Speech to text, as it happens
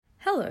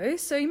Hello,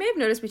 so you may have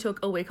noticed we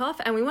took a week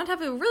off and we want to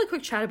have a really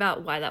quick chat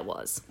about why that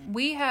was.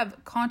 We have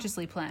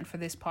consciously planned for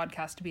this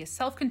podcast to be a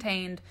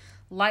self-contained,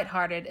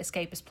 lighthearted,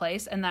 escapist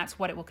place, and that's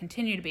what it will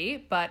continue to be,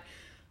 but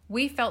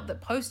we felt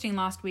that posting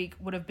last week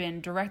would have been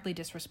directly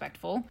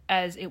disrespectful,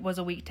 as it was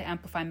a week to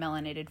amplify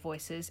melanated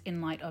voices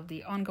in light of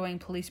the ongoing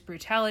police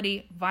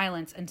brutality,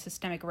 violence, and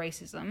systemic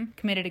racism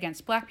committed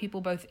against Black people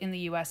both in the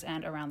US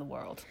and around the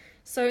world.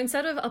 So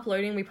instead of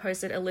uploading, we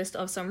posted a list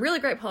of some really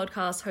great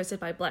podcasts hosted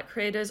by Black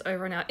creators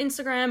over on our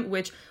Instagram,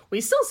 which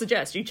we still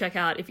suggest you check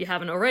out if you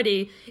haven't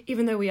already,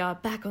 even though we are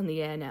back on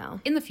the air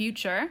now. In the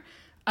future,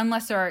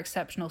 unless there are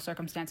exceptional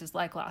circumstances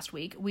like last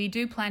week, we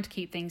do plan to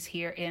keep things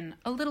here in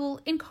a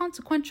little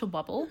inconsequential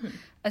bubble,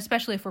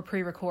 especially if we're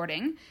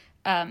pre-recording.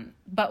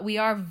 But we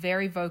are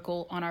very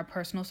vocal on our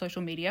personal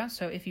social media,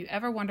 so if you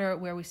ever wonder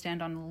where we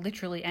stand on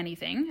literally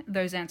anything,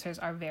 those answers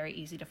are very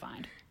easy to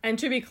find. And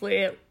to be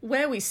clear,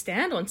 where we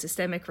stand on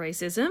systemic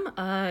racism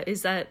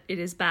is that it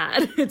is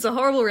bad. It's a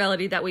horrible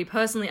reality that we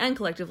personally and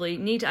collectively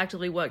need to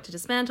actively work to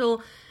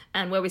dismantle,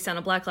 and where we stand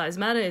on Black Lives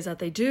Matter is that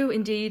they do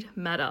indeed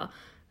matter.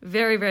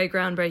 Very, very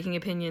groundbreaking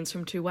opinions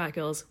from two white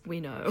girls,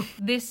 we know.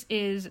 This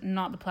is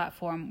not the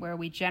platform where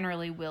we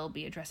generally will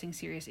be addressing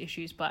serious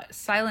issues, but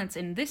silence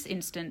in this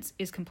instance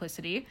is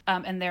complicity,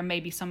 and there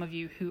may be some of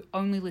you who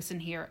only listen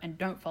here and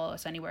don't follow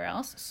us anywhere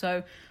else.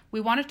 So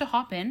we wanted to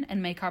hop in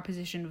and make our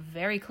position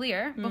very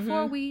clear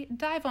before we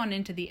dive on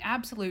into the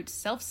absolute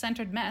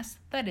self-centered mess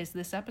that is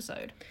this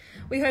episode.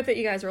 We hope that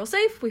you guys are all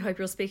safe, we hope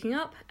you're all speaking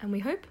up, and we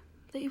hope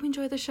that you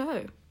enjoy the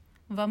show.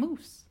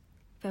 Vamos.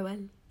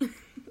 Farewell.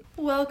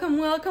 Welcome,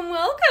 welcome,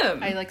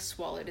 welcome. I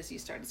swallowed as you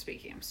started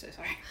speaking. I'm so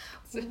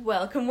sorry.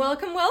 Welcome,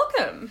 welcome,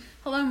 welcome.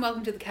 Hello and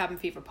welcome to the Cabin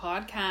Fever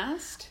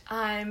podcast.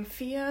 I'm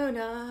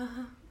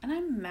Fiona. And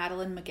I'm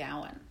Madeline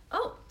McGowan.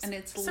 Oh, and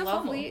it's so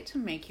lovely formal to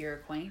make your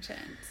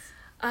acquaintance.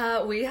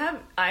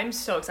 I'm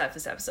so excited for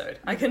this episode.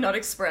 I cannot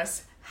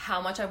express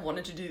how much I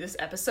wanted to do this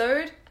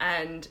episode,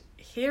 and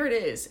here it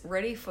is,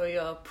 ready for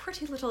your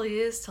pretty little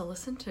ears to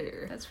listen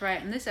to. That's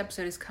right, and this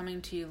episode is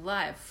coming to you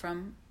live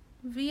from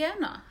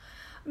Vienna.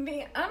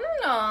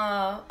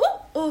 Vienna.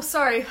 Oh,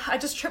 sorry. I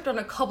just tripped on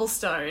a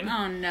cobblestone.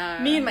 Oh, no.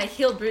 Me and my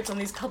heeled boots on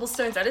these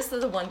cobblestones. That is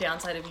the one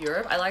downside of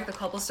Europe. I like the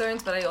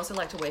cobblestones, but I also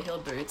like to wear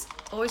heeled boots.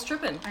 Always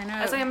tripping. I know.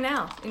 As I am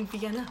now, in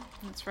Vienna.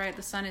 That's right.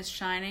 The sun is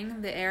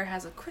shining. The air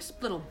has a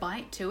crisp little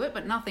bite to it,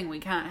 but nothing we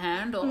can't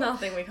handle.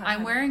 Nothing we can't I'm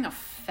handle. wearing a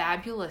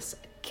fabulous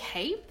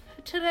cape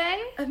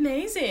today.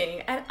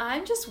 Amazing. And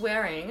I'm just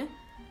wearing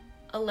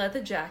a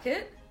leather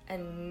jacket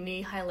and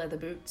knee-high leather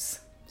boots.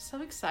 So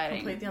exciting.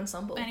 Complete the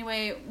ensemble.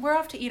 Anyway, we're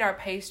off to eat our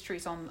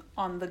pastries on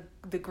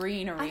the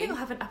greenery. I think I'll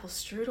have an apple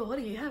strudel. What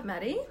do you have,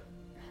 Maddie?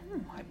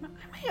 I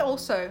might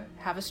also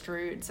have a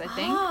Strudes, I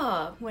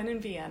think. When in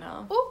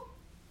Vienna. Oh,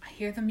 I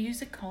hear the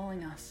music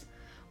calling us.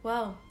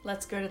 Well,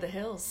 let's go to the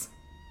hills.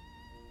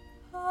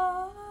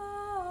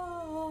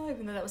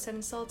 Even though that was said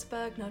in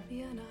Salzburg, not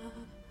Vienna.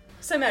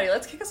 So, Maddie,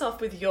 let's kick us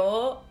off with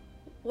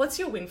what's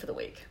your win for the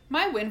week?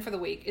 My win for the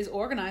week is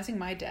organizing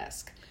my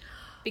desk.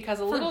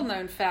 Because a little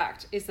known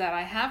fact is that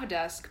I have a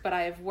desk, but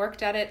I have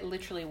worked at it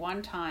literally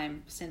one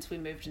time since we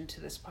moved into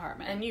this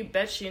apartment. And you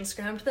bet she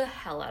Instagrammed the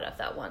hell out of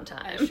that one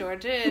time. I sure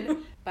did.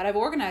 But I've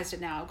organized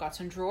it now. I've got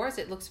some drawers.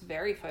 It looks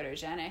very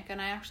photogenic,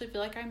 and I actually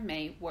feel like I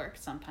may work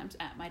sometimes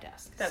at my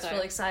desk. That's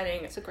really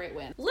exciting. It's a great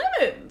win.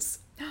 Lemons!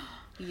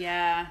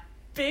 Yeah.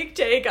 Big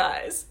day,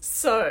 guys.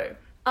 So,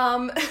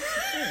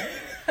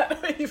 how do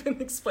I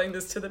even explain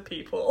this to the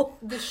people?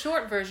 The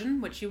short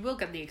version, which you will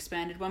get the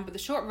expanded one, but the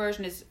short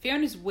version is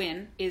Fiona's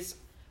win is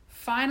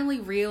finally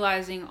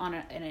realizing on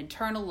an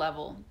internal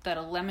level that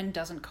a lemon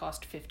doesn't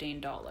cost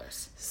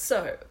 $15.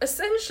 So,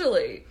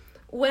 essentially,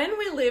 when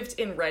we lived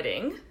in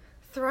Reading,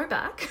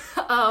 throwback,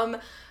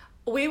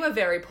 we were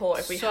very poor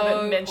if we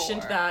haven't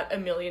mentioned that a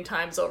million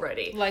times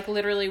already.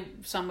 Literally,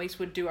 some weeks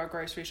would do our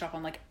grocery shop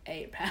on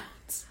 £8.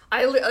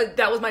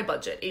 That was my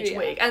budget each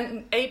week.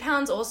 And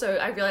 £8 also,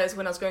 I realized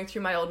when I was going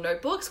through my old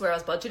notebooks where I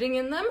was budgeting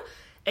in them,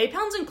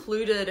 £8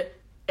 included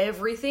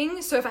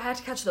everything. So if I had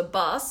to catch the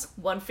bus,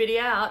 $1.50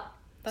 out.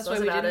 That's why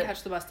we didn't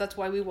catch the bus. That's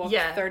why we walked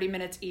 30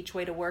 minutes each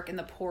way to work in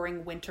the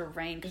pouring winter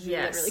rain because we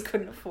literally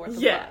couldn't afford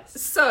the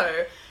bus.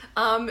 So,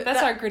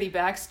 that's our gritty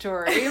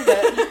backstory,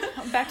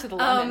 but back to the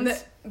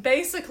lemons.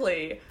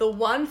 Basically, the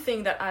one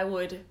thing that I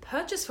would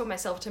purchase for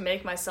myself to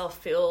make myself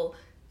feel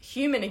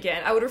human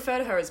again, I would refer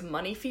to her as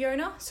Money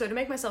Fiona. So to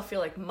make myself feel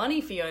like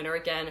Money Fiona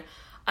again,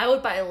 I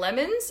would buy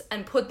lemons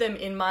and put them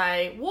in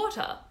my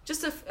water.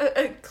 Just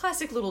a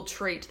classic little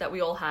treat that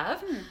we all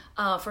have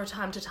for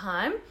time to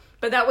time.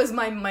 But that was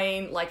my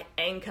main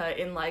anchor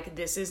in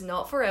this is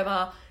not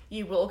forever.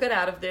 You will get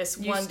out of this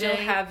one day. You still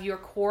have your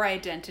core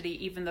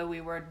identity, even though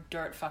we were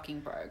dirt fucking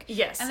broke.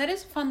 Yes. And that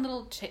is a fun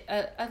little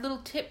a little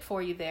tip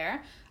for you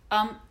there.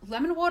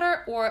 Lemon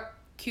water or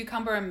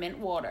cucumber and mint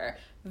water.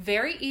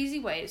 Very easy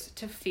ways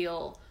to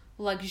feel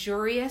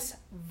luxurious,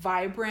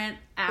 vibrant,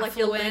 affluent. Like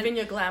you're living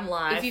your glam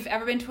life. If you've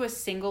ever been to a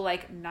single,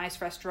 like,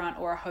 nice restaurant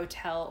or a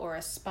hotel or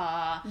a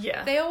spa,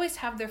 yeah, they always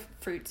have their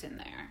fruits in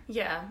there.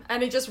 Yeah,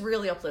 and it just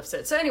really uplifts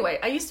it. So anyway,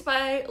 I used to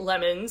buy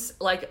lemons,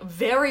 like,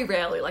 very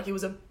rarely. Like, it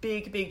was a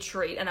big, big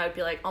treat. And I would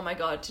be like, oh my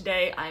God,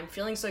 today I'm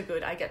feeling so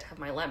good, I get to have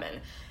my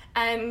lemon.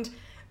 And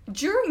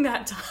during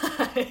that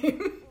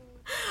time,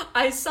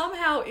 I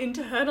somehow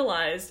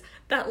internalized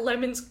that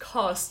lemons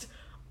cost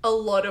a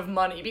lot of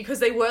money because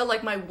they were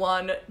like my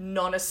one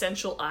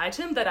non-essential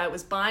item that I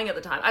was buying at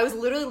the time. I was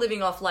literally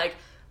living off like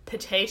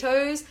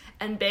potatoes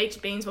and baked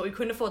beans, but we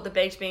couldn't afford the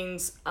baked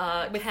beans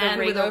can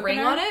with a ring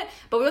on it,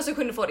 but we also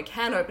couldn't afford a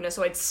can opener,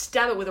 so I'd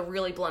stab it with a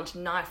really blunt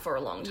knife for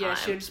a long time. Yeah,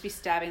 she would just be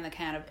stabbing the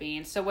can of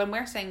beans. So when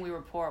we're saying we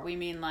were poor, we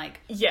mean like,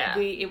 yeah,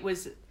 it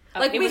was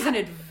like, it was an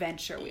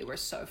adventure. We were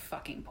so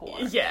fucking poor.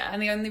 Yeah.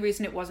 And the only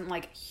reason it wasn't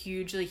like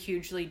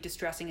hugely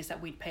distressing is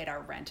that we'd paid our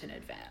rent in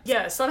advance.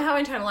 Yeah,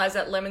 somehow internalized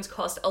that lemons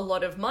cost a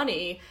lot of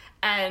money.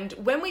 And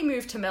when we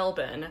moved to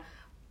Melbourne,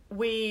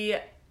 we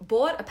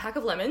bought a pack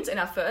of lemons in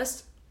our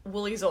first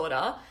Woolies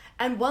order,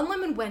 and one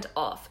lemon went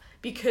off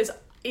because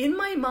in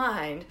my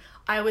mind,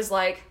 I was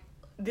like,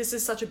 this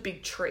is such a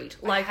big treat.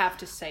 Like, I have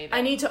to save it.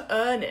 I need to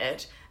earn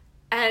it.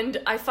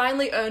 And I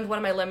finally earned one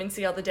of my lemons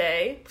the other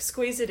day,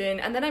 squeezed it in,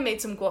 and then I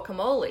made some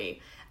guacamole.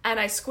 And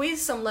I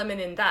squeezed some lemon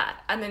in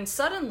that. And then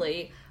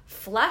suddenly,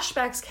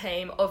 flashbacks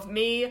came of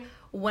me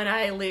when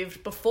I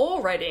lived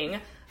before Reading,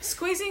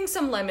 squeezing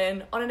some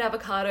lemon on an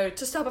avocado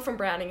to stop it from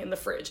browning in the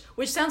fridge.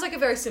 Which sounds like a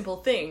very simple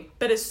thing.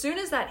 But as soon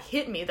as that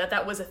hit me,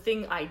 that was a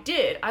thing I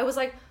did, I was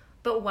like,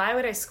 but why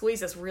would I squeeze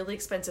this really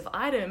expensive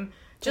item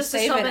just to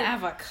save stop an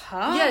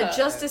avocado? Yeah,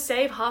 just to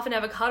save half an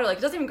avocado. Like,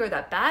 it doesn't even go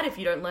that bad if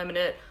you don't lemon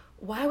it.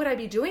 Why would I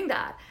be doing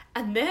that?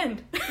 And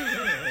then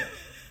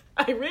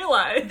I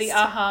realized... The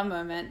aha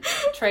moment.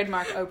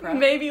 Trademark Oprah.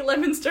 Maybe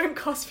lemons don't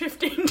cost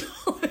 $15.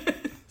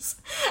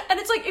 And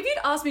it's like, if you'd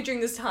asked me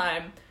during this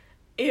time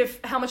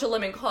how much a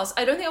lemon costs,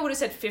 I don't think I would have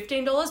said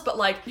 $15, but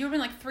like... You would have been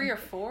like 3 or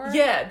 4?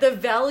 Yeah, the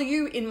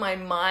value in my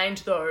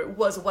mind, though,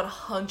 was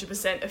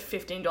 100% a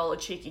 $15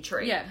 cheeky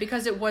treat. Yeah,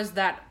 because it was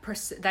that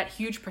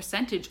huge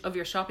percentage of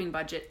your shopping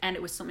budget, and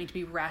it was something to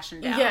be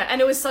rationed out. Yeah,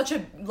 and it was such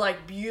a,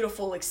 like,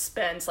 beautiful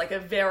expense, like a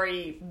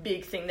very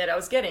big thing that I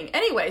was getting.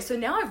 Anyway, so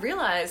now I've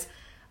realized...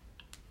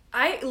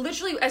 I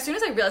literally, as soon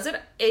as I realized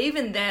it,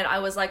 even then, I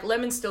was like,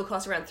 lemons still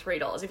cost around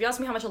 $3. If you asked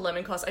me how much a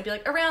lemon costs, I'd be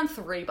like, around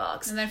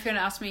 $3. And then Fiona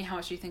asked me how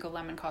much do you think a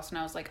lemon costs, and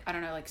I was like, I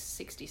don't know, like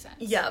 60 cents.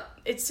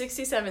 Yep, it's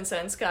 67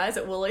 cents, guys,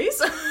 at Woolies.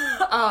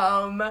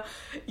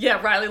 Yeah,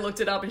 Riley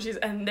looked it up,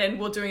 and then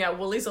we're doing our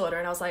Woolies order,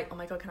 and I was like, oh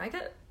my God, can I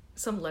get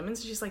some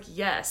lemons? And she's like,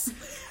 yes.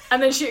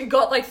 And then she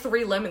got like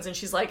 3 lemons, and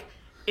she's like,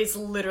 it's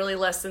literally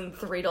less than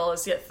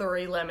 $3 to get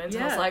 3 lemons. Yeah.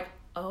 And I was like,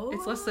 oh,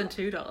 it's less than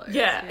 $2.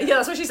 Yeah,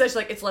 that's what she said. She's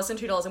like, it's less than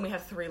 $2 and we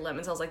have 3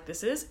 lemons. I was like,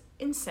 this is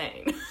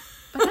insane.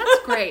 But that's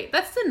great.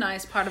 That's the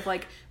nice part of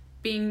like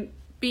being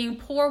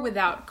poor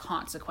without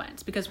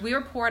consequence, because we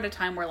were poor at a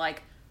time where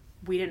like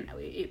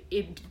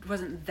it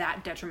wasn't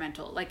that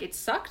detrimental. Like, it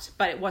sucked,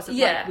 but it wasn't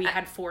like we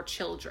had 4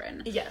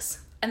 children. Yes.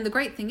 And the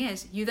great thing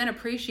is, you then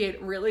appreciate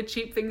really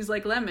cheap things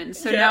like lemons.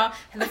 So now,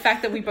 the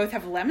fact that we both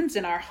have lemons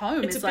in our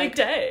home is like... It's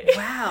a big day.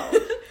 Wow.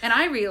 And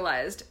I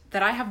realized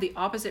that I have the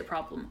opposite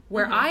problem,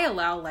 where I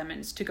allow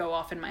lemons to go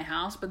off in my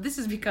house, but this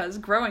is because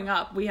growing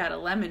up, we had a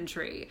lemon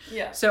tree.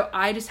 Yeah. So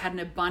I just had an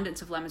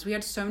abundance of lemons. We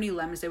had so many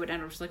lemons, they would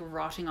end up just like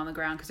rotting on the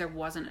ground because there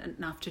wasn't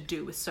enough to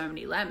do with so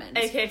many lemons.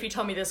 Okay, if you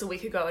told me this a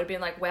week ago, I'd been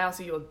like, wow,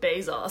 so you're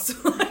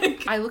Bezos.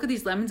 Like... I look at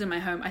these lemons in my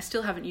home. I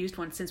still haven't used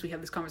one since we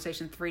had this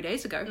conversation 3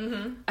 days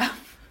ago.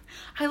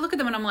 I look at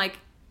them and I'm like,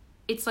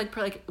 it's like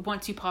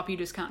once you pop, you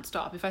just can't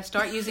stop. If I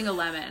start using a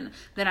lemon,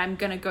 then I'm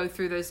going to go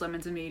through those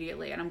lemons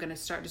immediately, and I'm going to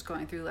start just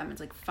going through lemons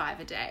like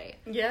 5 a day.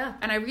 Yeah.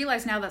 And I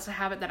realize now that's a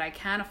habit that I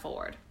can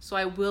afford, so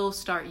I will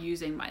start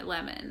using my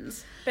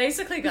lemons.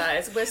 Basically,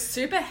 guys, we're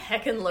super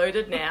heckin'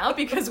 loaded now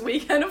because we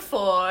can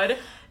afford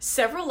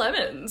several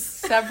lemons.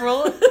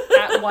 Several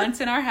at once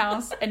in our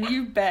house, and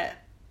you bet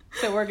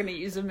that we're going to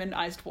use them in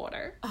iced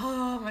water.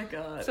 Oh my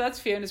God. So that's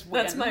Fiona's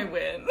win. That's my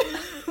win.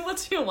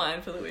 What's your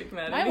wine for the week,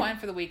 Maddie? My wine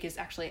for the week is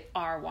actually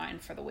our wine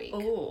for the week.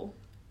 Ooh.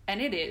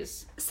 And it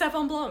is...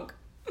 Sauvignon Blanc.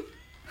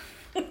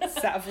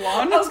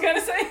 Savlon? I was going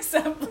to say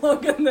Sauvignon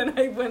Blanc, and then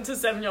I went to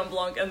Sauvignon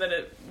Blanc, and then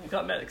it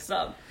got mixed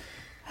up.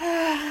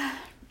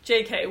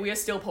 JK, we are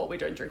still poor. We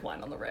don't drink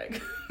wine on the reg.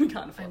 We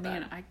can't afford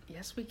that.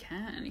 Yes, we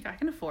can. I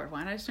can afford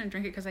wine. I just don't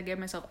drink it because I gave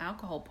myself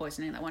alcohol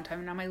poisoning that one time,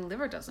 and now my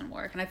liver doesn't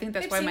work. And I think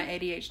that's why my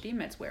ADHD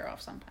meds wear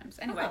off sometimes.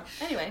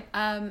 Anyway.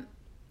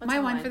 My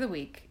wine for the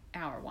week,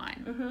 our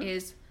wine,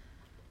 is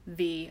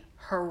the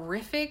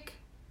horrific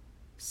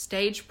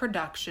stage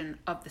production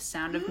of The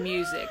Sound of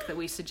Music that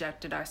we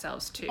subjected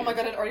ourselves to. Oh my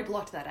God, I'd already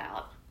blocked that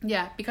out.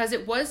 Yeah, because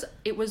it was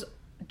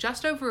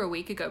just over a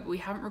week ago, but we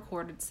haven't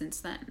recorded since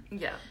then.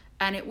 Yeah.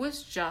 And it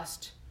was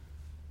just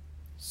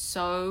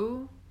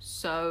so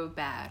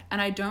bad.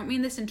 And I don't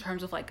mean this in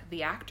terms of like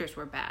the actors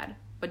were bad,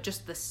 but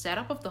just the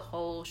setup of the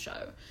whole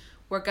show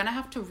we're going to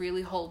have to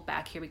really hold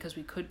back here because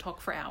we could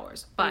talk for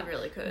hours. But We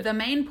really could. The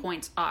main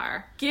points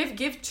are...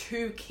 Give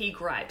 2 key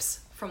gripes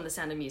from The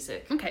Sound of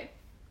Music. Okay,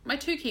 my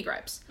 2 key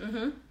gripes.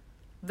 Mm-hmm.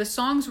 The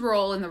songs were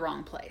all in the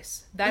wrong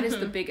place. That is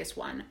the biggest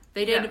one.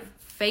 They did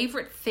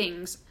favorite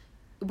things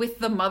with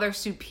the Mother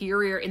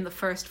Superior in the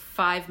first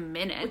 5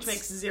 minutes. Which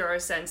makes 0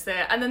 sense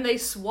there. And then they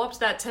swapped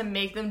that to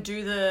make them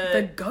do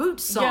the goat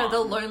song. Yeah, the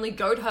Lonely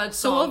Goat Herd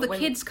song. So all the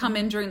kids come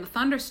in during the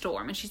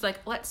thunderstorm and she's like,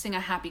 let's sing a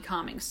happy,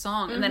 calming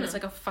song. And then it's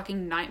like a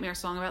fucking nightmare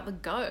song about the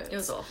goats. It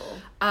was awful.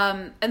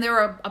 And there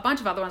were a bunch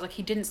of other ones, like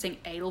he didn't sing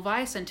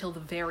Edelweiss until the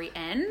very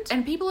end.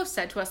 And people have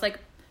said to us, like,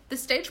 the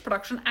stage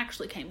production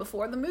actually came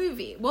before the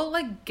movie. Well,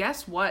 like,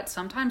 guess what?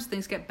 Sometimes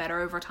things get better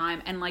over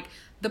time. And, like,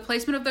 the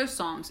placement of those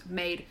songs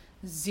made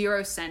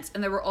 0 sense.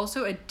 And there were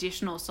also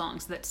additional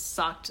songs that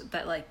sucked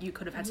that, like, you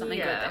could have had something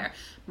good there.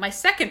 My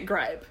second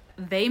gripe,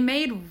 they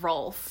made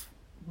Rolf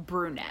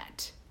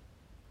brunette.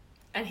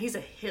 And he's a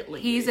Hitler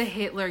He's youth. a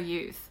Hitler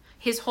youth.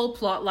 His whole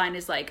plot line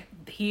is, like,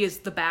 he is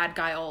the bad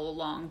guy all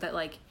along. That,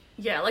 like...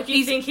 Yeah, like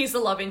you think he's the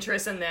love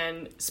interest, and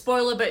then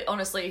spoiler, but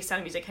honestly, Sound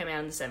of Music came out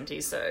in the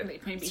 70s, so maybe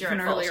it's your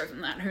even own fault. earlier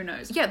than that, who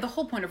knows. Yeah, the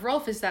whole point of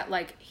Rolf is that,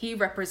 like, he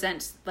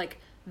represents, like,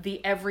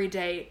 the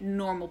everyday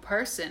normal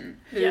person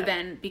who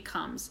then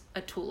becomes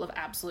a tool of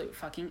absolute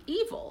fucking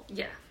evil.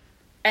 Yeah.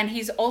 And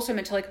he's also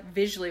meant to, like,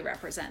 visually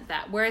represent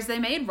that, whereas they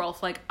made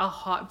Rolf, like, a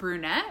hot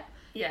brunette.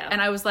 Yeah.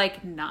 And I was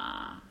like,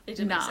 nah. It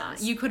didn't make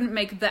sense. You couldn't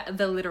make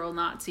the literal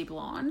Nazi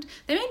blonde.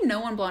 They made no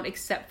one blonde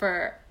except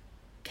for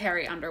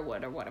Carrie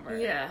Underwood or whatever.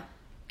 Yeah.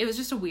 It was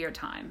just a weird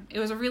time. It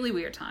was a really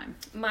weird time.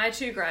 My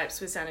 2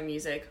 gripes with Sound of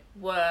Music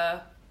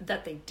were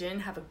that they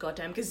didn't have a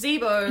goddamn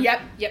gazebo.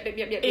 Yep.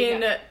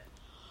 In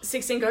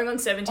 16 going on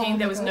 17,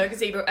 there was God. no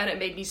gazebo, and it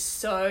made me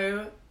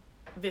so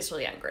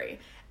viscerally angry.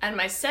 And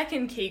my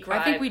second key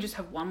gripe... I think we just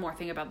have one more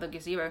thing about the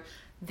gazebo.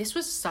 This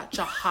was such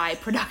a high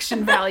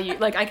production value.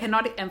 Like, I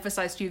cannot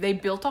emphasize to you, they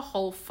built a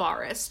whole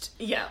forest.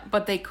 Yeah.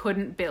 But they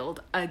couldn't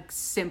build a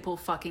simple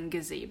fucking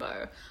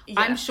gazebo. Yeah.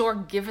 I'm sure,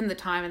 given the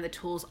time and the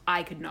tools,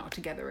 I could knock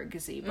together a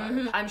gazebo.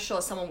 Mm-hmm. I'm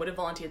sure someone would have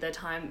volunteered their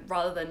time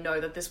rather than know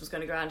that this was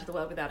going to go out into the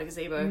world without a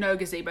gazebo. No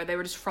gazebo. They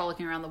were just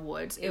frolicking around the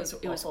woods. It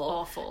was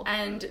awful.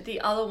 And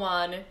the other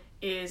one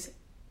is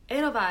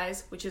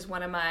Edelweiss, which is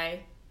one of my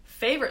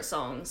favorite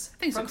songs. I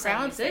think from it's a crowd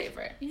Sound of Music.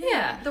 favorite.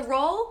 Yeah. The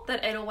role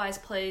that Edelweiss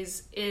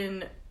plays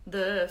in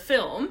the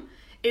film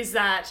is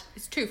that...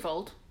 It's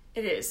twofold.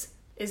 It is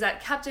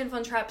that Captain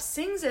Von Trapp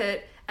sings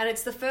it, and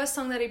it's the first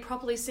song that he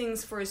properly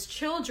sings for his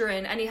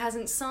children, and he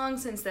hasn't sung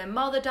since their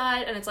mother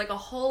died, and it's like a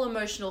whole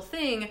emotional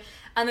thing.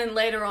 And then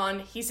later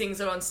on, he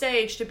sings it on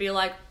stage to be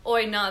like,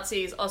 oi,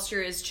 Nazis,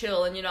 Austria is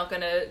chill, and you're not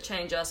gonna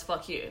change us,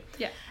 fuck you.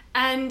 Yeah.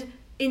 And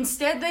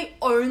instead, they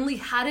only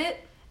had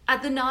it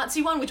at the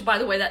Nazi one, which, by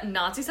the way, that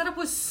Nazi setup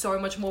was so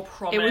much more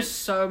prominent. It was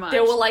so much.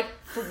 There were like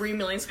 3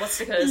 million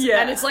swastikas. Yeah.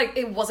 And it's like,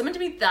 it wasn't meant to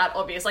be that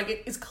obvious. Like,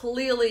 it is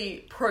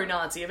clearly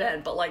pro-Nazi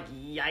event, but like,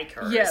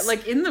 yikers. Yeah,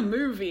 like in the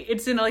movie,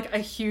 it's in like a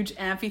huge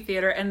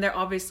amphitheater, and there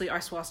obviously are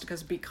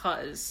swastikas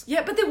because...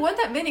 Yeah, but there weren't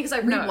that many because I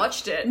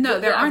rewatched it. No,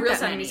 there aren't real that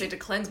Sound of many. Music to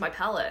cleanse my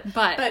palate.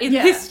 But in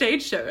this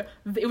stage show,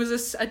 it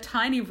was a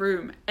tiny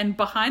room, and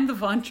behind the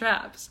Von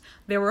Trapps,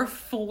 there were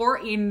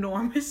 4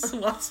 enormous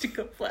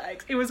swastika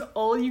flags. It was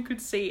all you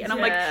could see. And I'm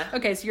like,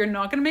 okay, so you're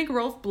not going to make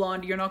Rolf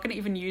blonde. You're not going to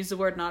even use the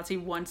word Nazi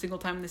one single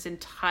time in this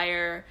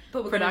entire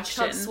But we're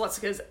production. gonna chuck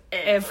swastikas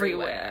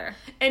Everywhere.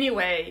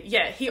 Anyway,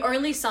 yeah, he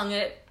only sung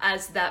it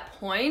as that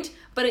point,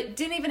 but it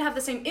didn't even have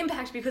the same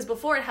impact because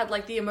before it had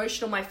like the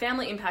emotional My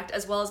Family impact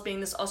as well as being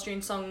this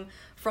Austrian song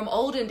from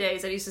olden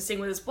days that he used to sing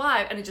with his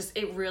wife, and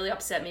it really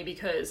upset me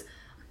because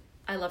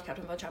I love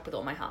Captain Von Trapp with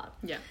all my heart.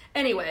 Yeah.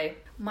 Anyway,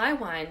 my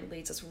wine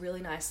leads us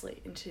really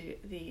nicely into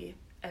the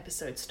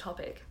episode's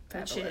topic,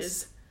 which Fabulous.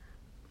 is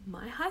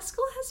my high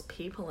school has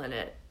people in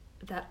it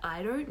that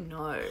I don't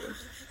know.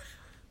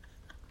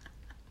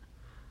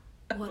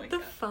 What the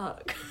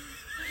fuck?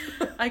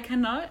 I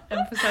cannot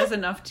emphasize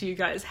enough to you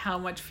guys how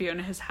much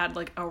Fiona has had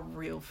like a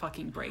real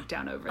fucking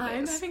breakdown over this.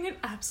 I'm having an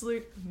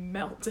absolute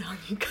meltdown,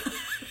 you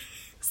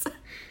guys.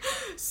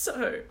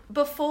 So,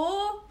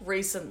 before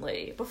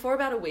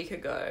about a week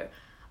ago,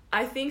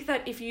 I think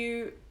that if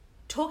you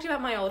talked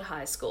about my old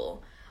high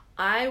school,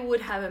 I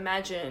would have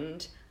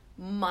imagined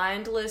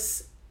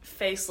mindless,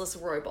 faceless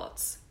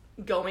robots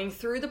going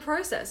through the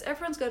process.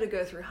 Everyone's got to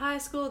go through high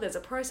school, there's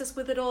a process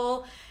with it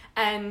all,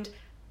 and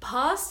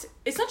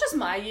it's not just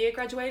my year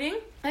graduating,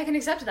 I can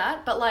accept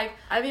that, but like,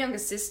 I have a younger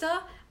sister,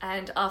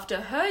 and after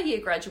her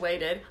year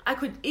graduated, I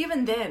could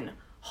even then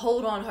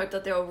hold on, hope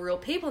that there were real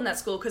people in that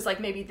school, because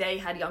like maybe they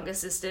had younger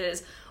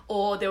sisters,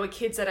 or there were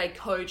kids that I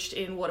coached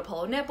in water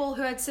polo netball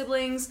who had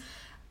siblings.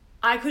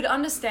 I could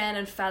understand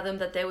and fathom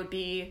that there would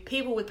be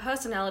people with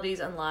personalities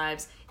and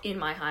lives in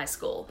my high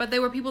school. But they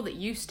were people that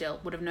you still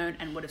would have known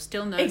and would have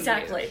still known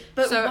Exactly. you.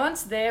 But So-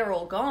 once they're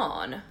all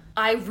gone,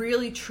 I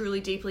really,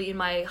 truly, deeply in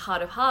my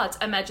heart of hearts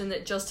imagine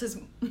that just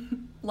as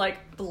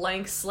like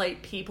blank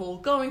slate people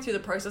going through the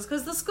process,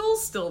 because the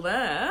school's still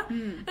there,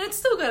 and it's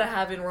still got to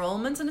have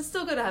enrollments, and it's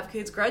still got to have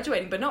kids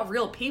graduating, but not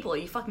real people. Are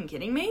you fucking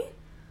kidding me?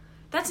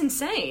 That's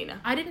insane.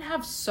 I didn't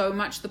have so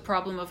much the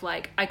problem of,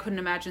 like, I couldn't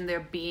imagine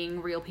there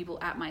being real people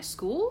at my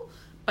school,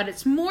 but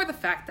it's more the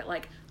fact that,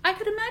 like, I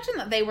could imagine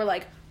that they were,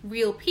 like,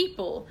 real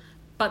people,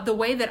 but the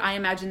way that I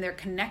imagine their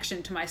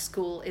connection to my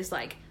school is,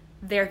 like,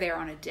 they're there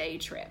on a day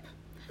trip.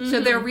 Mm-hmm.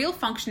 So they're real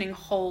functioning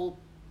whole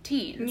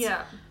teens.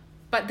 Yeah.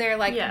 But they're,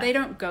 like, they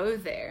don't go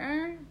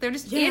there. They're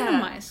just in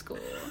my school.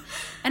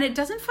 And it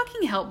doesn't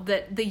fucking help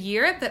that the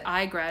year that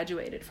I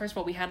graduated, first of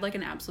all, we had, like,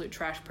 an absolute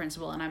trash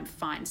principal, and I'm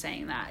fine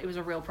saying that. It was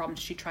a real problem.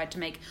 She tried to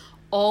make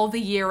all the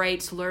year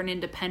 8s learn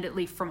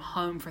independently from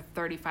home for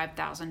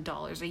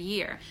 $35,000 a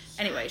year.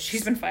 Anyway,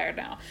 she's been fired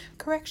now.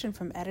 Correction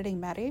from editing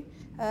Maddie.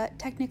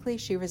 Technically,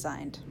 she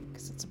resigned,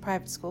 because it's a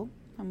private school,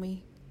 and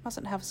we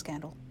mustn't have a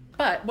scandal.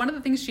 But one of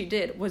the things she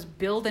did was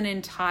build an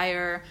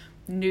entire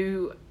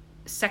new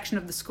section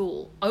of the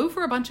school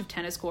over a bunch of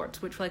tennis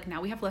courts, which, like,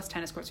 now we have less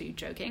tennis courts. Are you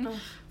joking? Oh.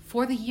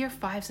 For the year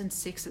 5s and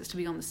 6s to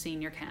be on the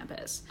senior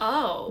campus.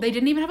 Oh. They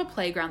didn't even have a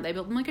playground. They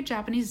built them like a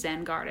Japanese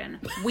Zen garden.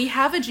 We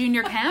have a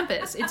junior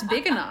campus. It's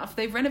big enough.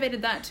 They've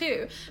renovated that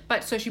too.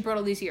 But so she brought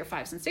all these year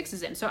 5s and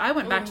 6s in. So I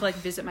went back to, like,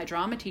 visit my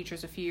drama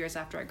teachers a few years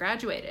after I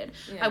graduated.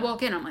 Yeah. I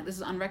walk in, I'm like, this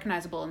is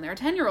unrecognizable, and there are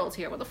 10-year-olds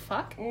here. What the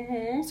fuck?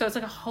 Mm-hmm. So it's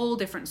like a whole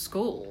different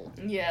school.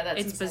 Yeah,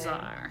 that's It's insane.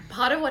 bizarre.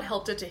 Part of what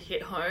helped it to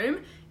hit home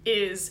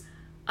is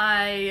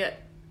I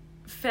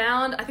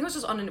found, I think it was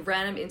just on a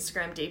random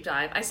Instagram deep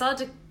dive, I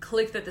started to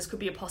click that this could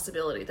be a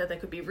possibility, that there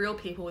could be real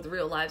people with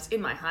real lives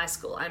in my high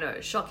school. I know,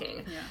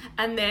 shocking. Yeah.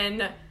 And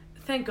then,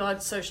 thank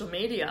God, social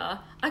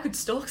media, I could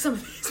stalk some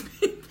of these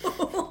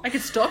people. I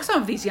could stalk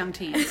some of these young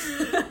teens.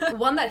 The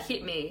one that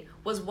hit me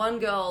was one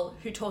girl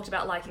who talked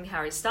about liking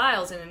Harry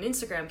Styles in an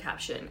Instagram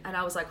caption, and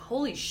I was like,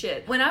 holy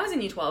shit. When I was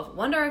in year 12,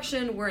 One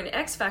Direction were in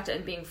X Factor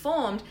and being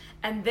formed,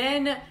 and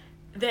then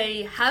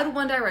they had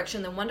One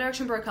Direction, then One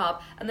Direction broke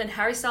up, and then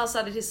Harry Styles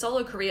started his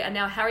solo career, and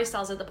now Harry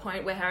Styles is at the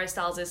point where Harry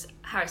Styles is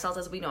Harry Styles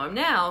as we know him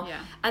now.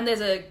 Yeah. And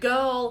there's a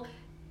girl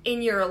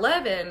in year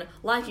 11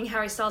 liking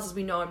Harry Styles as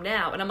we know him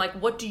now. And I'm like,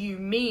 what do you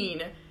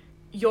mean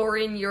you're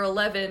in year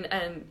 11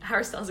 and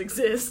Harry Styles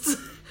exists?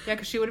 Yeah,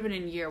 because she would have been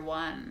in year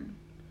 1.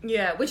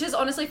 Yeah, which is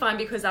honestly fine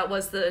because that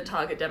was the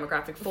target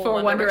demographic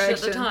for One Direction at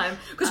the time.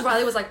 Because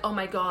Riley was like, oh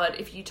my god,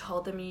 if you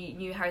told them you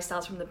knew Harry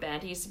Styles from the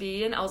band he used to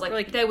be in, I was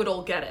like they would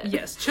all get it.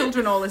 Yes,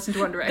 children all listen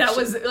to One Direction. That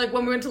was, like,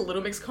 when we went to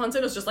Little Mix concert,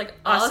 it was just like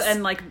us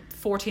and, like,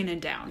 14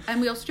 and down.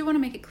 And we also do want to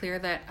make it clear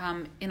that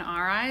in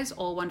our eyes,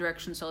 all One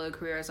Direction solo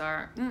careers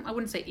are, I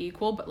wouldn't say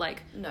equal, but,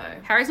 like, no,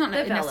 Harry's not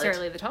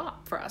necessarily the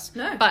top for us.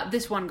 No. But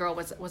this one girl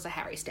was a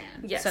Harry stan.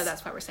 Yes. So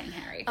that's why we're saying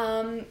Harry.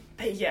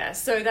 But yeah,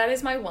 so that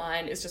is my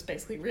wine, is just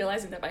basically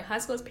realizing that my high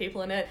school has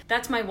people in it.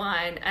 That's my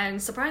wine. And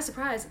surprise,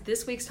 surprise,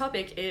 this week's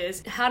topic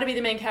is how to be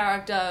the main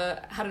character,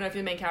 how to know if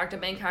you're the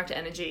main character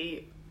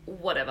energy,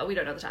 whatever. We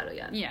don't know the title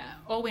yet. Yeah.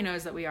 All we know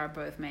is that we are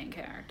both main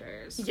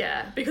characters.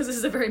 Yeah, because this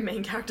is a very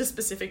main character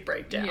specific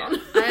breakdown. Yeah.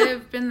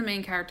 I've been the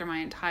main character my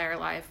entire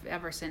life,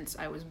 ever since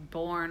I was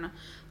born.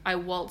 I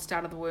waltzed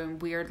out of the womb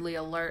weirdly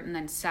alert and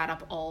then sat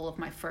up all of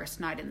my first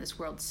night in this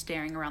world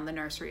staring around the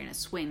nursery in a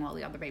swing while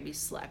the other babies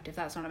slept, if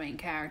that's not a main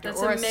character. That's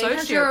or a main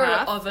character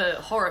of a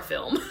horror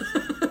film.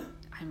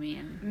 I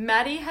mean,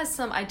 Maddie has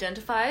some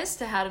identifiers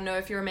to how to know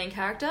if you're a main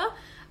character,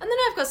 and then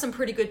I've got some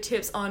pretty good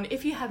tips on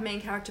if you have main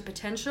character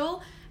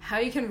potential, how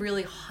you can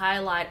really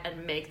highlight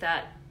and make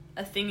that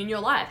a thing in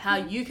your life, how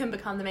you can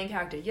become the main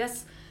character.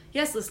 Yes,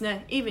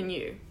 listener, even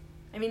you.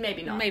 I mean,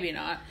 maybe not. Maybe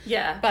not.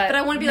 Yeah, but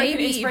I want to be like an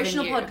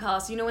inspirational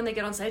podcast, you know, when they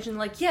get on stage and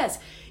they're like, yes,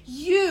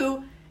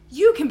 you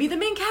can be the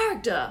main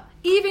character.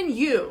 Even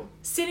you.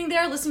 Sitting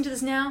there listening to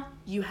this now,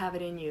 you have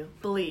it in you.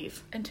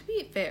 Believe. And to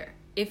be fair,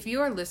 if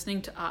you are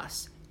listening to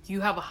us, you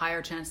have a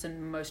higher chance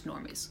than most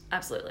normies.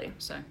 Absolutely.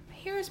 So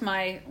here's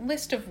my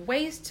list of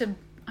ways to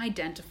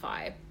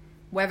identify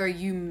whether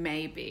you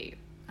may be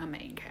a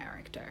main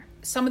character.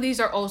 Some of these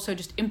are also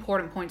just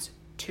important points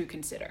to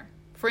consider.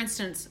 For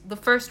instance, the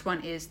first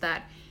one is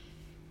that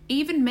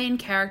even main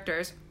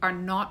characters are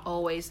not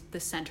always the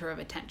center of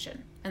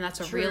attention. And that's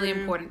a really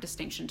important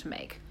distinction to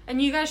make.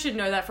 And you guys should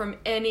know that from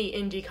any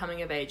indie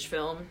coming-of-age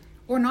film.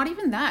 Or not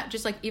even that.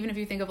 Just, like, even if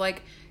you think of,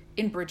 like,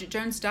 in Bridget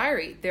Jones'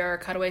 Diary, there are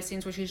cutaway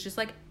scenes where she's just,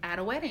 like, at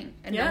a wedding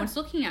and no one's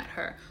looking at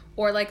her.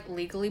 Or, like,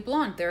 Legally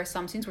Blonde, there are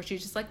some scenes where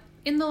she's just, like,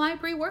 in the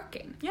library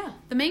working. Yeah.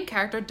 The main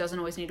character doesn't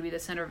always need to be the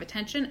center of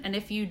attention, and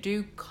if you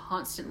do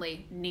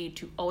constantly need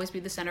to always be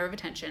the center of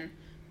attention,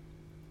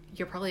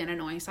 you're probably an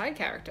annoying side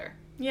character.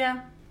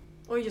 Yeah.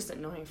 Or you're just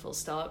annoying full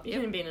stop. You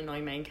can be an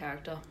annoying main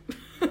character.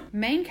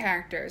 Main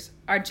characters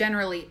are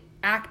generally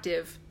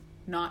active,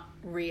 not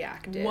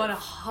reactive.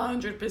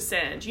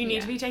 100%. You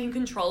need to be taking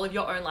control of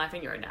your own life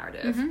and your own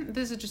narrative. Mm-hmm.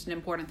 This is just an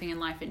important thing in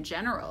life in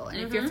general. And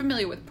if you're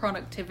familiar with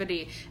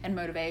productivity and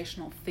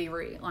motivational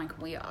theory, like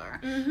we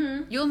are,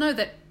 you'll know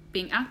that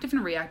being active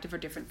and reactive are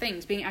different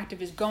things. Being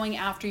active is going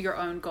after your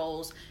own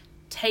goals,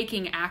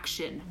 taking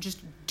action, just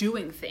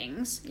doing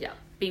things. Yeah.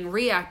 Being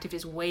reactive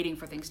is waiting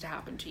for things to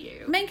happen to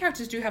you. Main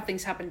characters do have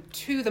things happen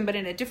to them, but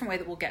in a different way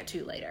that we'll get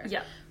to later.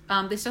 Yeah.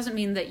 This doesn't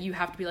mean that you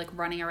have to be like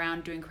running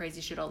around doing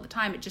crazy shit all the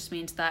time. It just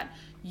means that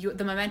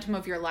the momentum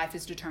of your life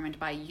is determined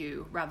by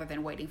you rather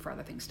than waiting for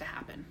other things to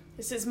happen.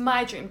 This is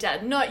my dream,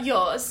 Dad, not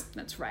yours.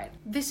 That's right.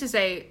 This is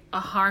a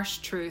harsh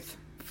truth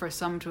for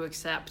some to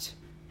accept.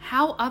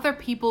 How other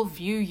people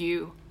view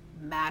you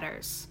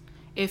matters.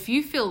 If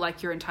you feel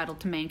like you're entitled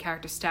to main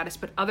character status,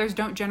 but others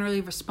don't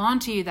generally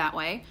respond to you that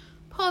way,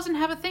 pause and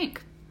have a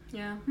think.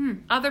 Yeah.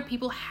 Other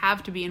people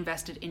have to be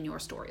invested in your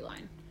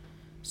storyline.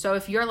 So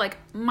if you're like,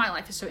 my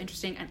life is so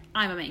interesting and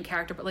I'm a main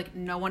character, but like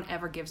no one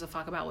ever gives a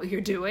fuck about what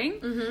you're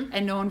doing,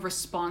 and no one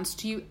responds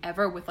to you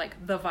ever with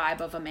like the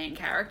vibe of a main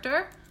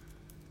character,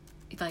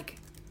 like,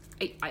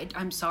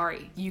 I'm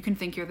sorry. You can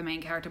think you're the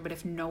main character, but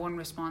if no one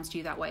responds to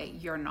you that way,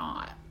 you're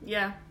not.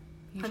 Yeah.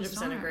 You just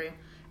 100% aren't. agree.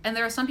 And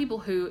there are some people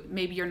who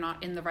maybe you're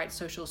not in the right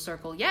social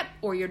circle yet,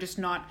 or you're just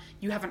not,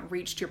 you haven't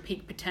reached your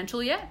peak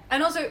potential yet.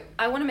 And also,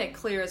 I want to make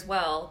clear as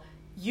well,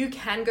 you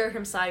can go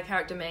from side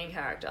character, main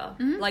character.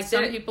 Like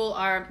some people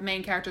are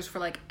main characters for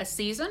like a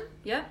season.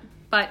 Yeah.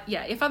 But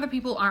yeah, if other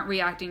people aren't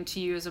reacting to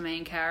you as a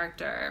main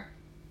character,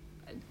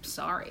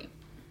 sorry.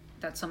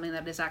 That's something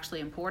that is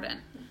actually important.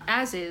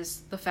 As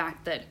is the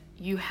fact that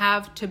you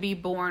have to be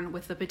born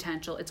with the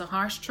potential. It's a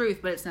harsh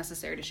truth, but it's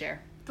necessary to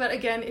share. But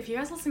again, if you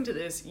guys listening to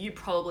this, you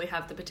probably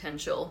have the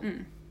potential.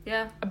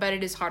 Yeah. But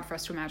it is hard for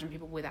us to imagine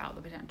people without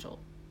the potential.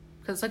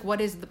 Because it's like,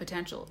 what is the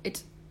potential?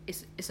 It's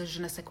a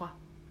je ne sais quoi.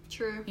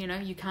 True. You know,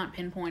 you can't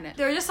pinpoint it.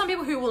 There are just some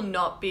people who will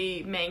not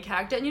be main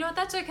character, and you know what?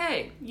 That's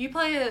okay. You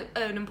play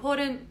an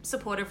important,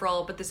 supportive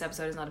role, but this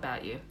episode is not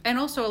about you. And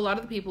also, a lot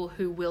of the people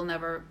who will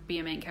never be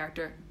a main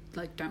character,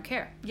 like, don't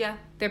care. Yeah.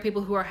 They're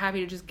people who are happy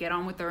to just get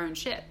on with their own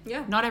shit.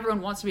 Yeah. Not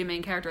everyone wants to be a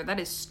main character. That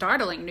is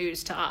startling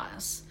news to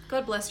us.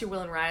 God bless you,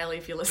 Will and Riley,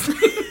 if you're listening.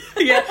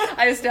 Yeah,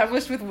 I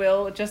established with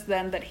Will just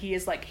then that he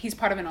is like, he's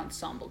part of an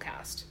ensemble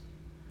cast.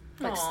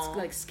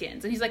 Like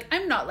Skins. And he's like,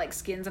 I'm not like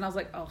Skins. And I was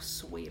like, oh,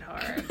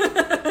 sweetheart.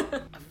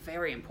 A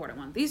very important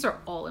one. These are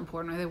all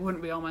important or they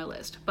wouldn't be on my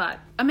list. But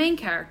a main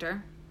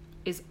character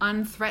is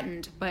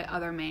unthreatened by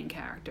other main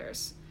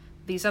characters.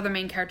 These other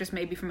main characters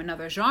may be from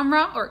another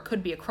genre, or it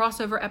could be a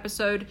crossover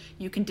episode.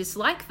 You can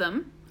dislike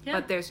them,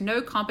 but there's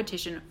no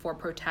competition for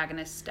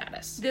protagonist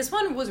status. This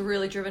one was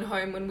really driven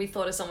home when we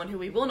thought of someone who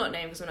we will not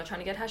name because we're not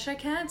trying to get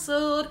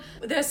 #cancelled.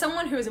 There's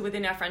someone who is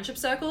within our friendship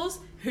circles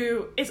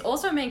who is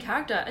also a main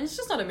character, and it's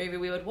just not a movie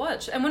we would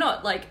watch. And we're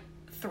not, like,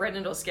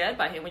 threatened or scared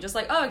by him. We're just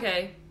like, oh,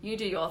 okay, you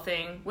do your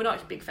thing. We're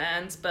not big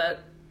fans,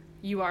 but...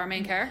 You are a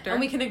main character. And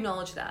we can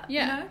acknowledge that.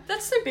 Yeah. You know?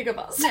 That's so big of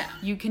us. Yeah.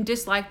 You can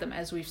dislike them,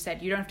 as we've said.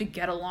 You don't have to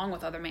get along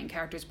with other main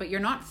characters, but you're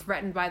not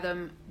threatened by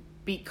them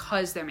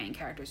because they're main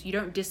characters. You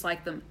don't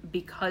dislike them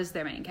because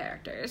they're main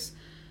characters.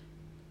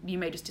 You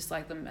may just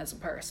dislike them as a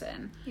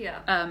person. Yeah.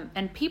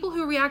 And people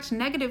who react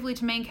negatively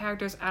to main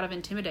characters out of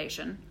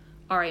intimidation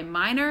are a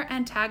minor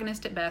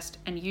antagonist at best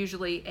and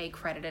usually a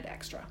credited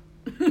extra.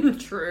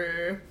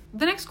 True.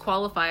 The next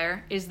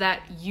qualifier is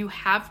that you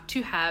have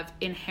to have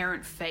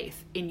inherent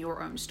faith in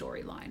your own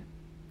storyline.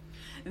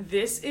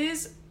 This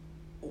is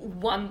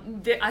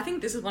I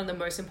think this is one of the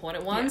most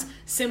important ones,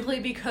 simply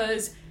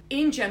because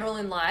in general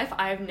in life,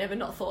 I have never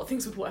not thought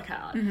things would work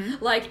out.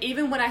 Like,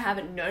 even when I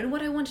haven't known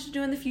what I wanted to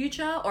do in the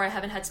future, or I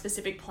haven't had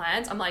specific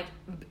plans, I'm like,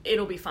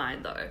 it'll be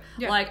fine though.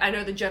 Yeah. Like, I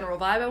know the general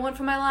vibe I want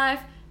for my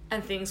life,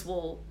 and things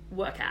will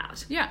work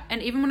out. Yeah,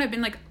 and even when I've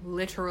been, like,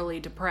 literally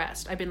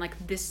depressed, I've been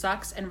like, this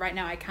sucks, and right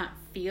now I can't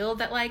feel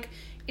that, like,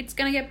 it's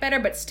gonna get better,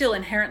 but still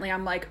inherently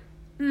I'm like,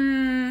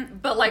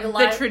 but like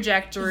the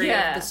trajectory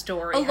of the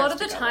story. A lot of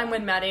the time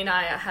when Maddie and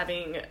I are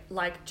having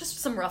like just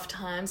some rough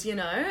times, you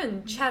know,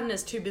 and chatting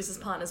as two business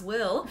partners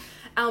will,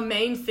 our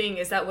main thing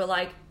is that we're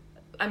like,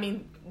 I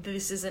mean,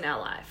 this isn't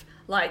our life.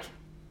 Like,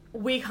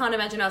 we can't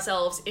imagine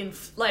ourselves in,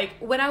 like,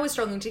 when I was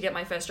struggling to get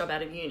my first job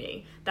out of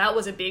uni, that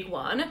was a big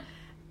one.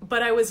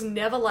 But I was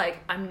never like,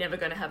 I'm never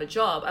going to have a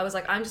job. I was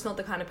like, I'm just not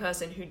the kind of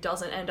person who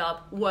doesn't end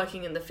up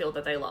working in the field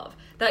that they love.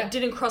 That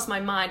didn't cross my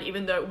mind,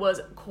 even though it was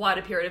quite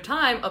a period of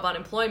time of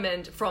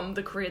unemployment from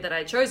the career that I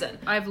had chosen.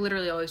 I've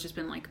literally always just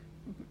been like,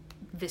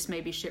 this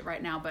may be shit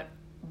right now, but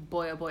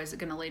boy, oh boy, is it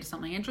going to lead to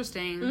something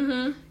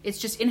interesting. It's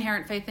just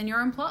inherent faith in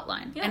your own plot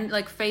line. And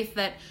like faith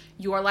that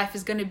your life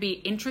is going to be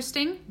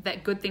interesting,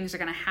 that good things are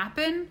going to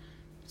happen.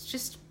 It's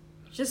just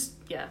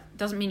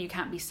doesn't mean you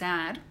can't be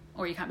sad.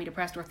 Or you can't be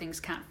depressed, or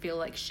things can't feel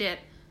like shit.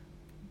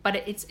 But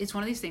it's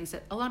one of these things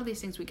that a lot of these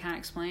things we can't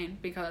explain,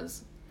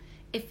 because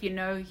if you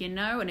know, you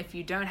know, and if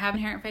you don't have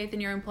inherent faith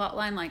in your own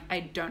plotline, like, I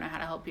don't know how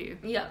to help you.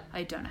 Yeah.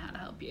 I don't know how to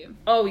help you.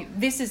 Oh,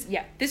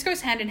 this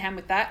goes hand in hand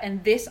with that,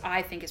 and this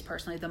I think is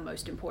personally the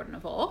most important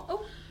of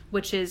all,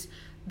 which is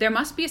there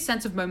must be a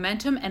sense of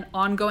momentum and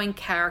ongoing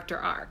character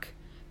arc.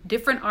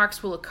 Different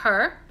arcs will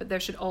occur, but there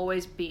should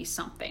always be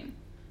something.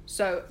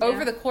 So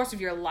over the course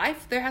of your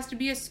life, there has to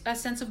be a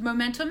sense of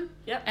momentum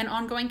and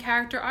ongoing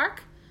character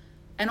arc,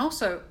 and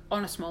also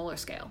on a smaller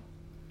scale.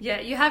 Yeah,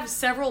 you have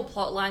several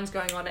plot lines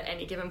going on at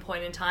any given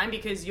point in time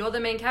because you're the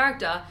main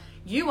character.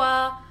 You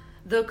are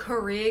the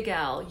career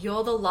gal.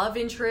 You're the love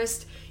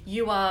interest.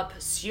 You are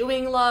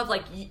pursuing love.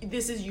 Like,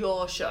 this is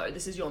your show.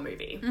 This is your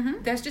movie.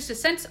 Mm-hmm. There's just a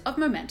sense of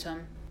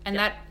momentum. And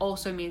that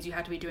also means you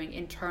have to be doing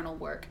internal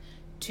work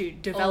to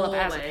develop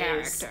as a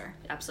character.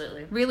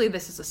 Absolutely. Really,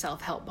 this is a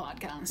self-help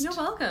podcast. You're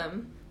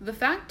welcome. The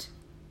fact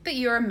that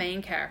you're a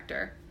main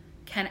character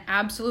can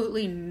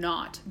absolutely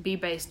not be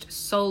based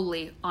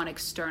solely on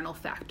external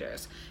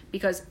factors,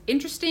 because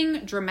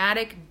interesting,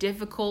 dramatic,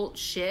 difficult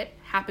shit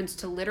happens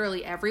to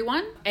literally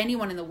everyone.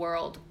 Anyone in the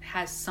world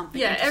has something.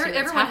 Yeah, interesting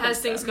everyone has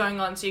things going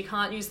on, so you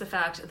can't use the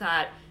fact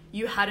that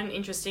you had an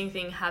interesting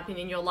thing happen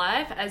in your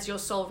life as your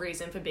sole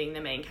reason for being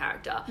the main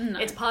character. No.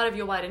 It's part of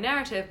your wider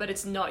narrative, but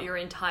it's not your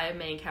entire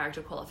main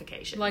character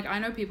qualification. Like, I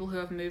know people who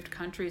have moved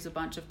countries a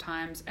bunch of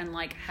times and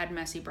like had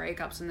messy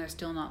breakups and they're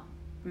still not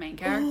main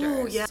characters.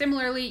 Ooh, yeah.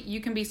 Similarly,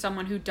 you can be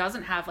someone who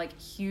doesn't have like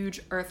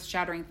huge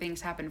earth-shattering things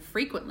happen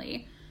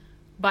frequently,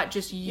 but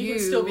just you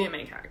can still be a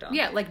main character.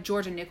 Yeah, like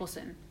Georgia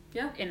Nicholson.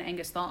 Yeah. In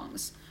Angus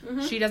Thongs.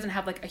 Mm-hmm. She doesn't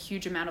have like a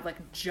huge amount of like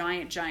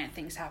giant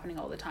things happening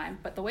all the time,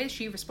 but the way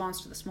she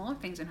responds to the smaller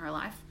things in her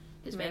life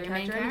is very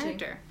main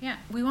character. Yeah.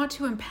 We want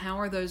to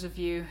empower those of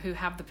you who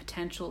have the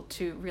potential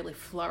to really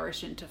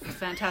flourish into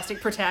fantastic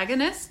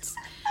protagonists.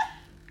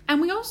 And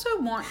we also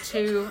want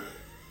to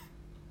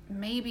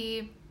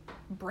maybe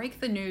break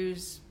the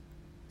news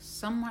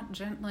somewhat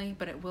gently,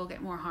 but it will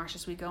get more harsh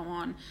as we go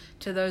on,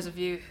 to those of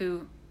you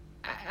who,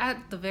 at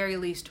the very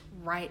least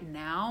right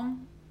now,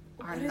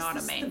 are not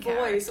a main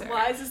character.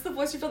 Why is this the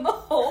voice you've done the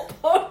whole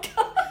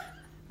podcast?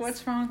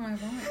 What's wrong with my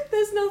voice?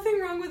 There's nothing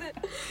wrong with it.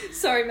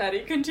 Sorry,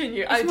 Maddie,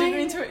 continue. I didn't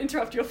mean to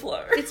interrupt your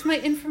flow. It's my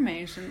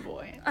information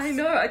voice. I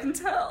know, I can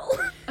tell.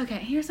 Okay,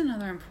 here's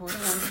another important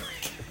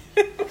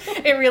one.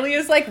 It really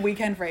is like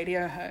weekend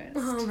radio host.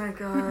 Oh my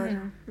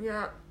god.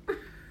 Yeah.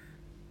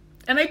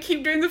 And I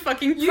keep doing the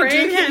fucking You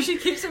praying do hands. she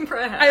keeps in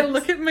prayer hands. I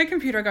look at my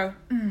computer, I go,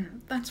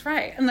 that's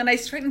right. And then I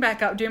straighten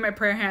back up, doing my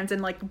prayer hands,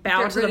 and like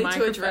bow Get to the ready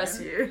microphone. to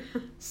address you.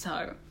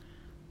 So,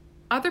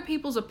 other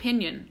people's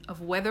opinion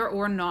of whether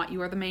or not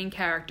you are the main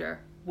character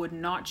would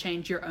not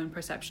change your own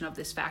perception of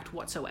this fact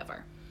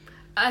whatsoever.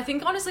 I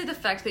think honestly the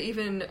fact that you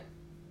even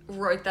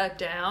wrote that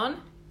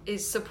down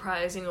is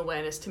surprising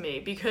awareness to me,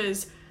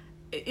 because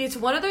it's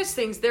one of those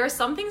things. There are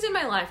some things in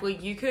my life where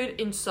you could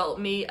insult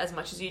me as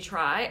much as you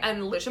try,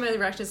 and literally my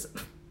reaction is,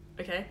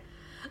 okay?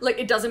 Like,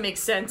 it doesn't make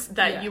sense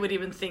that you would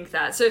even think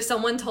that. So if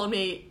someone told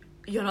me,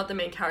 you're not the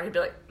main character, I'd be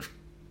like,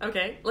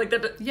 okay. Like,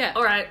 that, Yeah.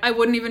 alright. I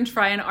wouldn't even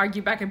try and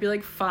argue back. I'd be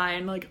like,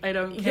 fine, like, I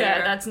don't care.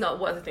 Yeah, that's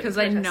not worth a thing. Because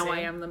I know I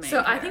am the main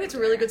So character. I think it's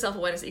really good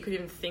self-awareness that you could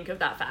even think of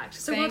that fact.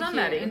 So well done,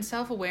 Maddie. And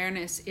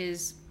self-awareness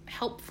is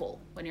helpful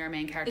when you're a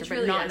main character, It but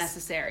really not is.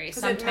 necessary. 'Cause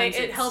Sometimes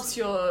it helps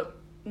your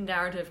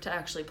narrative to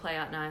actually play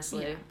out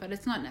nicely. Yeah, but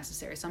it's not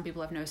necessary. Some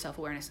people have no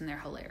self-awareness and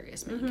they're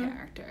hilarious main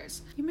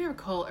characters. You may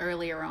recall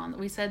earlier on that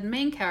we said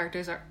main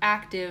characters are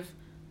active,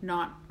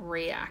 not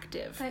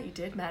reactive. That you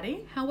did,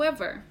 Maddie.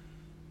 However,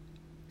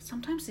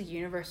 sometimes the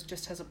universe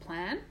just has a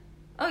plan.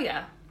 Oh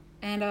yeah.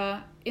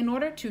 And in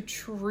order to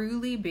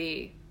truly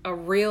be a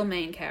real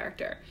main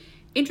character,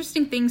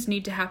 interesting things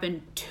need to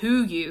happen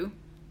to you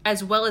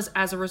as well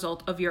as a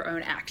result of your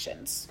own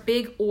actions.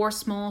 Big or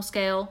small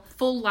scale,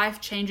 full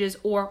life changes,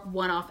 or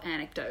one-off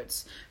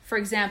anecdotes. For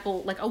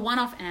example, like a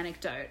one-off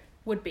anecdote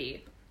would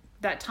be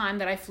that time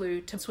that I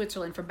flew to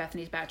Switzerland for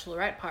Bethany's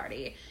bachelorette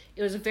party.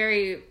 It was a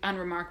very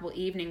unremarkable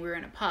evening. We were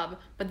in a pub,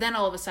 but then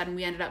all of a sudden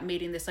we ended up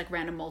meeting this like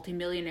random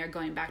multi-millionaire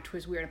going back to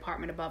his weird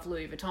apartment above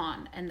Louis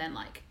Vuitton, and then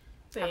like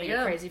There having you a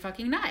go. crazy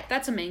fucking night.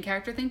 That's a main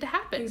character thing to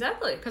happen.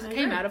 Exactly. Because it I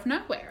came agree. out of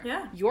nowhere.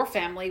 Yeah. Your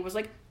family was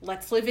like,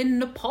 let's live in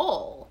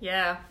Nepal.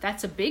 Yeah.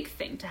 That's a big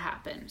thing to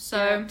happen.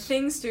 So, So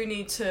things do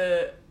need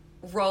to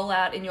roll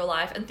out in your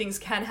life, and things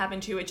can happen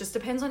to you. It just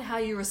depends on how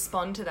you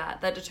respond to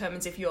that. That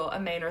determines if you're a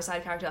main or a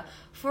side character.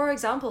 For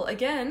example,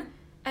 again,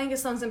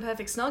 Angus Thongs in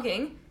Perfect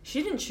Snogging,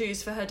 she didn't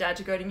choose for her dad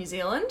to go to New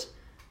Zealand,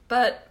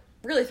 but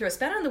really threw a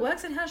spanner in the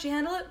works, and how she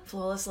handled it?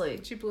 Flawlessly.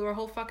 she blew her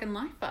whole fucking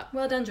life up.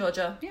 Well done,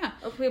 Georgia. Yeah.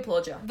 Oh, we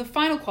applaud you. The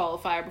final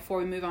qualifier before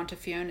we move on to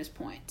Fiona's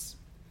points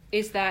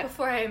is that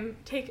Before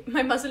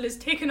my muzzle is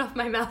taken off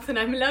my mouth and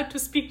I'm allowed to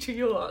speak to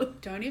you all.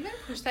 don't even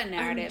push that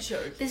narrative.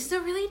 joking. This is a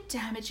really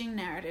damaging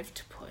narrative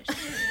to push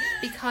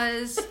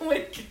because Oh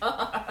my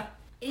god.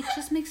 it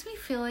just makes me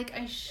feel like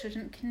I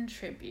shouldn't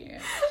contribute.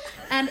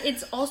 And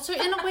it's also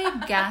in a way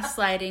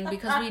gaslighting,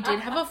 because we did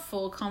have a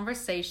full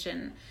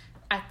conversation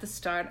at the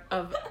start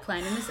of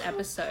planning this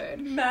episode.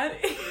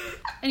 Maddie.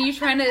 And you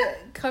trying to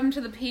come to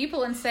the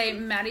people and say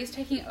Maddie's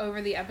taking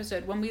over the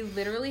episode when we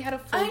literally had a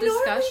full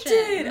discussion. We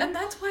did, and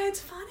that's why it's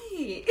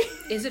funny.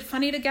 Is it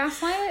funny to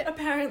gaslight?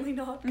 Apparently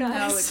not,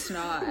 guys. No, it's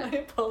not. My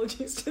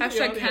apologies to the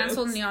Hashtag audience.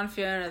 cancel Neon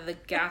Fiona, the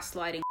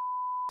gaslighting.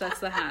 That's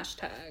the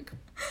hashtag.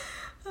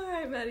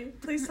 Alright, Maddie,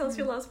 please tell us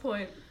your last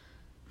point.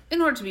 In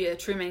order to be a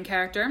true main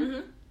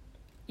character,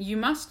 you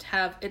must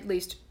have at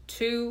least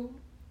two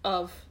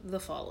of the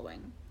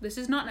following. This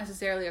is not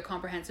necessarily a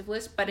comprehensive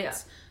list, but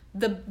it's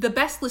the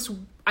best list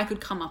I could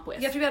come up with.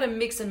 You have to be able to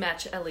mix and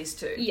match at least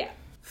two. Yeah.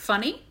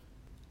 Funny,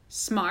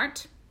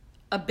 smart,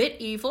 a bit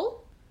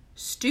evil,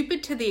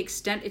 stupid to the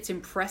extent it's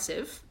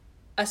impressive,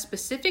 a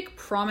specific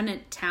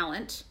prominent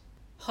talent,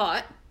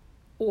 hot,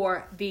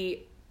 or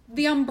the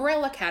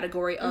umbrella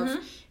category of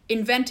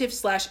inventive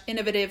 /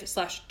 innovative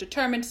 /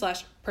 determined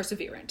 /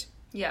 perseverant.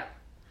 Yeah.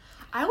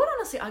 I would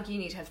honestly argue you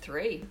need to have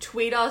 3.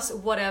 Tweet us,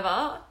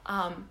 whatever,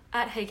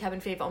 at Hey Cabin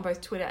Fever on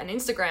both Twitter and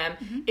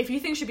Instagram, if you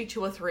think it should be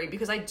 2 or 3,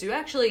 because I do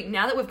actually,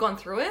 now that we've gone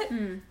through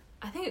it,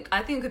 I think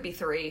it could be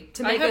 3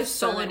 to make a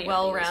solid,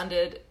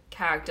 well-rounded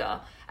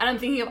character. And I'm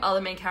thinking of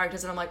other main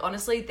characters, and I'm like,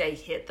 honestly, they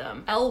hit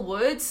them. Elle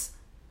Woods,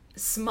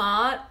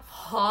 smart,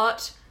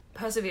 hot,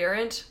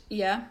 perseverant.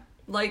 Yeah.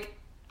 Like,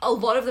 a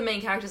lot of the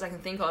main characters I can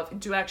think of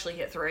do actually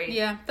hit 3.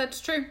 Yeah, that's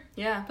true.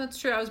 Yeah. That's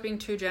true. I was being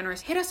too generous.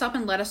 Hit us up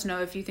and let us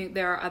know if you think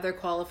there are other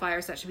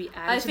qualifiers that should be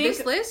added to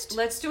this list.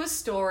 Let's do a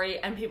story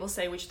and people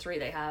say which 3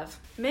 they have.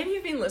 Maybe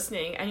you've been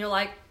listening and you're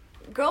like,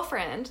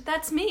 girlfriend,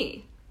 that's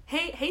me.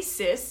 Hey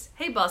sis,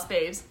 hey boss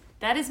babes,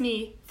 that is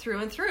me through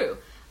and through.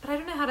 But I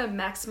don't know how to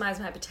maximize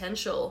my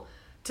potential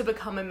to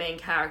become a main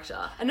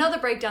character. Another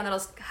breakdown that I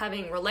was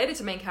having related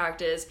to main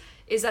characters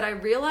is that I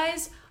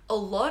realized a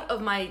lot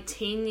of my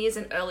teen years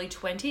and early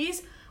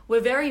 20s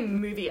were very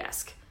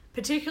movie-esque.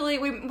 Particularly,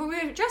 we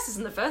addressed this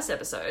in the first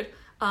episode,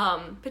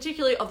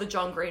 particularly of the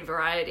John Green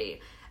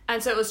variety.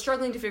 And so I was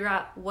struggling to figure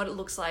out what it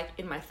looks like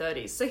in my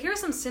 30s. So here are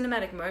some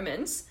cinematic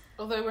moments.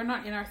 Although we're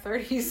not in our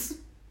 30s.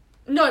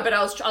 No, but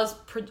I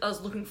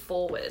was looking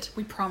forward.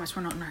 We promise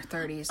we're not in our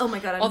 30s. Oh my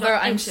god,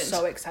 I'm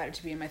so excited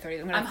to be in my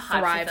 30s. I'm going to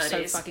thrive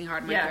so fucking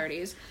hard in my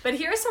 30s. But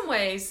here are some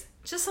ways,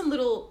 just some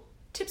little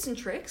tips and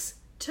tricks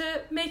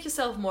to make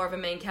yourself more of a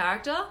main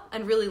character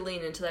and really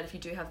lean into that if you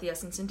do have the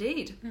essence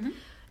indeed.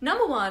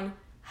 Number 1,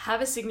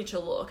 have a signature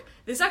look.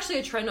 There's actually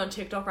a trend on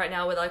TikTok right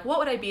now where like, what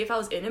would I be if I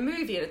was in a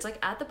movie? And it's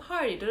like at the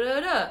party,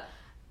 da-da-da.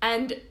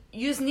 And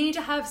you just need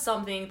to have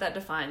something that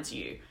defines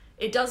you.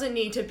 It doesn't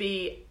need to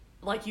be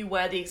like you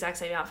wear the exact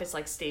same outfits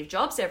like Steve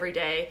Jobs every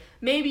day.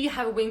 Maybe you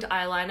have a winged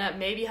eyeliner.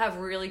 Maybe you have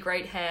really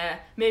great hair.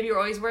 Maybe you're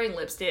always wearing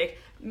lipstick.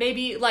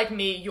 Maybe, like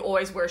me, you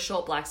always wear a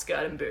short black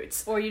skirt and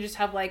boots. Or you just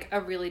have, like, a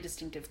really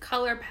distinctive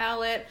color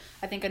palette.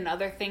 I think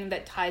another thing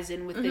that ties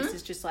in with this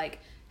is just, like,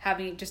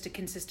 having just a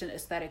consistent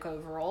aesthetic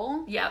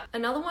overall. Yeah.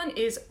 Another one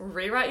is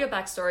rewrite your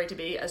backstory to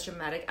be as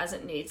dramatic as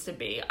it needs to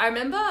be. I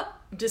remember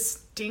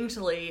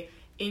distinctly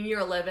in year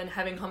 11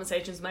 having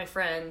conversations with my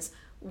friends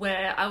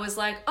where I was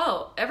like,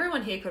 oh,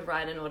 everyone here could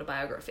write an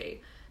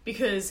autobiography.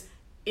 Because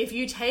if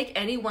you take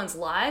anyone's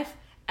life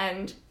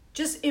and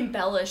just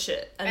embellish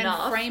it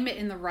enough. And frame it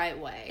in the right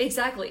way.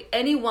 Exactly.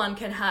 Anyone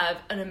can have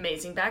an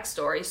amazing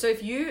backstory. So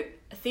if you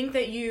think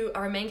that you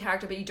are a main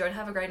character but you don't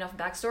have a great enough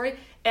backstory,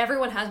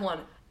 everyone has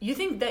one. You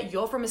think that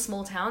you're from a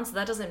small town, so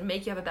that doesn't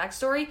make you have a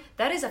backstory?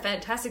 That is a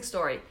fantastic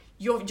story.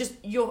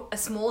 You're a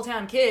small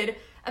town kid,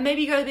 and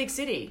maybe you go to a big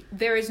city.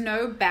 There is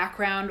no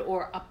background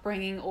or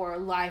upbringing or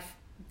life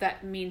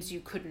that means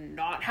you could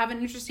not have an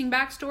interesting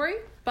backstory,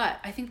 but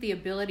I think the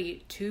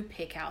ability to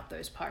pick out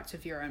those parts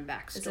of your own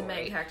backstory is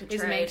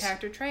a main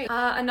character trait.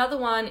 Another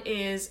one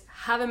is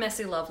have a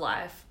messy love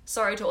life.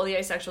 Sorry to all the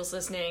asexuals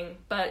listening,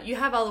 but you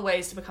have other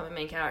ways to become a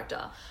main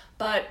character.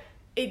 But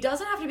it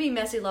doesn't have to be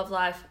messy love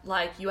life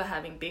like you are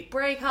having big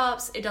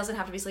breakups. It doesn't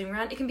have to be sleeping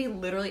around. It can be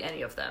literally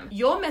any of them.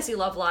 Your messy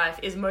love life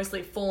is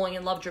mostly falling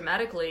in love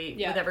dramatically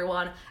with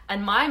everyone,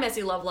 and my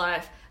messy love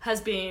life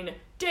has been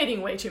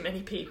dating way too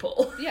many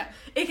people. Yeah.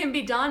 It can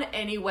be done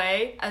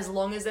anyway, as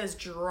long as there's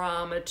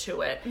drama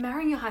to it.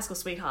 Marrying your high school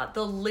sweetheart,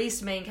 the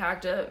least main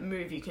character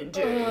move you can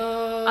do.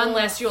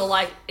 Unless you're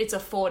like, it's a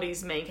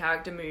 40s main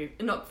character move.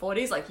 Not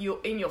 40s, like you're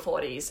in your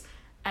 40s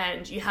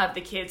and you have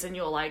the kids and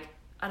you're like,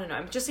 I don't know,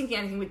 I'm just thinking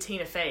anything with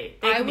Tina Fey.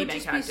 They can be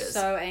main characters. I would just be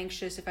so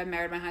anxious if I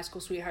married my high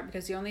school sweetheart,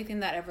 because the only thing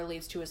that ever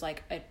leads to is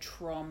like a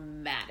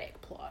traumatic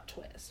plot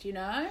twist, you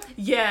know?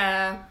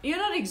 Yeah. You're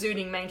not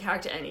exuding main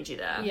character energy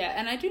there. Yeah,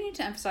 and I do need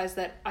to emphasize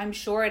that I'm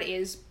sure it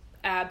is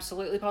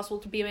absolutely possible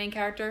to be a main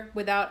character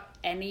without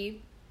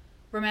any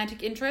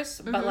romantic interests,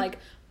 but like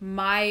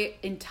my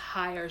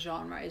entire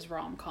genre is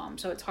rom-com,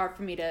 so it's hard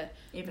for me to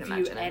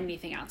view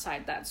anything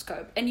outside that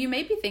scope. And you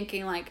may be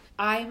thinking, like,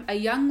 I'm a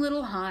young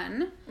little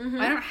hun,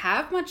 I don't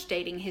have much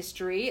dating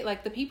history,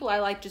 like the people I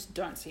like just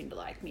don't seem to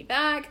like me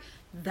back.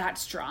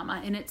 That's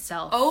drama in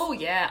itself. Oh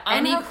yeah.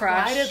 Any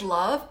unrequited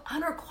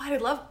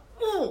love.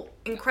 Ooh,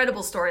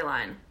 incredible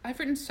storyline. I've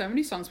written so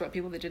many songs about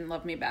people that didn't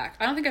love me back.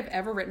 I don't think I've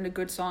ever written a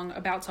good song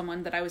about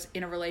someone that I was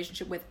in a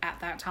relationship with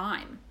at that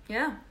time.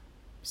 Yeah.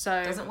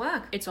 So it doesn't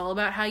work. It's all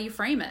about how you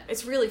frame it.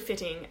 It's really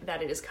fitting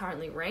that it is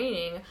currently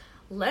raining.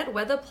 Let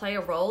weather play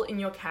a role in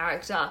your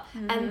character.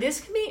 And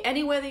this can be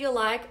any weather you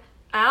like.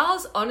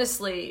 Ours,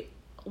 honestly,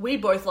 we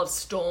both love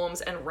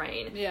storms and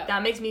rain. Yeah.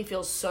 That makes me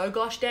feel so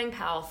gosh dang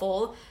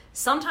powerful.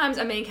 Sometimes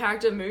a main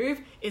character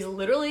move is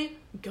literally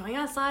going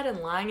outside and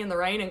lying in the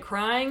rain and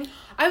crying.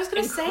 I was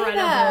going to say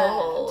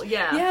that.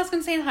 Yeah. Yeah, I was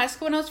going to say in high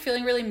school when I was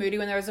feeling really moody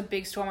when there was a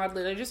big storm, I'd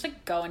literally just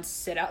like go and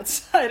sit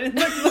outside in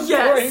like the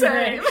pouring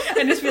rain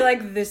and just be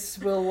like, this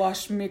will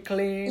wash me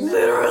clean.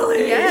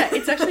 Literally. Yeah,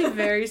 it's actually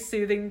very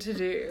soothing to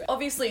do.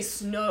 Obviously,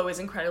 snow is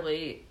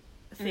incredibly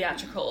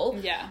theatrical.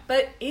 Yeah.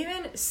 But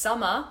even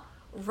summer,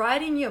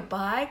 riding your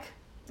bike,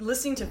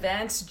 listening to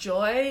Vance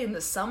Joy in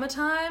the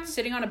summertime.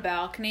 Sitting on a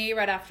balcony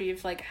right after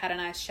you've like had a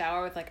nice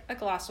shower with like a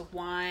glass of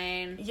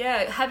wine.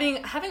 Yeah, having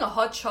a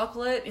hot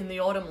chocolate in the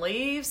autumn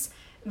leaves.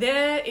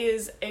 There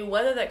is a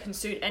weather that can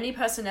suit any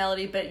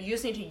personality, but you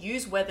just need to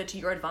use weather to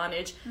your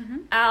advantage.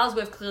 Ours,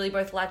 we've clearly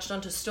both latched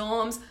onto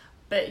storms,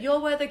 but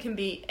your weather can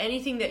be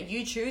anything that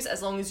you choose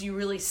as long as you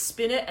really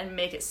spin it and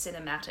make it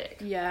cinematic.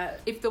 Yeah,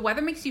 if the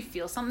weather makes you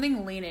feel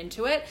something, lean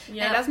into it.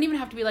 Yeah. And it doesn't even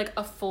have to be like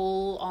a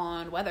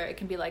full-on weather. It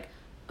can be like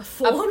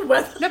Full-on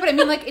weather. No, but I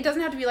mean, like, it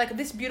doesn't have to be like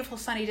this beautiful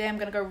sunny day I'm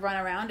gonna go run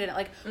around in it.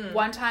 Like,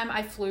 one time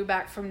I flew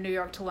back from New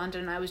York to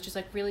London and I was just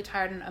like really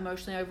tired and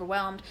emotionally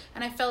overwhelmed,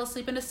 and I fell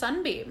asleep in a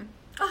sunbeam.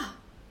 Ah,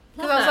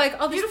 Because I was like,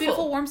 oh, this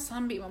beautiful warm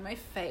sunbeam on my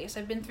face.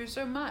 I've been through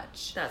so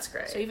much. That's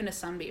great. So even a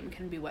sunbeam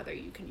can be weather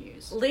you can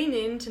use. Lean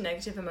into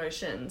negative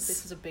emotions.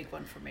 This is a big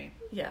one for me.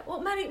 Yeah.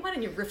 Well, Maddie, why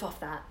don't you riff off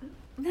that?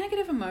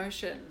 Negative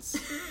emotions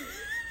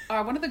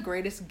are one of the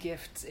greatest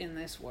gifts in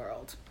this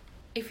world.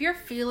 If you're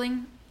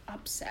feeling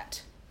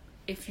upset,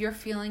 if you're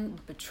feeling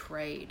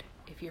betrayed,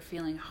 if you're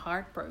feeling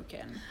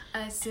heartbroken,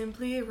 I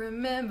simply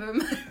remember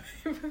my...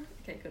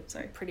 Okay, good.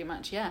 Sorry. pretty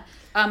much, yeah.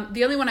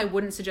 The only one I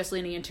wouldn't suggest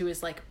leaning into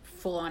is like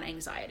full-on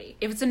anxiety.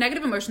 If it's a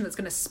negative emotion that's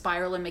going to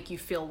spiral and make you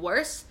feel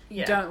worse,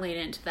 Yeah. don't lean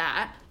into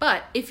that.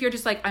 But if you're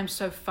just like, I'm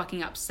so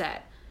fucking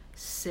upset,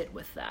 sit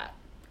with that.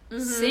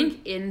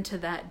 Sink into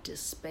that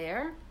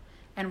despair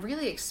and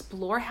really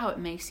explore how it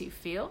makes you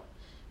feel,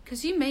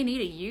 because you may need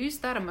to use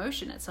that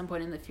emotion at some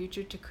point in the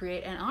future to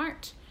create an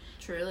art.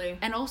 Truly.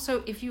 And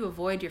also, if you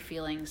avoid your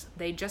feelings,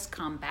 they just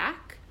come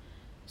back.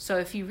 So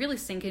if you really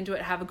sink into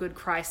it, have a good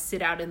cry,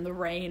 sit out in the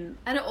rain.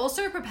 And it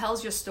also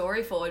propels your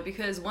story forward,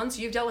 because once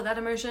you've dealt with that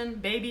emotion,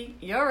 baby,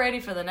 you're ready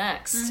for the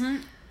next.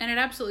 And it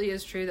absolutely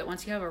is true that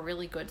once you have a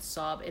really good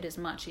sob, it is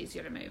much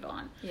easier to move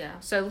on. Yeah.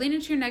 So lean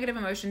into your negative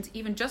emotions,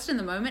 even just in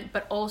the moment,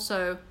 but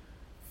also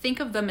think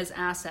of them as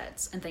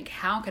assets and think,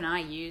 how can I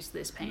use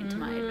this pain to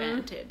my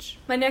advantage?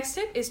 My next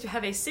tip is to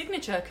have a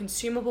signature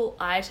consumable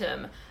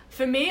item.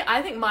 For me,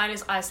 I think mine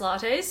is iced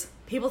lattes.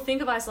 People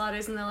think of iced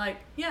lattes and they're like,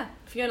 yeah,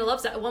 Fiona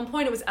loves that. At one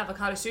point it was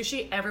avocado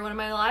sushi. Everyone in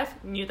my life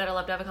knew that I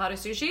loved avocado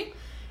sushi.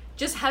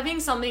 Just having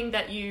something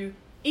that you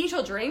eat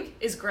or drink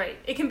is great.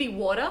 It can be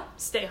water.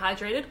 Stay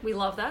hydrated. We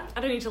love that.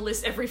 I don't need to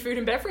list every food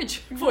and beverage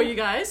for you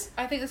guys.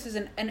 I think this is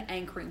an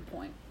anchoring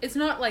point. It's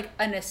not like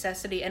a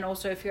necessity, and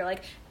also if you're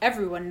like,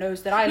 everyone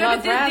knows that I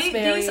love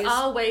raspberries. These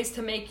are ways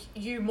to make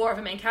you more of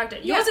a main character.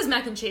 Yours is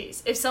mac and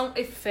cheese.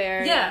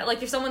 Fair. Yeah,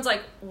 like if someone's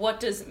like, what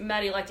does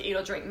Maddie like to eat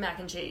or drink? Mac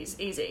and cheese.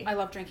 Easy. I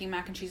love drinking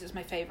mac and cheese. It's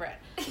my favorite.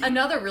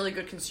 Another really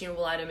good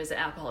consumable item is an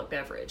alcoholic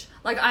beverage.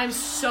 Like, I'm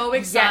so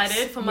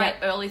excited for my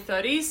early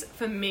 30s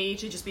for me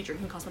to just be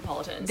drinking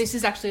Cosmopolitans. This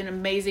is actually an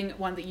amazing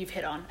one that you've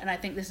hit on, and I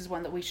think this is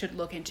one that we should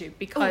look into,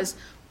 because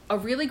a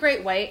really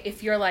great way,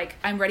 if you're like,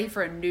 I'm ready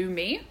for a new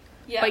me,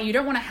 but you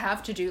don't want to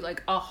have to do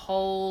like a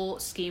whole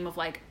scheme of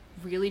like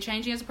really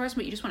changing as a person,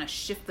 but you just want to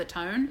shift the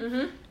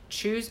tone,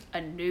 choose a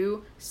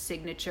new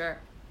signature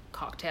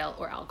cocktail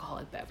or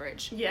alcoholic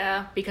beverage.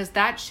 Yeah. Because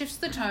that shifts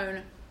the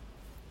tone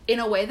in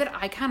a way that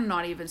I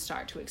cannot even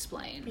start to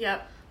explain.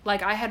 Yep.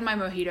 Like, I had my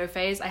mojito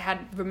phase.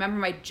 Remember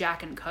my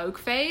Jack and Coke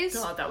phase?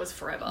 God, that was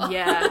forever.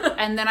 Yeah.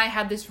 And then I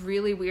had this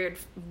really weird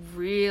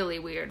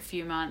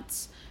few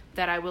months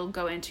that I will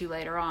go into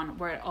later on,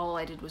 where all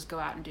I did was go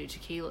out and do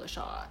tequila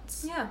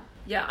shots. Yeah.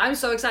 Yeah, I'm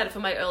so excited for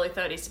my early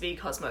 30s to be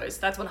Cosmos.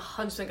 That's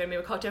 100% going to be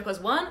a cocktail, because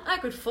one, I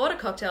could afford a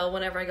cocktail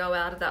whenever I go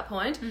out at that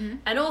point.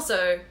 And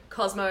also,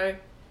 Cosmo,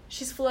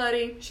 she's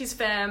flirty, she's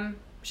femme,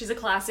 she's a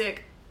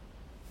classic.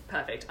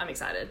 Perfect. I'm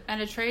excited.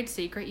 And a trade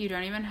secret, you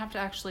don't even have to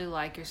actually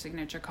like your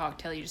signature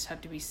cocktail. You just have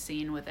to be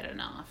seen with it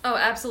enough. Oh,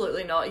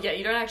 absolutely not. Yeah,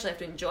 you don't actually have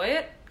to enjoy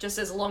it, just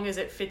as long as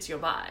it fits your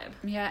vibe.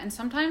 Yeah, and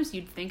sometimes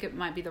you'd think it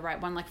might be the right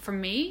one. Like, for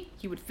me,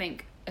 you would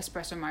think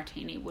espresso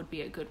martini would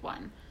be a good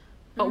one.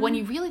 But when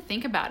you really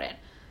think about it,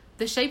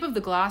 the shape of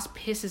the glass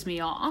pisses me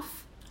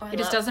off. It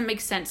just doesn't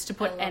make sense to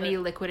put any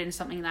liquid in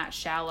something that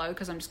shallow,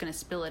 because I'm just going to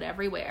spill it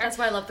everywhere. That's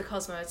why I love the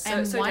Cosmo. It's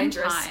so one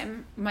dangerous.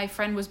 time, my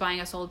friend was buying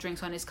us all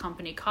drinks on his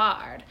company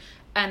card,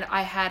 and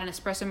I had an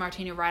espresso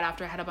martini right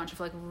after I had a bunch of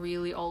like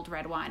really old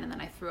red wine, and then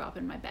I threw up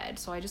in my bed.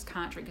 So I just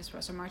can't drink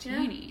espresso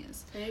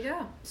martinis. There you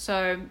go.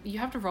 So you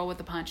have to roll with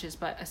the punches,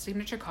 but a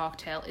signature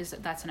cocktail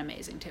that's an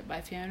amazing tip by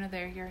Fiona.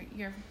 There,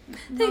 you're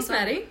Thanks,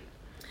 Maddie.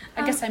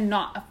 I guess I'm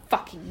not a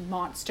fucking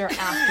monster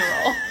after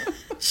all.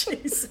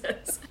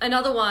 Jesus.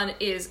 Another one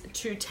is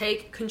to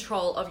take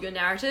control of your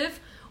narrative.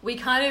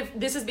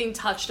 This has been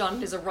touched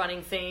on as a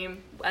running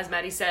theme. As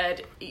Maddie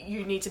said,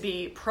 you need to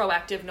be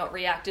proactive, not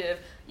reactive.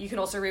 You can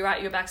also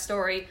rewrite your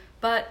backstory.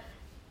 But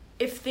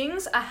if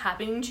things are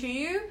happening to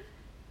you,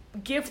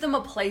 give them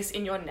a place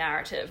in your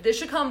narrative. This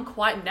should come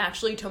quite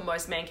naturally to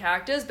most main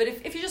characters. But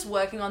if you're just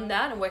working on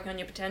that and working on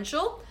your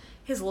potential,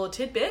 here's a little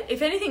tidbit.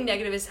 If anything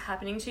negative is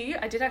happening to you,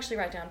 I did actually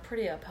write down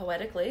pretty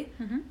poetically,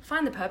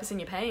 find the purpose in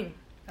your pain.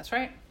 That's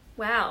right.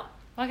 Wow.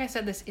 Like I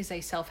said, this is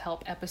a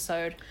self-help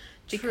episode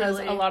because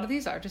Truly. a lot of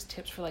these are just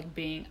tips for like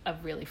being a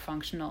really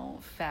functional,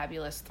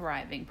 fabulous,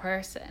 thriving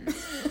person.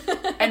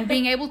 And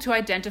being able to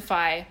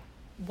identify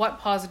what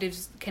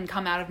positives can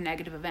come out of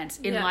negative events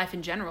in life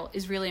in general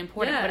is really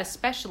important. Yeah. But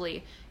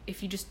especially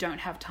if you just don't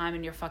have time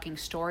in your fucking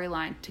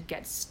storyline to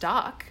get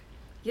stuck,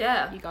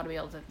 Yeah. you gotta be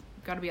able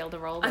to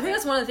roll with I think it.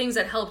 that's one of the things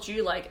that helped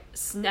you like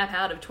snap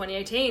out of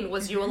 2018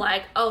 was you were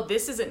like, oh,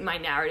 this isn't my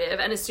narrative.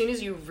 And as soon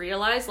as you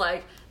realize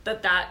like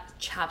that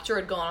chapter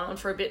had gone on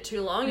for a bit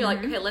too long, you're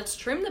like, okay, let's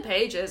trim the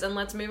pages and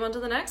let's move on to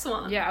the next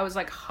one. Yeah, I was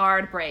like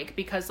hard break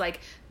because like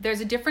there's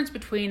a difference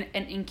between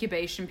an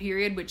incubation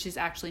period, which is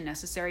actually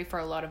necessary for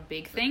a lot of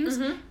big things,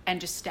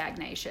 and just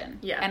stagnation.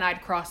 Yeah. And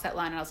I'd crossed that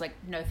line and I was like,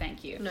 no,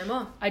 thank you. No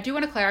more. I do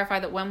want to clarify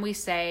that when we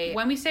say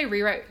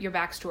rewrite your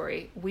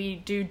backstory, we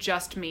do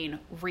just mean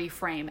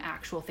reframe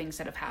actual things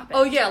that have happened.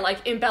 Oh yeah,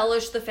 like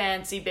embellish the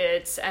fancy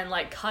bits and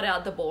like cut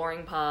out the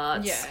boring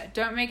parts. Yeah,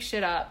 don't make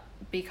shit up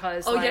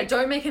because Oh yeah,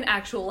 don't make an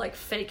actual like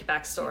fake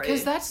backstory.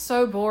 because that's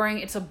so boring.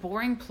 It's a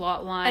boring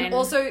plot line. And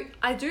also,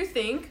 I do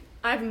think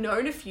I've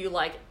known a few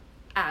like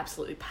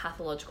absolutely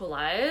pathological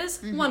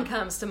liars. One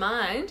comes to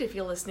mind. If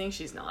you're listening,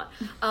 she's not.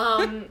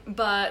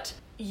 But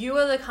you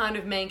are the kind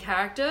of main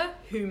character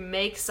who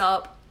makes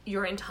up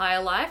your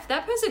entire life.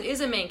 That person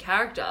is a main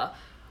character,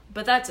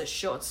 but that's a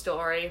short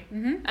story,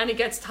 and it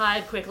gets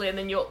tired quickly. And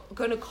then you're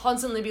going to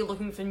constantly be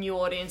looking for new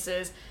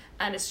audiences.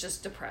 And it's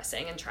just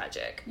depressing and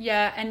tragic.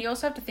 Yeah, and you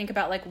also have to think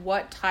about like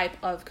what type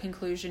of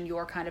conclusion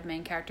your kind of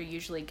main character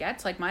usually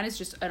gets. Like mine is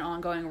just an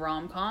ongoing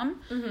rom-com,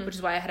 which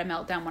is why I had a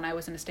meltdown when I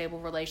was in a stable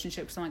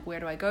relationship. So I'm like,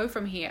 where do I go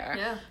from here?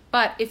 Yeah.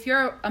 But if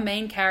you're a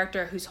main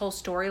character whose whole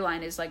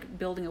storyline is like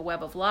building a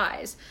web of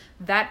lies,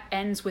 that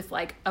ends with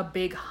like a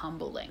big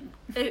humbling.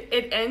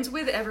 It ends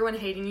with everyone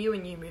hating you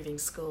and you moving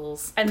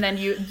schools. And then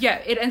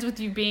it ends with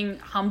you being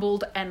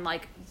humbled, and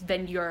like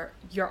then your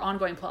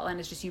ongoing plotline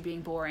is just you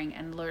being boring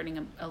and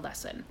learning a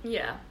lesson.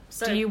 Yeah.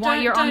 So Do you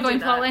want your don't ongoing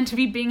do that. plotline to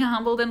be being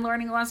humbled and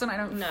learning a lesson? I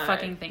don't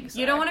fucking think so.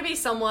 You don't want to be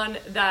someone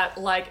that,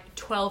 like,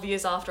 12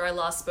 years after I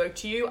last spoke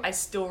to you, I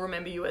still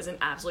remember you as an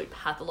absolute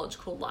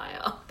pathological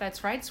liar.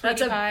 That's right, sweetie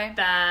That's a pie.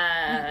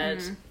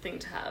 bad thing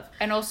to have.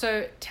 And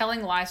also,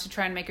 telling lies to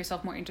try and make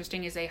yourself more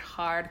interesting is a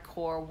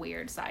hardcore,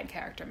 weird side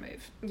character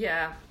move.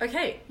 Yeah.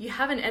 Okay, you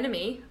have an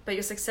enemy, but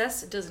your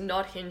success does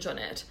not hinge on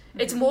it.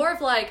 It's more of,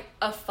 like,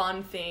 a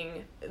fun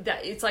thing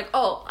that it's like,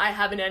 oh, I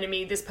have an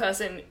enemy, this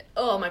person,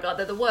 oh my god,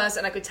 they're the worst,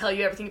 and I could tell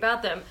you everything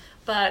about them.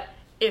 But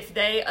if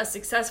they are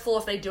successful,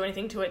 if they do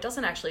anything to it, it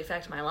doesn't actually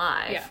affect my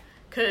life. Yeah.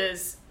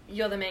 Because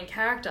you're the main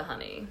character,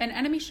 honey. An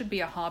enemy should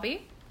be a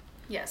hobby.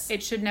 Yes.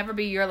 It should never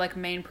be your like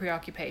main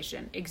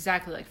preoccupation.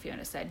 Exactly like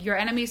Fiona said. Your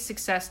enemy's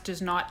success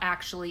does not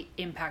actually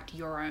impact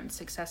your own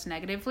success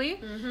negatively.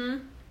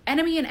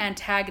 Enemy and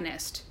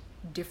antagonist,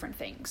 different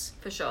things.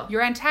 For sure.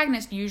 Your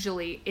antagonist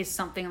usually is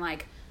something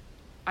like,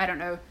 I don't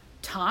know,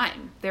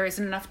 time. There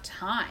isn't enough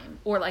time.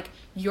 Or like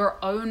your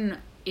own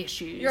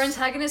issues. Your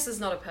antagonist is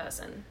not a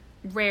person.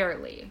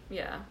 Rarely.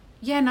 Yeah.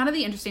 Yeah, none of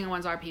the interesting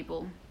ones are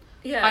people.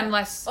 Yeah.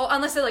 Unless-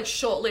 unless they're like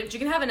short-lived. You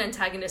can have an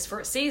antagonist for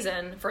a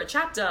season, for a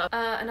chapter.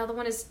 Another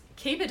one is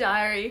keep a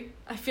diary.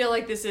 I feel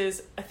like this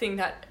is a thing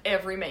that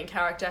every main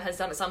character has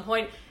done at some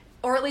point,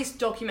 or at least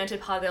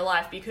documented part of their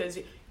life, because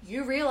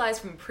you realize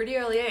from a pretty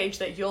early age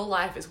that your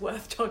life is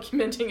worth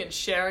documenting and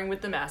sharing with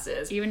the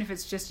masses. Even if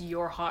it's just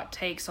your hot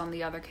takes on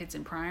the other kids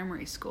in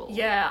primary school.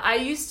 Yeah, I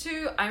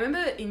remember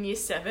in year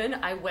 7,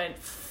 I went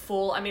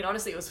full, I mean,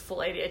 honestly, it was full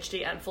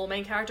ADHD and full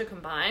main character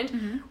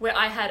combined, where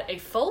I had a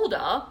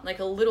folder, like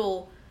a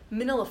little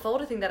manila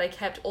folder thing that I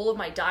kept all of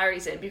my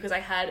diaries in, because I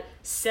had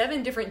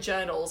 7 different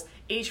journals,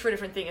 each for a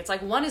different thing. It's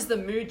like, one is the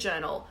mood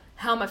journal.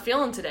 How am I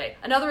feeling today?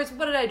 Another is,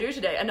 what did I do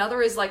today?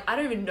 Another is like, I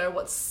don't even know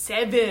what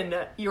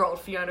 7-year-old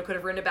Fiona could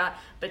have written about,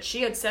 but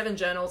she had 7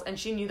 journals and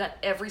she knew that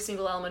every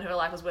single element of her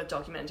life was worth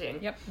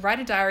documenting. Yep. Write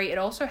a diary. It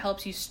also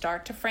helps you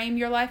start to frame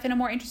your life in a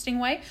more interesting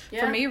way.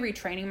 Yeah. For me,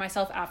 retraining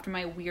myself after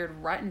my weird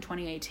rut in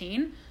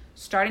 2018,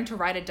 starting to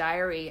write a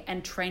diary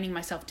and training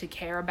myself to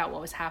care about what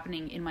was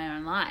happening in my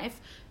own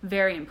life,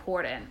 very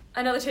important.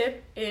 Another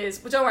tip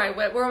is, well, don't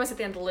worry, we're almost at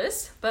the end of the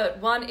list, but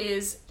one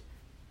is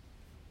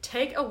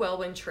take a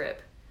whirlwind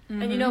trip.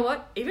 And you know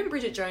what? Even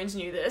Bridget Jones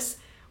knew this.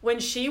 When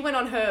she went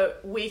on her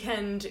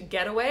weekend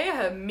getaway,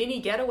 her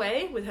mini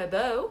getaway with her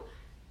beau,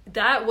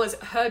 that was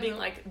her being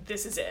like,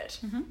 this is it.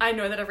 I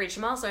know that I've reached a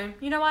milestone.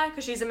 You know why?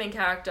 Because she's a main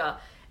character.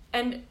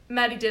 And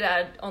Maddie did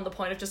add on the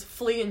point of just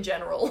flee in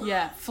general.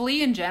 Yeah,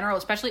 flee in general,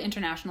 especially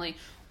internationally.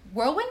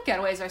 Whirlwind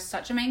getaways are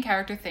such a main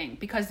character thing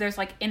because there's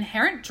like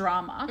inherent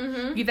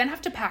drama. You then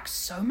have to pack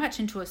so much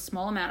into a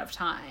small amount of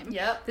time.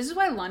 Yep. This is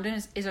why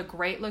London is a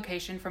great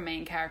location for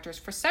main characters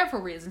for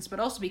several reasons,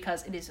 but also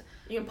because it is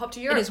You can pop to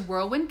Europe. It is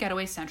whirlwind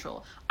getaway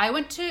central. I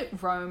went to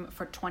Rome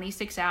for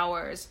 26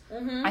 hours,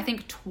 I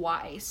think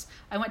twice.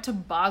 I went to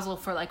Basel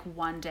for like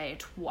one day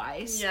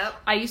twice. Yep.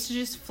 I used to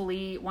just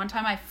flee. One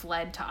time I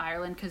fled to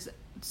Ireland because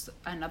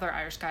another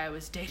Irish guy I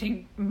was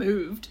dating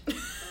moved.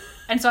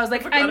 And so I was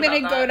like, I'm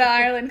going to go to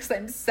Ireland because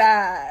I'm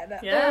sad.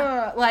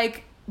 Yeah.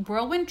 Like,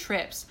 whirlwind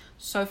trips,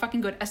 so fucking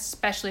good,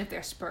 especially if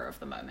they're spur of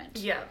the moment.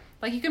 Yeah.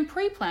 Like, you can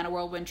pre-plan a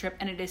whirlwind trip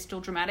and it is still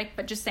dramatic,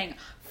 but just saying,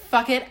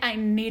 fuck it, I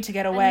need to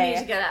get away. I need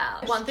to get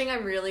out. One thing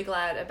I'm really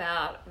glad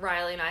about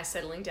Riley and I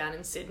settling down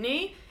in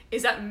Sydney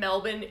is that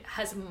Melbourne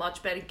has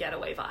much better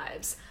getaway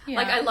vibes. Yeah.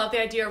 Like, I love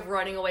the idea of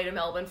running away to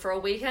Melbourne for a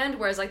weekend,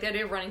 whereas, like, the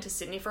idea of running to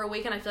Sydney for a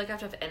weekend, I feel like I have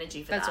to have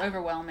energy for That's that.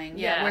 overwhelming.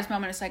 Yeah. Whereas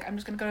Melbourne, it's like, I'm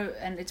just going to go,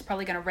 and it's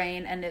probably going to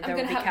rain, and there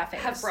will be have, cafes.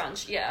 have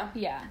brunch, yeah.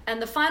 Yeah.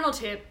 And the final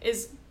tip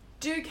is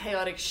do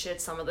chaotic shit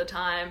some of the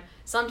time.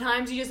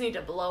 Sometimes you just need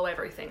to blow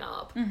everything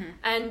up. Mm-hmm.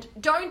 And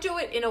don't do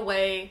it in a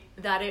way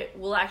that it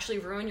will actually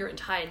ruin your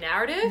entire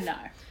narrative. No.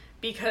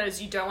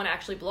 Because you don't want to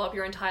actually blow up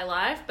your entire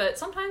life, but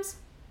sometimes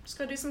just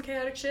go do some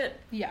chaotic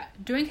shit. Yeah.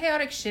 Doing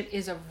chaotic shit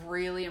is a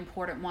really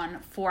important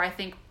one for, I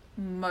think,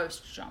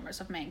 most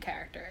genres of main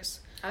characters.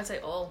 I would say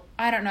all.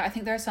 I don't know. I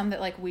think there are some that,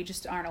 like, we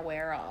just aren't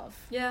aware of.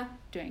 Yeah.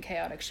 Doing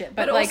chaotic shit.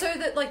 But like, also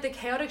that, like, the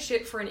chaotic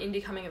shit for an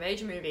indie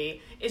coming-of-age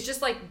movie is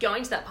just, like,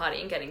 going to that party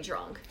and getting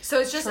drunk.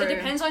 So it's just, True. it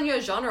depends on your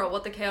genre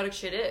what the chaotic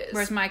shit is.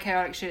 Whereas my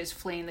chaotic shit is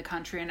fleeing the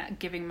country and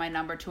giving my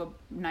number to a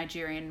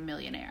Nigerian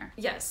millionaire.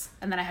 Yes.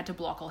 And then I had to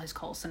block all his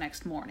calls the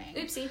next morning.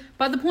 Oopsie.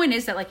 But the point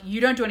is that, like, you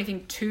don't do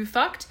anything too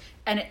fucked,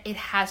 and it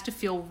has to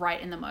feel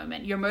right in the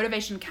moment. Your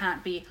motivation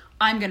can't be,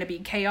 I'm going to be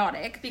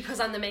chaotic. Because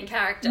I'm the main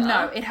character.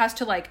 No, it has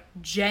to, like,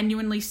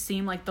 genuinely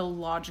seem like the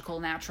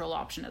logical, natural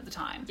option at the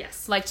time.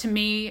 Yes. Like, to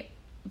me,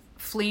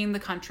 fleeing the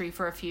country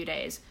for a few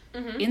days,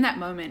 Mm-hmm. in that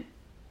moment,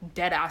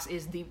 deadass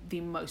is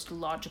the most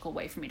logical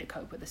way for me to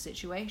cope with the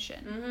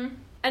situation. Mm-hmm.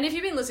 And if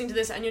you've been listening to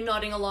this and you're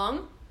nodding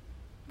along,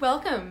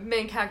 welcome,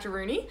 main character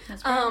Rooney.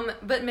 That's right.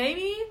 But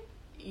maybe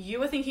you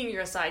were thinking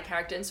you're a side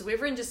character, and so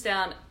we've written just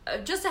down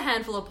just a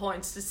handful of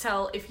points to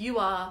tell if you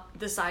are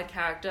the side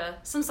character,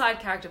 some side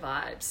character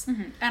vibes.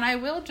 Mm-hmm. And I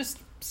will just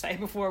say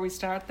before we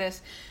start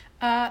this,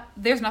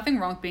 there's nothing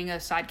wrong with being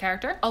a side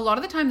character. A lot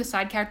of the time, the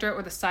side character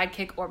or the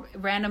sidekick or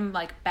random,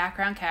 like,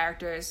 background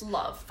characters,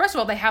 Love. first of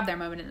all, they have their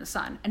moment in the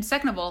sun. And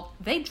second of all,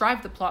 they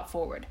drive the plot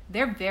forward.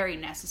 They're very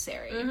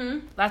necessary.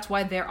 Mm-hmm. That's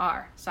why there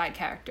are side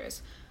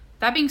characters.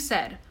 That being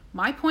said,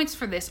 my points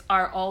for this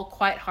are all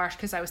quite harsh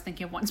because I was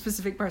thinking of one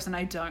specific person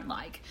I don't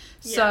like.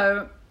 Yeah.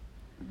 So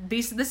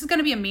this is going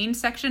to be a mean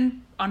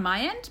section on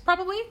my end,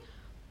 probably.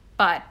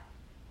 But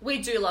We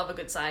do love a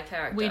good side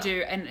character. we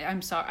do, and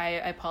I'm sorry,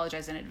 I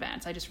apologize in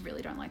advance. I just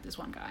really don't like this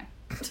one guy.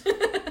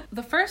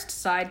 The first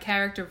side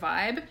character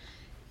vibe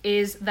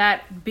is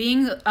that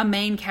being a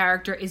main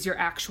character is your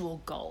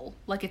actual goal.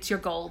 Like, it's your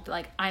goal,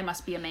 like, I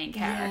must be a main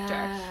character.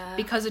 Yeah.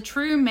 Because a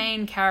true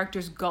main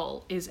character's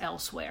goal is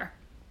elsewhere.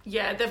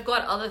 Yeah, they've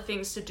got other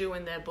things to do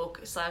in their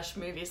book /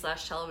 movie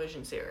 /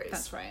 television series.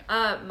 That's right.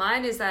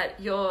 Mine is that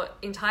your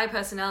entire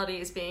personality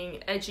is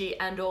being edgy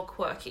and or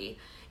quirky.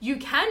 You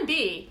can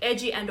be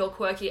edgy and or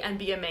quirky and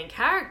be a main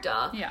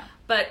character. Yeah.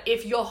 But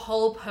if your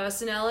whole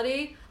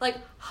personality, like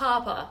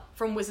Harper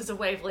from Wizards of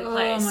Waverly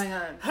Place, my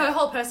God. her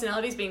whole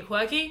personality is being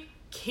quirky,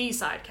 key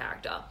side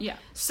character. Yeah.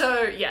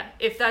 So yeah,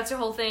 if that's your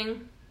whole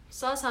thing,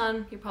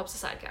 Sasan, you're probably a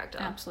side character.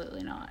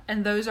 Absolutely not.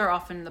 And those are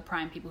often the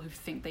prime people who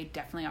think they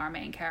definitely are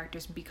main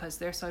characters because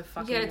they're so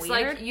fucking Yeah, it's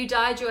weird. like you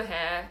dyed your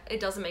hair, it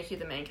doesn't make you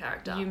the main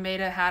character. You made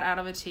a hat out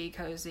of a tea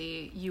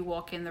cozy. You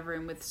walk in the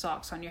room with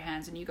socks on your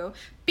hands and you go,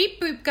 beep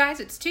boop,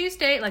 guys, it's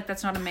Tuesday. Like,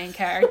 that's not a main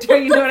character.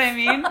 You know what I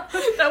mean?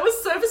 That was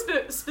so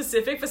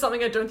specific for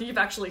something I don't think you've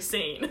actually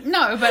seen.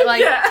 No, but like,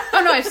 Yeah.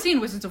 oh no, I've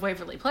seen Wizards of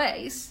Waverly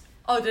Place.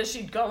 Oh, does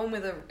she go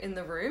in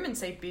the room and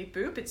say beep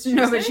boop? It's Tuesday?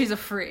 No, but she's a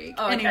freak.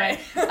 Oh, okay.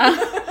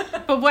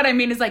 Anyway, but what I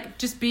mean is, like,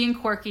 just being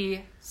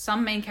quirky.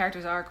 Some main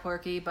characters are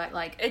quirky, but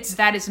like,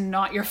 that is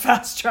not your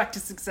fast track to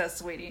success,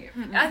 sweetie.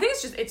 I think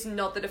it's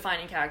not the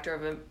defining character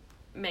of a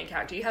main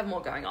character. You have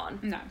more going on.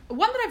 No.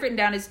 One that I've written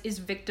down is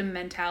victim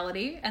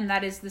mentality, and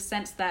that is the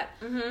sense that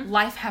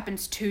life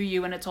happens to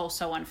you and it's all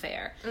so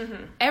unfair.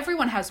 Mm-hmm.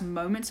 Everyone has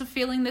moments of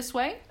feeling this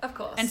way. Of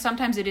course. And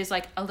sometimes it is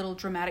like a little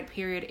dramatic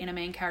period in a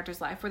main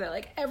character's life where they're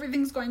like,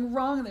 everything's going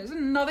wrong and there's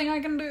nothing I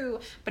can do.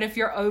 But if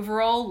your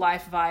overall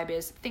life vibe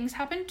is, things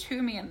happen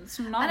to me and it's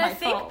not my fault. And I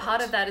think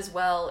part of that as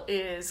well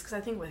is, because I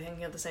think we're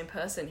thinking of the same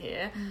person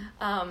here,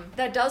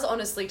 that does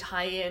honestly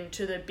tie in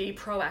to the be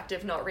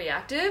proactive, not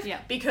reactive. Yeah.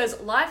 Because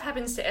life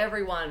happens to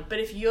everyone, but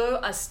if you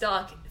are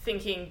stuck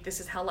thinking this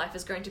is how life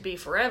is going to be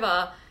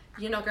forever,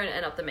 you're not going to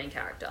end up the main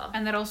character.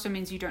 And that also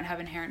means you don't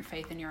have inherent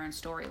faith in your own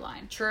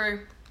storyline.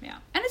 True. Yeah.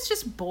 And it's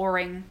just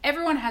boring.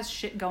 Everyone has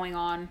shit going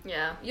on.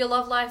 Yeah. Your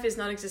love life is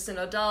non-existent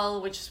or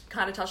dull, which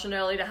kind of touched on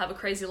earlier, to have a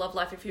crazy love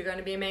life if you're going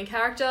to be a main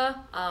character.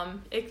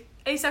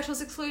 Asexual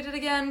is excluded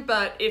again,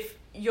 but if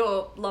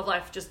your love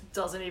life just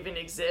doesn't even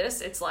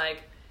exist, it's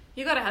like,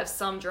 you gotta have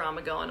some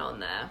drama going on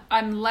there.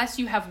 Unless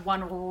you have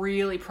one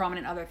really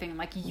prominent other thing,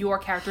 like your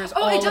character is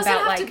all it doesn't about,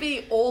 have like... to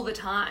be all the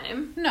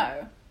time.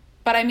 No.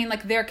 But I mean,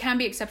 like, there can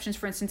be exceptions,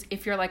 for instance,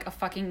 if you're, like, a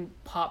fucking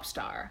pop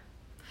star.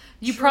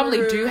 You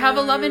probably do have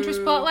a love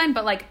interest plotline,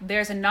 but, like,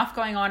 there's enough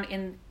going on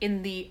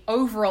in the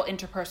overall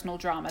interpersonal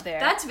drama there.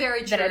 That's very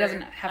true. That it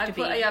doesn't have to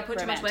be I put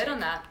too much romantic. weight on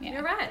that. Yeah.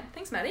 You're right.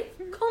 Thanks, Maddie.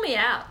 Call me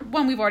out.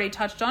 One we've already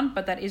touched on,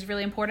 but that is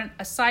really important.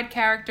 A side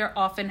character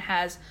often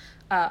has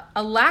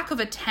a lack of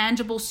a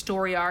tangible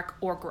story arc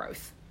or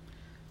growth.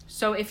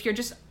 So if you're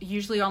just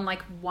usually on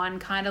like one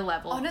kind of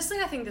level. Honestly,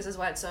 I think this is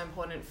why it's so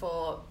important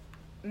for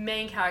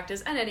main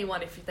characters and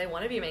anyone, if they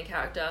want to be a main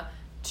character,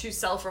 to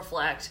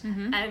self-reflect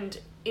and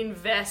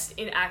invest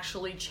in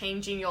actually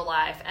changing your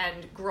life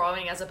and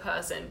growing as a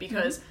person,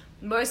 because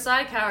most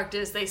side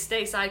characters, they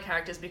stay side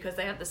characters because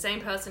they have the same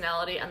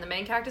personality and the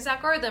main characters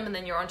outgrow them, and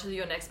then you're on to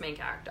your next main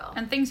character.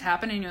 And things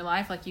happen in your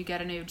life, like you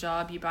get a new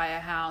job, you buy a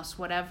house,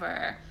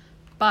 whatever.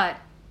 But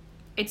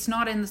it's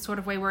not in the sort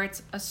of way where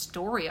it's a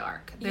story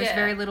arc. There's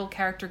very little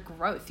character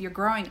growth. You're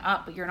growing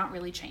up, but you're not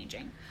really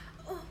changing.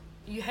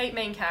 You hate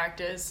main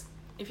characters.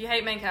 If you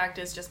hate main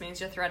characters, just means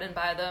you're threatened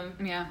by them.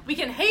 Yeah. We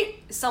can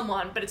hate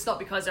someone, but it's not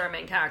because they're a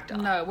main character.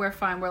 No, we're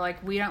fine. We're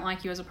like, we don't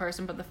like you as a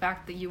person, but the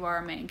fact that you are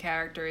a main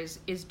character is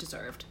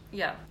deserved.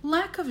 Yeah.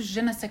 Lack of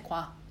je ne sais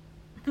quoi.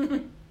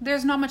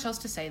 There's not much else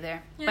to say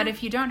there. Yeah. But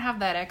if you don't have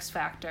that X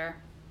factor,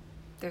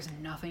 there's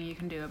nothing you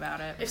can do about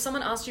it. If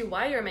someone asked you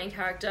why you're a main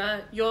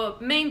character, your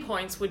main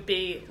points would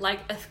be like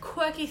a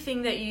quirky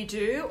thing that you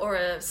do or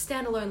a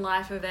standalone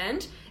life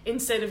event,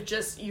 instead of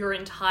just your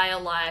entire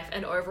life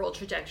and overall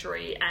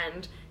trajectory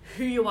and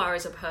who you are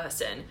as a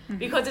person.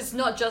 Because it's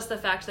not just the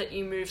fact that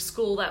you moved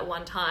school that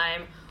one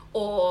time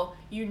or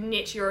you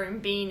knit your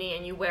own beanie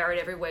and you wear it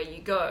everywhere you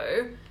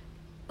go.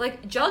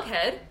 Like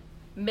Jughead,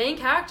 main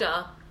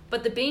character,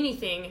 but the beanie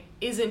thing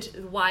isn't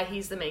why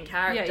he's the main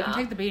character. Yeah, you can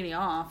take the beanie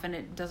off and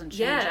it doesn't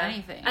change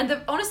anything.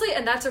 And honestly,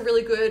 and that's a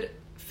really good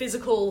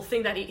physical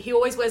thing that he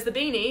always wears the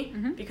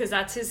beanie because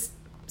that's his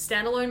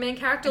standalone main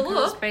character Because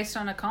look. it's based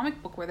on a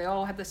comic book where they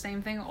all have the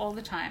same thing all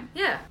the time.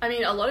 Yeah, I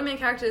mean, a lot of main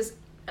characters,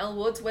 Elle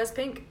Woods wears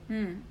pink.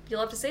 You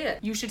love to see it.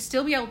 You should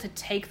still be able to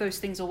take those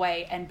things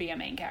away and be a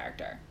main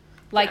character.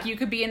 Like, you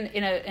could be in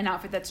an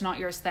outfit that's not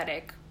your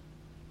aesthetic.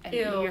 And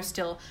Ew. you're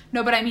still...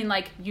 No, but I mean,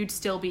 like, you'd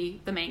still be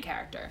the main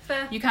character.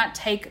 Fair. You can't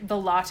take the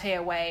latte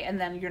away and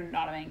then you're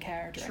not a main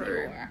character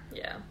anymore.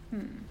 Yeah.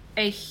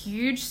 A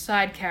huge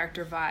side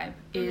character vibe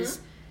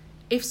is...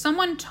 If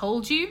someone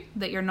told you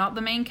that you're not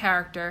the main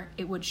character,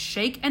 it would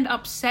shake and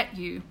upset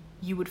you.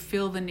 You would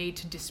feel the need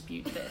to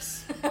dispute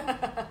this.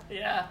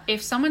 Yeah.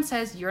 If someone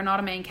says you're not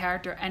a main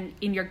character and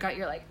in your gut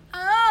you're like,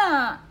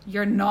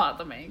 you're not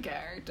the main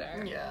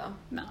character. Yeah.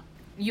 No.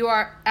 You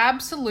are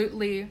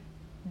absolutely,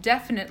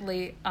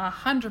 definitely,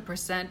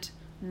 100%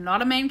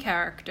 not a main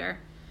character.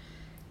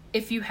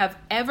 If you have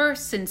ever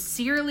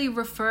sincerely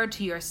referred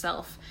to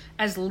yourself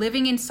as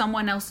living in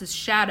someone else's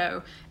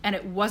shadow and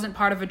it wasn't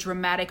part of a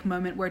dramatic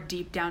moment where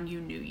deep down you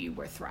knew you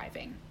were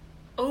thriving.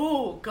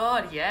 Oh,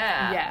 God,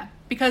 yeah. Yeah.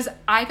 Because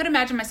I could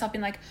imagine myself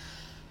being like,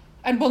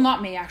 and well,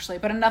 not me actually,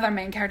 but another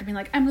main character being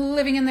like, I'm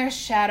living in their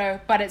shadow,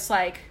 but it's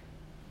like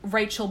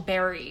Rachel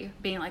Berry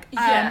being like,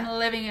 I'm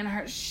living in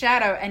her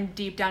shadow, and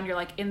deep down you're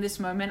like, in this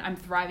moment I'm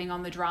thriving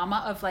on the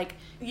drama of like,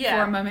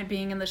 for a moment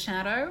being in the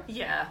shadow.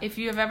 Yeah. If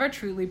you have ever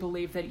truly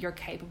believed that you're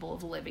capable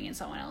of living in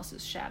someone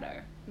else's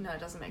shadow, No, it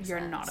doesn't make sense. you're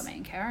not a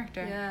main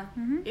character. Yeah.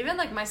 Even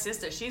like my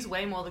sister, she's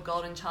way more the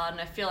golden child, and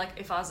I feel like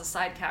if I was a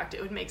side character,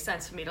 it would make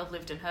sense for me to have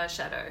lived in her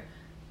shadow.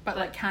 But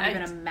like, can't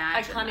even imagine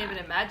I can't that.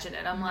 even imagine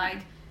it. I'm like,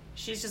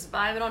 she's just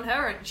vibing on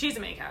her, and she's a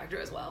main character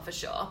as well, for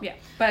sure. Yeah,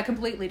 but a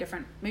completely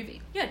different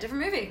movie. Yeah,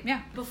 different movie.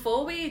 Yeah.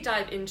 Before we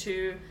dive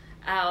into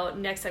our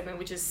next segment,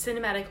 which is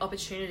cinematic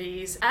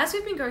opportunities, as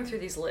we've been going through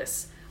these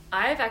lists,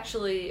 I've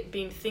actually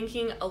been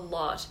thinking a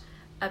lot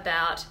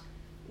about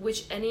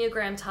which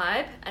Enneagram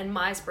type and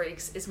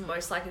Myers-Briggs is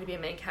most likely to be a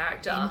main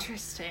character.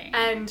 Interesting.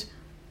 And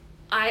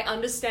I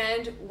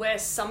understand where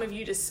some of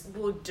you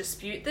will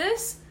dispute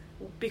this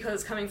because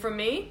it's coming from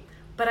me,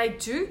 but I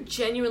do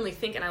genuinely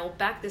think, and I will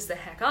back this the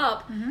heck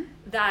up,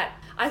 that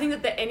I think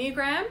that the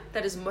Enneagram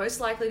that is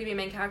most likely to be a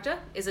main character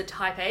is a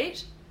type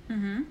 8,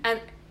 and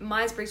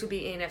Myers-Briggs will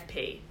be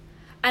ENFP.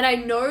 And I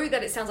know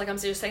that it sounds like I'm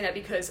just saying that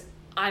because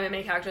I'm a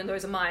main character and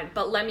those are mine,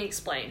 but let me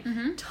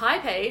explain.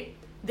 Type 8,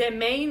 their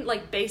main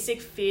like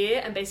basic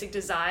fear and basic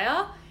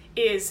desire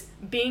is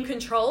being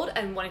controlled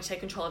and wanting to take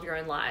control of your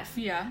own life.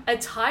 Yeah. A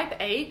type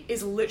 8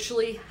 is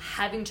literally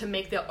having to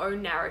make their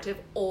own narrative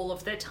all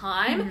of their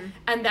time,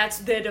 and that's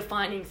their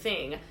defining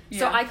thing. So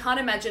Yeah. I can't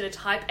imagine a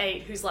type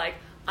 8 who's like,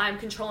 I'm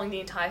controlling the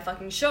entire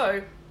fucking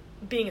show,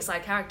 being a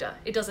side character.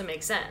 It doesn't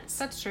make sense.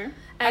 That's true.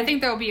 And- I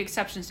think there will be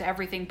exceptions to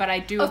everything, but I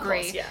do Of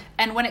agree. course, yeah.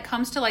 And when it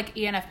comes to like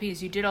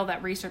ENFPs, you did all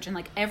that research, and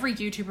like every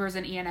YouTuber is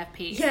an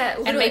ENFP. Yeah, and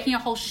literally. making a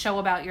whole show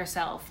about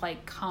yourself,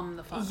 like, come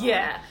the fuck on.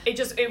 Yeah,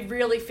 it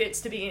really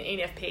fits to be an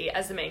ENFP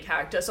as the main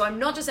character. So I'm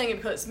not just saying it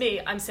because it's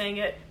me, I'm saying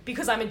it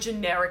because I'm a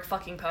generic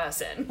fucking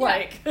person. Yeah.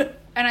 Like,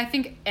 And I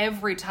think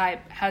every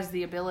type has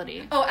the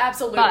ability. oh,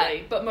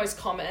 absolutely. But most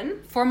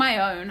common. For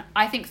my own,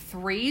 I think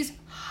 3s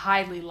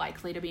highly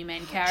likely to be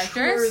main characters.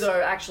 True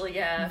though, actually,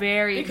 yeah.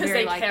 Very, because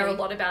very they care a likely.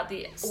 lot about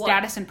the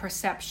Status and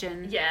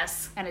perception.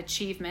 Yes. And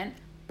achievement.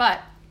 But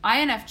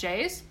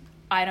INFJs,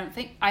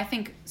 I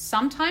think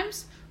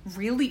sometimes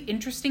really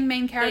interesting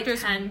main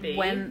characters can be.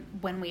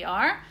 when we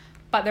are,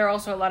 but there are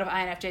also a lot of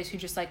INFJs who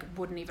just like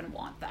wouldn't even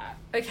want that.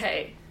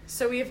 Okay,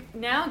 So we've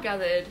now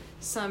gathered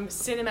some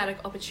cinematic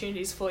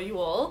opportunities for you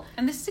all.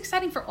 And this is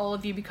exciting for all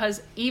of you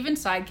because even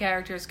side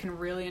characters can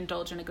really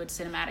indulge in a good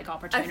cinematic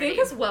opportunity. I think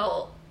as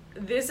well,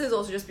 this is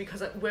also just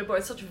because we're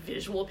both such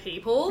visual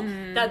people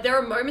that there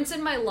are moments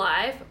in my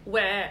life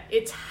where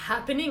it's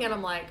happening and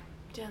I'm like,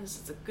 damn,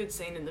 this is a good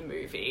scene in the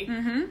movie.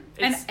 Mm-hmm.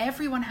 And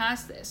everyone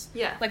has this.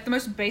 Yeah. Like, the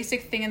most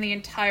basic thing in the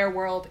entire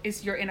world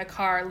is you're in a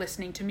car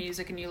listening to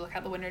music and you look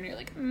out the window and you're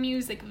like,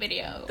 music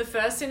video. The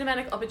first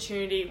cinematic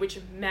opportunity, which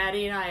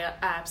Maddie and I are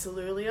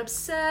absolutely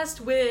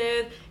obsessed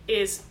with,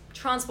 is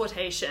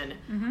transportation.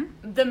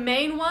 Mm-hmm. The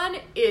main one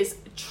is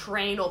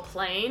train or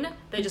plane.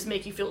 They just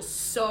make you feel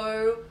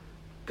so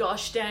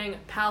gosh dang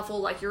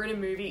powerful, like you're in a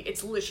movie.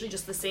 It's literally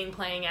just the scene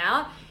playing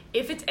out.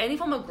 If it's any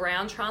form of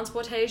ground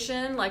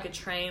transportation, like a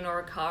train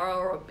or a car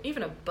or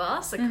even a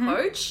bus, a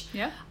coach,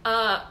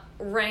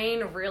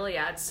 rain really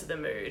adds to the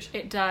mood.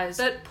 It does.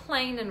 But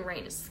plane and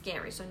rain is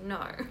scary, so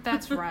no.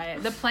 That's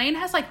right. The plane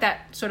has like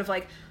that sort of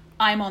like,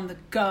 I'm on the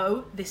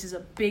go, this is a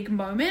big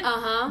moment.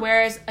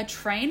 Whereas a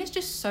train is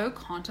just so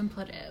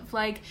contemplative.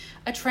 Like,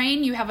 a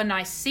train, you have a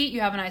nice seat,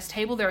 you have a nice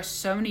table, there are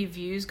so many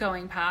views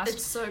going past.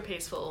 It's so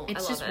peaceful.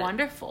 It's just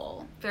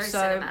wonderful. Very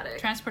cinematic.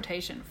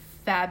 Transportation,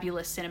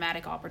 fabulous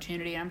cinematic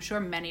opportunity, and I'm sure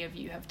many of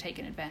you have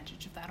taken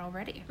advantage of that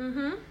already.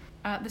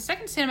 The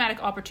second cinematic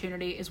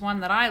opportunity is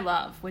one that I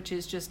love, which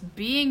is just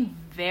being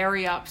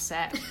very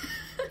upset.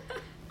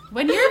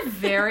 When you're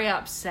very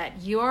upset,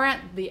 you are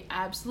at the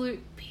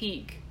absolute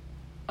peak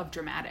of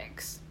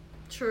dramatics.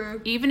 True.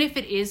 Even if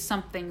it is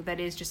something that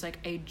is just like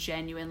a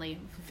genuinely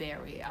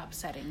very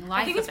upsetting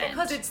life event. I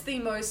think it's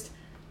because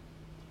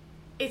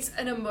it's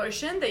an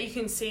emotion that you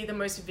can see the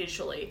most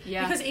visually.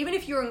 Yeah. Because even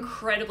if you're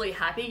incredibly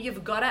happy,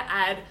 you've got to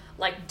add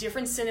like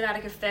different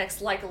cinematic effects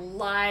like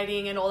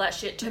lighting and all that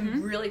shit to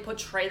really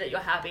portray that you're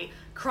happy.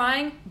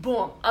 Crying,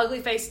 boom,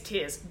 ugly face,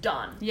 tears,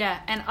 done.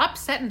 Yeah, and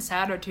upset and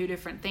sad are two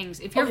different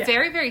things. If you're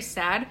very, very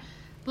sad,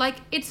 like,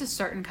 it's a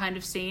certain kind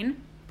of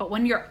scene, but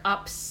when you're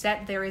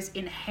upset, there is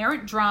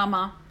inherent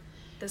drama.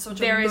 There's such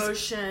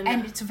emotion.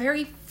 And it's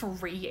very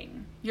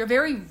freeing. You're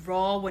very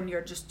raw when you're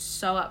just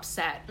so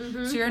upset.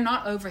 So you're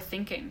not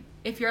overthinking.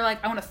 If you're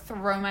like, I want to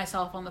throw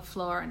myself on the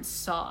floor and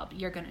sob,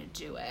 you're going to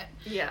do it.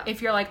 Yeah.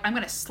 If you're like, I'm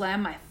going to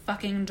slam my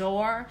fucking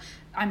door,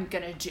 I'm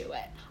going to do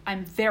it.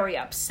 I'm very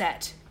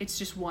upset. It's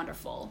just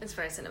wonderful. It's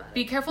very cinematic.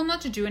 Be careful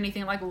not to do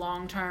anything like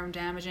long-term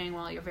damaging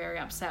while you're very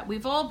upset.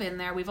 We've all been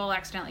there. We've all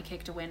accidentally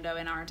kicked a window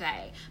in our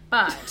day.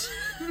 But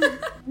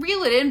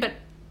reel it in,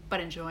 but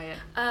enjoy it.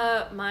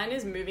 Mine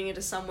is moving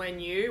into somewhere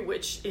new,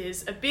 which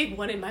is a big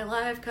one in my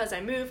life because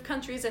I move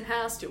countries and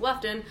house too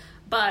often.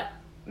 But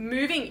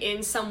moving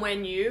in somewhere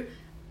new,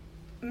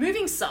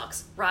 moving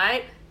sucks,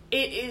 right?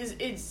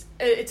 It's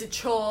a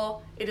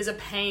chore. It is a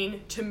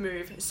pain to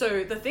move.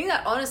 So the thing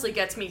that honestly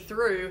gets me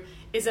through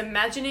is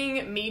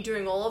imagining me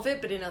doing all of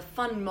it, but in a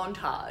fun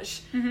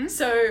montage.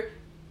 So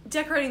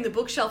decorating the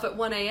bookshelf at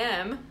 1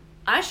 a.m.,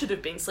 I should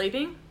have been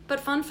sleeping, but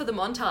fun for the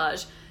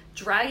montage.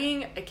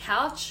 Dragging a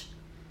couch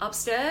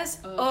upstairs,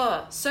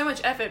 so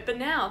much effort. But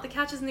now the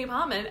couch is in the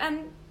apartment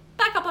and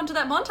back up onto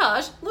that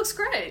montage looks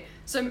great.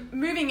 So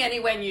moving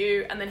anywhere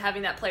new and then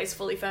having that place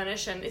fully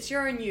furnished and it's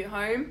your own new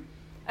home.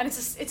 And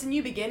it's a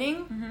new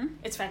beginning.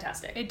 It's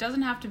fantastic. It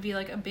doesn't have to be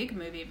like a big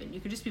move even. You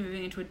could just be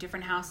moving into a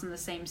different house in the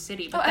same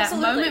city. But that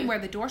moment where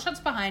the door shuts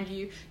behind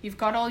you, you've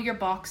got all your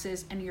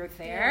boxes and you're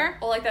there.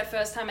 Yeah. Or like that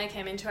first time I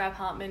came into our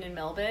apartment in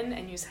Melbourne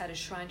and you just had a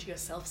shrine to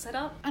yourself set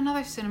up.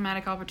 Another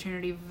cinematic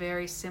opportunity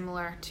very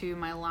similar to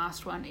my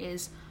last one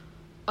is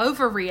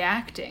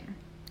overreacting.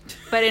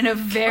 But in a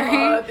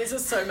very... this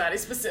is so Maddie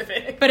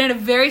specific. But in a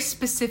very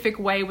specific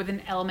way with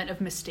an element of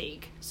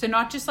mystique. So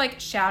not just like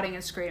shouting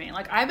and screaming.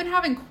 Like, I've been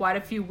having quite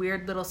a few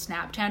weird little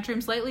snap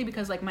tantrums lately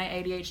because like my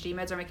ADHD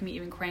meds are making me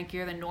even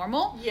crankier than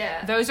normal.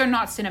 Yeah. Those are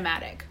not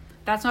cinematic.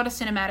 That's not a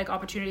cinematic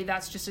opportunity.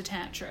 That's just a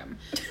tantrum.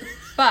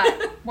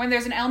 But when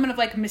there's an element of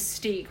like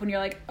mystique, when you're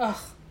like,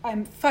 ugh,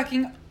 I'm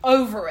fucking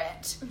over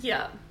it.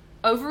 Yeah.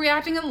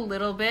 Overreacting a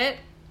little bit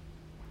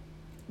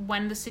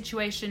when the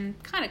situation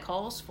kind of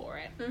calls for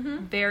it.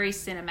 Very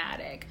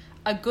cinematic.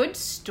 A good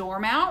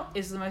storm out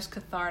is the most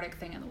cathartic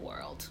thing in the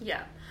world.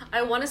 Yeah.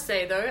 I want to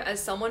say, though,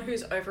 as someone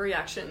whose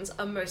overreactions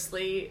are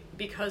mostly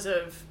because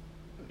of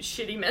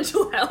shitty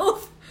mental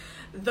health,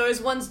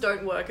 those ones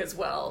don't work as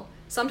well.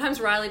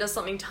 Sometimes Riley does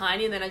something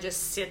tiny and then I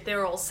just sit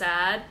there all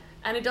sad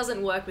and it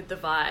doesn't work with the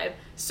vibe.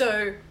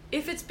 So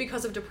if it's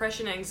because of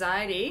depression,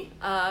 anxiety,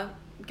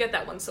 get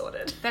that one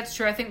sorted. That's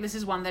true. I think this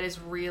is one that is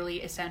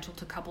really essential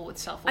to couple with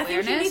self-awareness.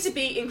 I think you need to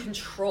be in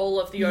control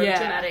of the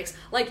overdramatics.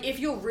 Like, if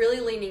you're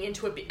really leaning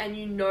into it and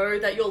you know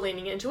that you're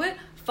leaning into it,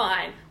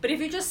 fine. But if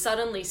you're just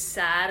suddenly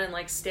sad and,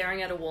 like,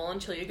 staring at a wall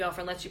until your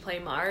girlfriend lets you play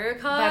Mario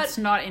Kart... That's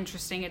not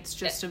interesting. It's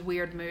just a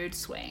weird mood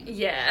swing.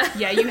 Yeah.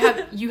 Yeah,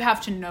 you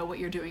have to know what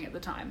you're doing at the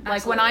time. Like,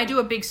 Absolutely. when I do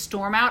a big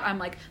storm out, I'm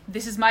like,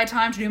 this is my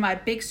time to do my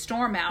big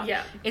storm out.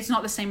 Yeah. It's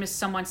not the same as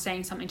someone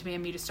saying something to me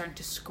and me just starting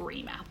to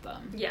scream at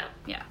them. Yeah.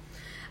 Yeah.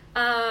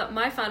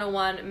 My final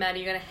one, Maddie,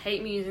 you're going to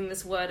hate me using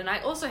this word, and I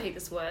also hate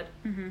this word,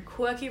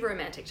 quirky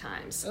romantic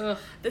times. Ugh.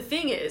 The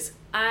thing is,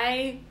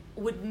 I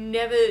would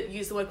never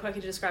use the word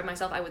quirky to describe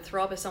myself. I would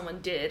throw up if someone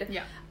did.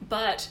 Yeah.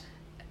 But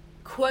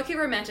quirky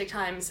romantic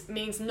times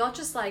means not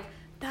just like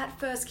that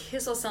first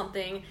kiss or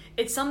something.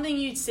 It's something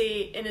you'd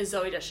see in a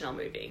Zooey Deschanel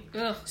movie.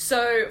 Ugh.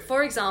 So,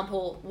 for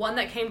example, one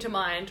that came to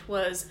mind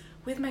was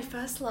with my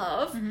first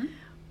love.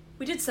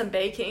 We did some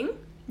baking.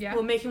 Yeah. We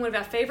were making one of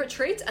our favorite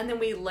treats, and then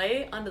we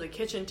lay under the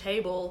kitchen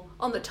table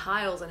on the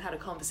tiles and had a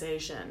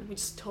conversation. We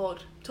just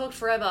talked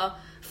forever.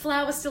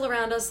 Flowers still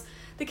around us,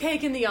 the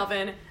cake in the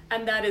oven,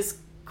 and that is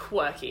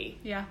quirky.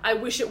 Yeah. I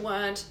wish it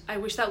weren't. I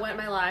wish that weren't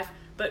my life.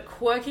 But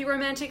quirky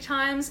romantic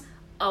times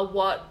are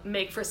what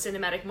make for a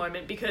cinematic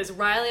moment, because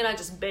Riley and I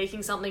just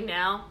baking something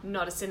now,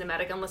 not a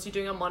cinematic unless you're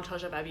doing a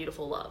montage of our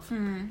beautiful love.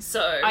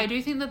 So I do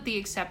think that the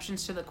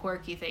exceptions to the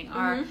quirky thing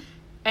are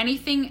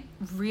anything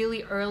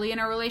really early in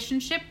a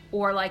relationship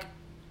or like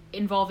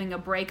involving a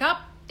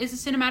breakup is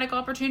a cinematic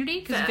opportunity,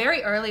 because Fair.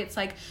 very early it's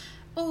like,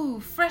 oh,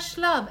 fresh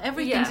love,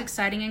 everything's Yeah.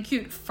 exciting and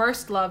cute.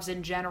 First loves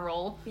in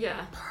general,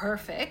 yeah.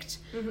 perfect.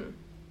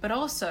 But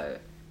also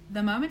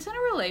the moments in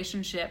a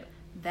relationship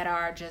that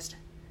are just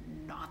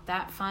not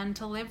that fun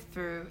to live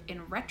through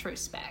in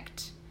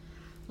retrospect.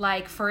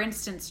 Like, for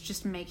instance,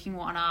 just making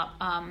one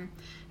up,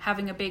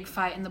 having a big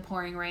fight in the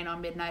pouring rain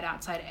on midnight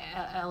outside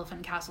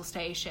Elephant Castle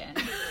Station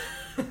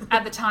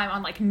at the time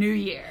on like New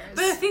Year's.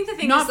 But I think the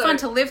thing not is, though, fun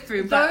to live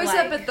through.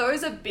 But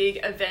those are big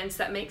events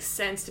that make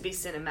sense to be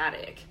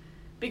cinematic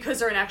because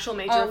they're an actual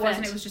major oh, it event.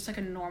 wasn't. It was just like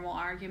a normal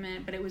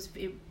argument, but it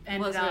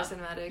ended was up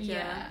very cinematic. yeah.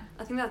 Yeah,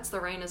 I think that's the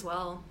rain as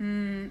well.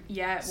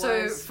 Yeah, it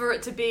So was. for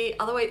it to be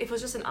otherwise, if it was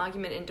just an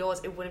argument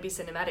indoors, it wouldn't be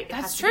cinematic. It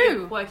That's has to true.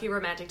 be a quirky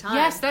romantic time.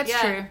 Yes, that's Yeah.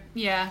 true.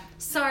 Yeah.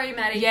 Sorry,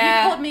 Maddie.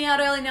 Yeah. You called me out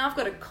early. Now I've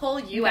got to call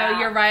you No, out.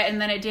 you're right. And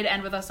then it did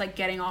end with us like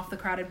getting off the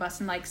crowded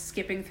bus and like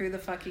skipping through the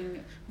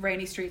fucking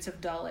rainy streets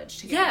of Dulwich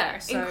together. Yeah,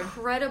 So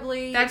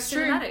incredibly that's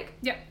cinematic. true.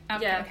 Yep.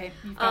 Yeah. Okay.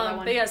 You've got that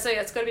one. But yeah, so yeah,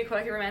 it's got to be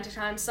quirky romantic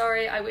time.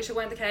 Sorry, I wish it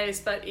weren't the case,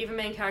 but even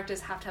main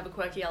characters have to have a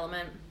quirky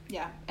element.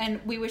 Yeah. And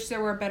we wish there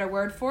were a better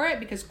word for it,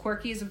 because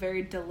quirky is a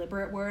very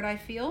deliberate word, I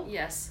feel.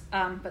 Yes,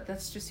 But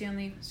that's just the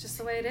only it's just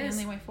the way it the is.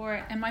 only way for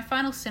it. And my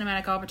final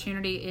cinematic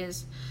opportunity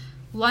is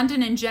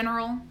London in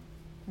general,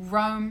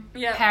 Rome,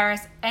 Yep.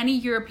 Paris, any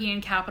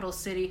European capital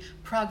city,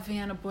 Prague,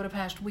 Vienna,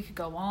 Budapest, we could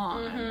go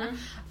on.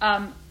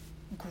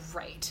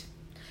 Great.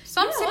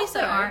 Some You know cities what,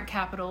 that though? aren't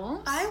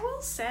capitals. I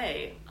will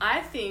say,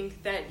 I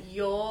think that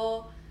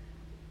your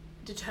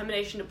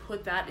determination to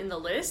put that in the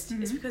list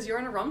is because you're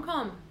in a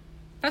rom-com.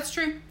 That's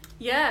true.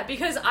 Yeah,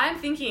 because I'm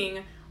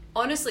thinking,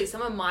 honestly,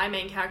 some of my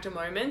main character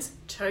moments,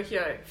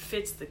 Tokyo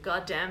fits the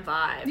goddamn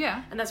vibe.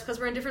 Yeah. And that's because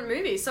we're in different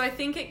movies. So I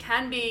think it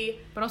can be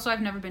But also,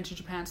 I've never been to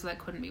Japan, so that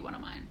couldn't be one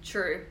of mine.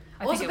 true.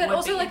 I also, think it but would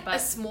also be, like but- a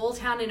small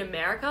town in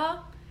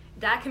America,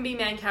 that can be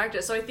main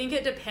character. So I think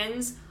it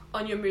depends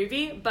on your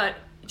movie, but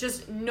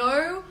just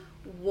know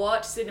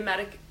what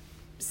cinematic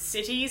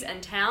cities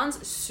and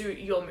towns suit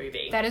your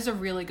movie. That is a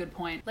really good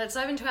point. Let's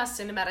dive into our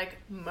cinematic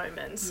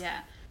moments.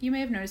 Yeah. You may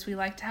have noticed we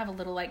like to have a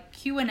little like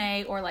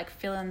Q&A or like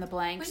fill in the We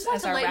blanks just have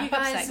as to our let you wrap-up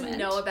guys segment.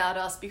 know about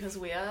us because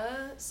we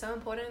are so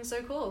important and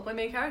so cool. We're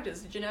main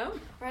characters, did you know?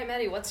 Right,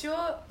 Maddie, what's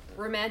your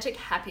romantic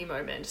happy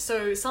moment?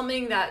 So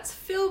something that's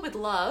filled with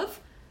love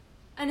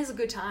and is a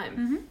good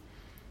time.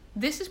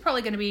 This is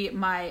probably going to be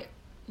my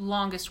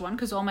longest one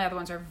because all my other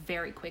ones are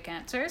very quick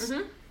answers.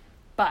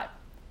 But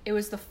it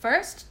was the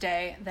first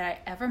day that I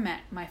ever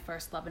met my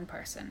first love in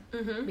person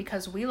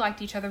because we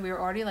liked each other. We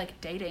were already like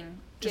dating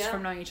just Yeah.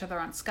 from knowing each other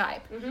on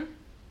Skype.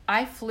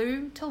 I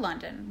flew to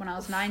London when I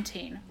was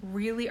 19,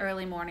 really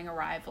early morning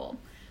arrival.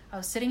 I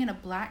was sitting in a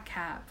black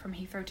cab from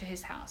Heathrow to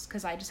his house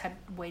because I just had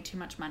way too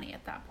much money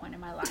at that point in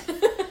my life.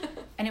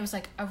 And it was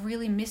like a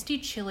really misty,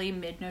 chilly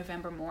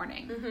mid-November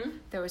morning.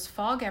 There was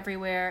fog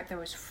everywhere. There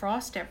was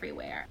frost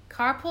everywhere.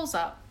 Car pulls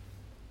up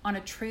on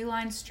a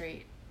tree-lined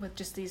street with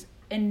just these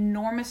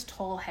enormous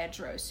tall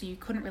hedgerows, so you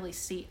couldn't really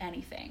see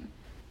anything.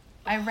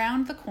 I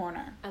round the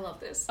corner I love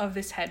this. of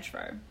this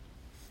hedgerow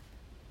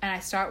and I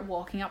start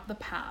walking up the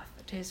path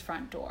to his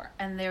front door,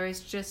 and there is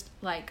just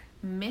like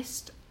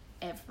mist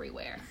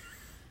everywhere.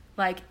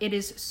 Like, it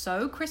is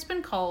so crisp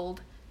and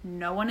cold,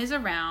 no one is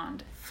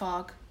around,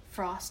 fog,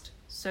 frost,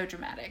 so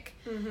dramatic.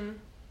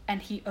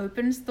 And he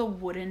opens the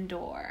wooden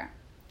door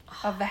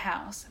of the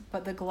house,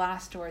 but the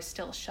glass door is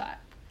still shut.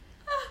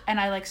 And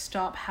I like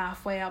stop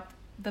halfway up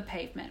the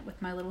pavement with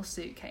my little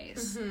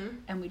suitcase,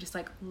 and we just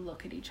like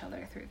look at each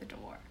other through the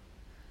door.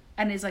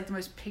 And it's like the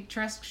most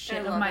picturesque shit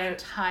of love my it.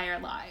 entire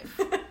life.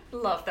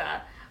 Love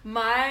that.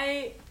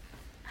 My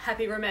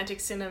happy romantic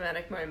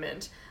cinematic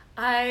moment,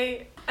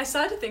 I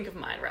started to think of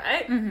mine,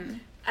 right?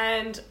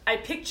 And I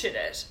pictured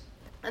it,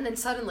 and then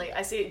suddenly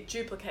I see it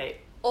duplicate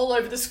all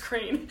over the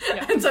screen,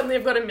 Yeah. and suddenly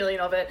I've got a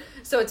million of it.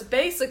 So it's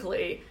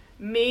basically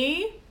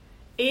me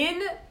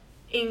in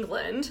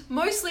England,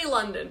 mostly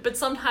London, but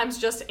sometimes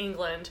just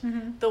England.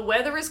 The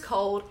weather is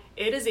cold,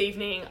 it is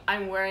evening,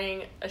 I'm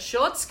wearing a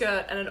short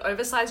skirt and an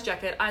oversized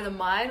jacket, either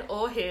mine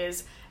or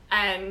his,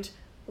 and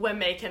we're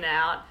making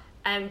out.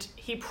 and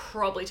he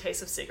probably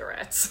tastes of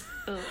cigarettes.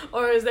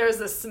 Or there's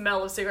the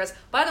smell of cigarettes.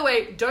 By the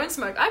way, don't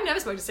smoke. I've never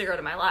smoked a cigarette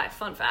in my life.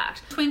 Fun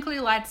fact. Twinkly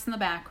lights in the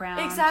background.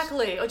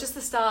 Exactly. Or just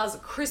the stars,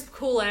 crisp,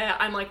 cool air.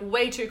 I'm like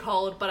way too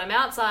cold, but I'm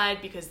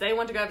outside because they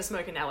want to go for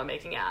smoke and now we're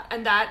making out.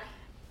 And that,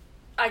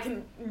 I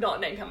can not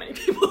name how many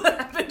people that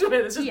happened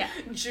with. It's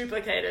just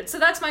duplicated. So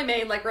that's my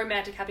main like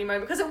romantic happy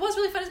moment, because it was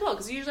really fun as well,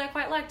 because usually I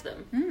quite liked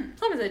them.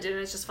 Sometimes I didn't.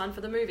 It's just fun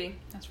for the movie.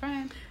 That's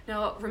right.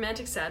 Now,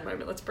 romantic sad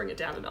moment. Let's bring it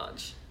down a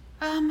notch.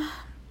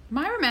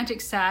 My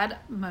romantic sad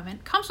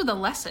moment comes with a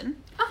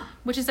lesson,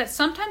 which is that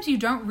sometimes you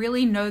don't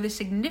really know the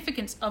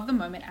significance of the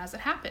moment as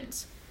it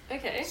happens.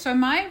 Okay. So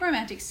my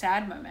romantic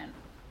sad moment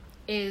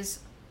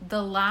is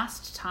the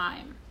last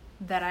time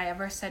that I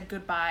ever said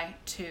goodbye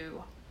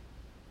to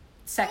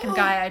second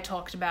guy I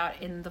talked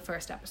about in the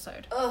first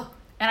episode.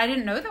 And I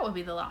didn't know that would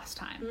be the last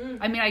time.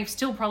 I mean, I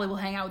still probably will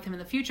hang out with him in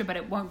the future, but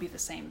it won't be the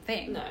same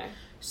thing. No.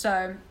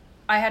 So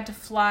I had to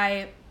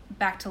fly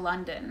back to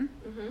London.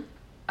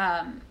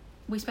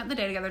 We spent the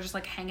day together just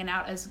like hanging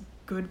out as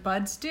good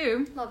buds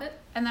do. Love it.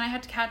 And then I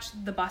had to catch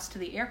the bus to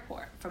the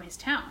airport from his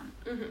town.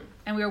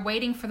 And we were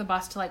waiting for the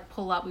bus to like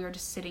pull up. We were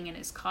just sitting in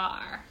his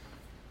car.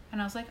 And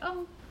I was like,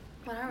 oh,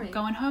 What are we? I'm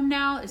going home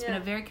now. It's been a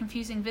very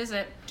confusing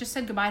visit. Just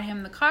said goodbye to him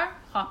in the car,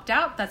 hopped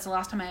out. That's the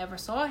last time I ever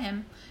saw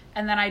him.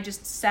 And then I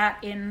just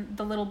sat in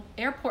the little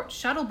airport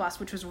shuttle bus,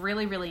 which was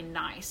really, really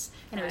nice.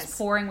 And it was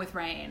pouring with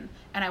rain.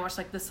 And I watched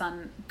like the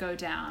sun go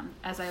down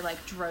as I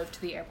like drove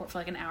to the airport for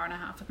like an hour and a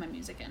half with my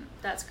music in.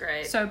 That's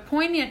great. So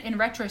poignant in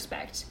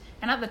retrospect.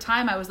 And at the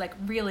time I was like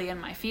really in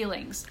my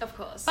feelings. Of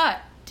course.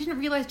 But didn't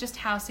realize just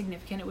how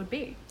significant it would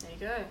be. There you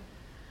go.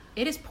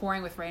 It is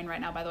pouring with rain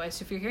right now, by the way.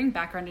 So if you're hearing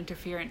background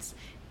interference,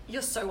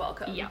 you're so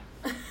welcome. Yeah.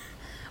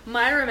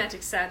 My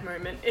romantic sad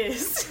moment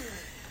is...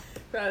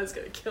 Riley's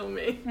gonna kill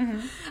me.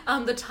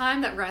 The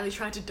time that Riley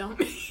tried to dump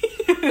me.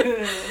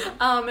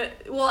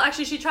 Well,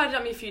 actually, she tried to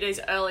dump me a few days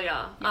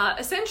earlier.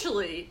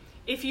 Essentially,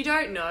 if you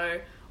don't know,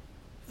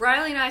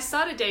 Riley and I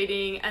started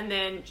dating, and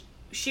then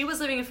she was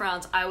living in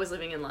France, I was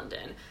living in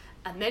London.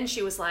 And then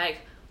she was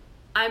like,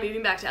 I'm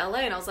moving back to LA.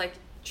 And I was like,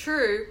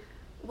 true.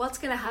 What's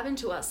going to happen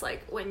to us,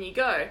 like, when you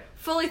go?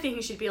 Fully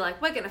thinking she'd be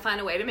like, we're going to find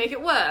a way to make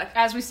it work.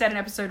 As we said in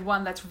episode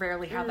 1, that's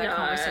rarely how that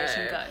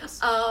conversation goes.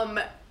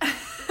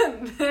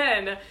 And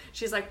then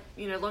she's like,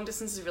 you know, long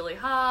distance is really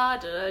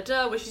hard,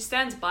 which she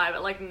stands by,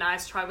 but like,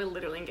 nice try, we're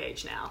literally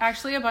engaged now.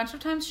 Actually, a bunch of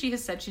times she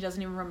has said she doesn't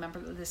even remember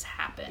that this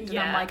happened. And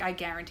I'm like, I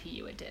guarantee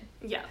you it did.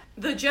 Yeah.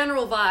 The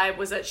general vibe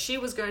was that she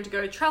was going to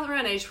go travel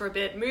around Asia for a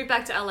bit, move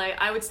back to LA,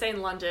 I would stay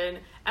in London,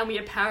 and we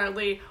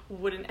apparently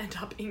wouldn't end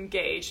up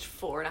engaged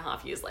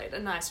 4.5 years later.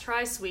 Nice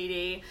try,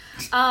 sweetie.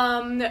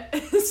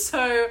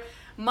 So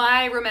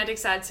my romantic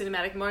sad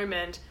cinematic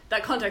moment,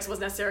 that context was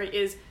necessary,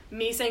 is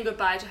me saying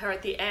goodbye to her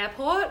at the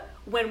airport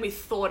when we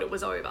thought it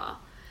was over.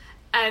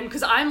 And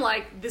because I'm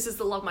like, this is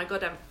the love of my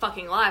goddamn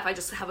fucking life, I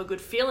just have a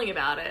good feeling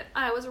about it.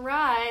 I was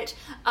right.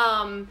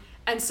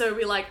 And so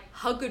we like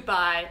hug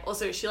goodbye.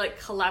 Also, she like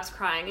collapsed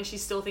crying, and she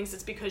still thinks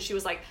it's because she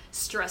was like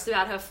stressed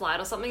about her flight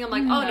or something. I'm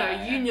like, oh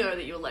no, you know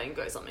that you're letting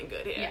go something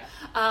good here.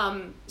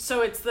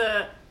 So it's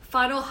the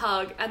final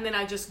hug, and then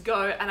I just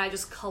go and I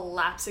just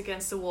collapse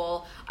against the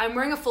wall. I'm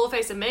wearing a full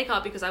face of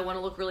makeup because I want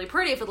to look really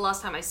pretty for the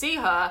last time I see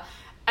her.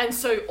 And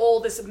so all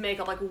this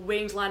makeup, like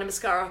winged liner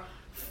mascara,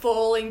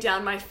 falling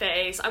down my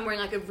face. I'm wearing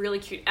like a really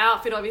cute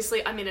outfit,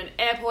 obviously. I'm in an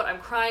airport, I'm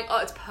crying. Oh,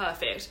 it's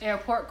perfect.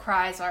 Airport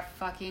cries are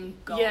fucking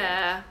gold.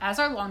 Yeah. As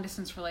are long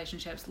distance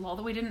relationships. Lol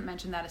that we didn't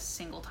mention that a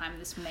single time in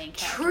this main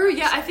character. True,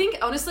 yeah. I think,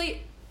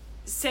 honestly,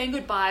 saying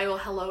goodbye or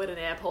hello at an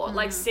airport,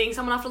 like seeing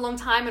someone after a long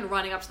time and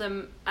running up to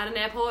them at an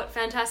airport,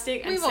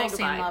 fantastic. And we've saying all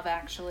goodbye. seen Love,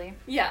 Actually.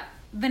 Yeah.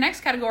 The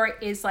next category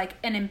is like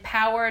an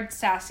empowered,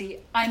 sassy,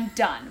 I'm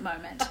done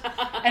moment.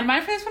 And my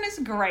first one is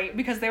great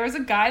because there was a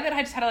guy that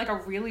I just had like a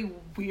really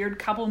weird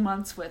couple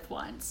months with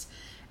once.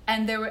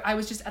 And I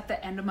was just at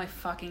the end of my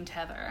fucking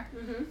tether.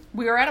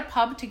 We were at a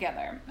pub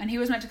together, and he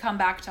was meant to come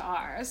back to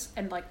ours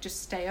and like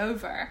just stay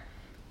over.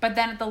 But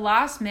then at the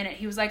last minute,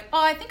 he was like,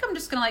 oh, I think I'm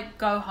just gonna like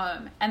go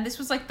home. And this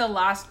was like the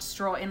last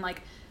straw in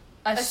like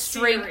a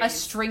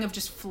string of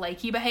just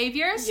flaky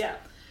behaviors. Yeah.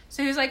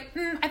 So he was like,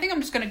 I think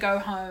I'm just gonna go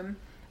home.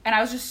 And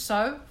I was just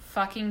so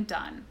fucking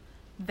done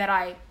that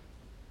I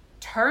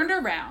turned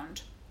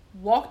around,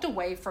 walked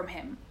away from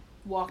him,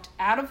 walked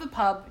out of the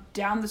pub,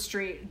 down the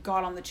street,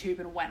 got on the tube,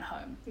 and went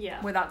home.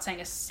 Yeah. Without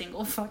saying a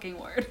single fucking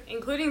word.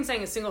 Including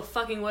saying a single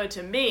fucking word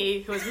to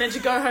me, who was meant to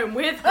go home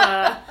with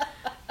her.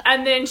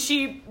 And then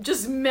she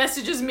just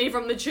messages me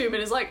from the tube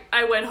and is like,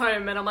 I went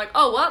home. And I'm like,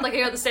 oh, what? Like, are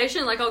you at the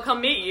station? Like, I'll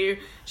come meet you.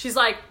 She's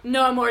like,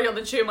 no, I'm already on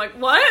the tube. I'm like,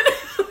 what?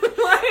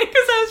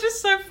 Because I was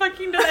just so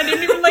fucking done. I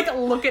didn't even, like,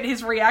 look at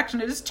his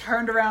reaction. I just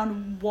turned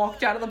around,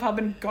 walked out of the pub,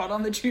 and got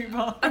on the tube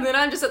home. And then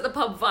I'm just at the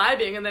pub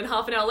vibing. And then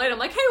half an hour later, I'm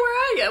like, hey, where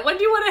are you? When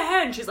do you want to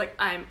head? And she's like,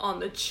 I'm on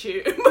the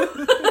tube.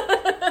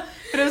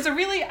 But it was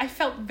I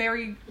felt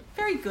very,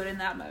 very good in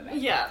that moment.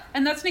 Yeah.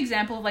 And that's an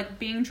example of, like,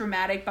 being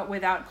dramatic, but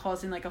without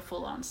causing, like, a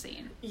full-on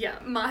scene. Yeah,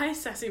 my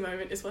sassy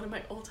moment is one of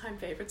my all-time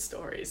favorite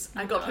stories.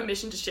 I got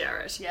permission to share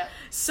it. Yeah.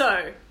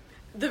 So,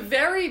 The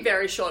very,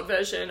 very short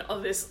version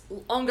of this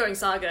ongoing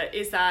saga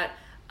is that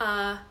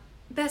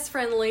best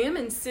friend Liam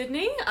in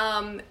Sydney,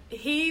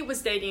 he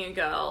was dating a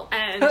girl,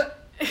 and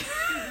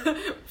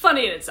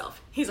funny in itself,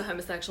 he's a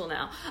homosexual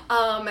now,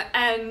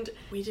 and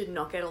we did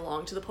not get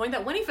along to the point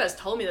that when he first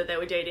told me that they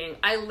were dating,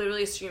 I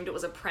literally assumed it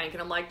was a prank,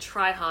 and I'm like,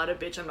 try harder,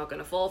 bitch, I'm not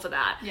gonna fall for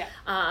that.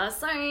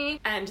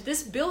 Sorry. And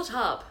this built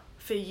up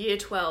for year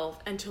 12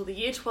 until the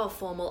year 12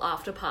 formal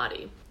after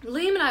party.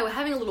 Liam and I were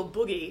having a little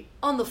boogie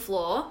on the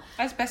floor.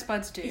 As best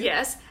buds do.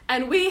 Yes,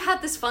 and we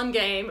had this fun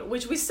game,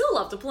 which we still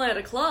love to play at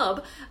a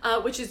club,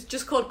 which is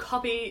just called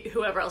copy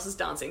whoever else is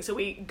dancing. So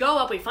we go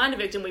up, we find a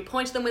victim, we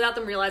point to them without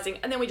them realizing,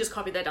 and then we just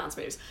copy their dance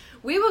moves.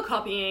 We were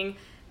copying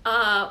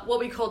what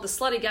we called the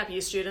slutty gap year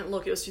student.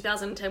 Look, it was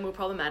 2010, we were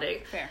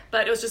problematic. Fair.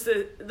 But it was just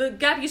the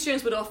gap year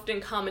students would often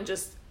come and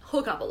just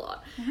hook up a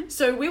lot.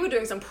 So we were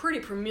doing some pretty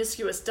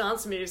promiscuous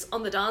dance moves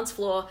on the dance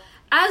floor,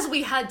 as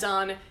we had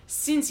done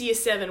since year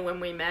 7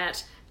 when we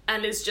met,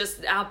 and is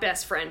just our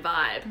best friend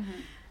vibe.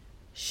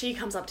 She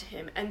comes up to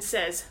him and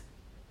says,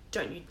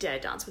 "Don't you dare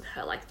dance with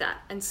her like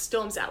that," and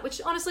storms out,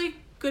 which honestly,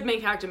 good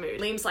main character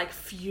mood. Liam's like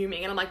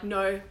fuming, and I'm like,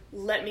 no,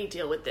 let me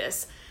deal with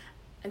this.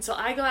 And so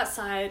I go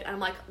outside, and I'm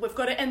like, we've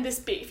got to end this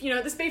beef. You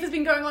know, this beef has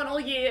been going on all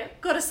year,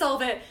 got to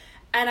solve it.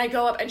 And I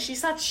go up, and she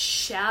starts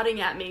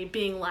shouting at me,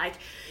 being like,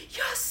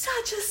 "You're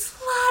such a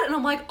slut." And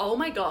I'm like, oh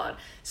my God.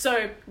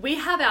 So we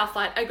have our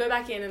fight. I go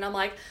back in, and I'm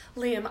like,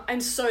 "Liam, I'm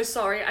so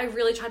sorry. I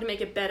really tried to make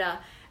it better."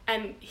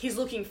 And he's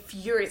looking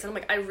furious. And I'm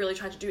like, "I really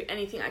tried to do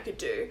anything I could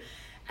do."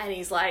 And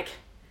he's like,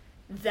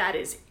 "That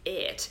is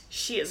it.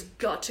 She has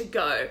got to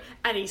go."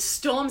 And he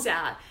storms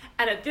out.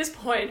 And at this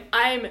point,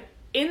 I'm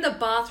in the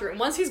bathroom.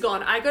 Once he's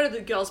gone, I go to the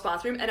girls'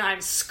 bathroom, and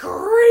I'm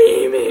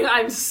screaming.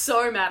 I'm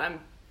so mad. I'm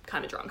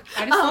kind of drunk.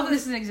 I just love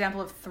this is an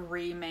example of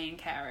 3 main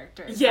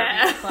characters.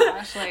 Yeah.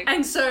 Clash, like...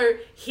 And so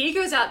he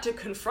goes out to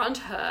confront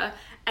her,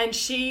 and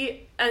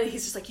he's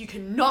just like, "You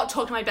cannot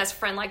talk to my best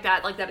friend like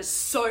that. Like, that is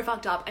so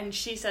fucked up." And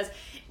she says,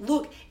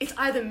 "Look, it's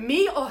either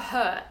me or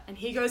her." And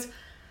he goes,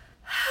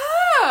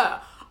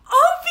 "Her,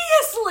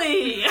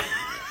 obviously."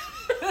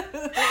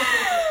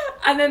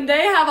 And then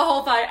they have a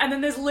whole fight, and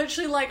then there's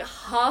literally like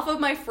half of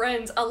my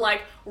friends are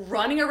like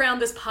running around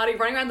this party,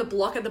 running around the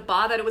block at the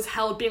bar that it was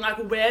held, being like,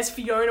 "Where's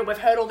Fiona? We've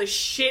heard all this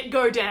shit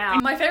go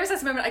down." My favorite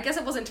sex moment, I guess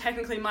it wasn't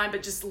technically mine,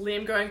 but just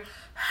Liam going,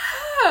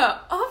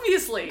 "Her,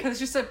 obviously."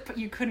 Because it's just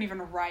you couldn't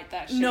even write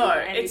that shit No,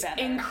 any it's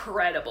better.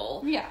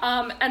 incredible. Yeah.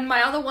 And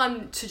my other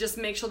one, to just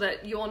make sure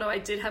that you all know I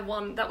did have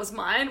one that was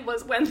mine,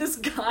 was when this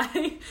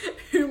guy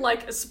who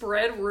like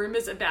spread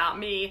rumors about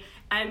me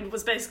and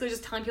was basically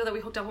just telling people that we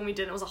hooked up when we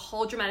didn't. It was a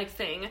whole dramatic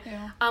thing.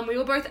 Yeah. We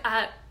were both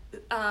at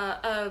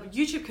a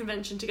YouTube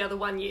convention together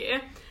one year,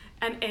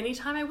 and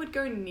anytime I would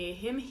go near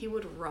him, he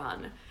would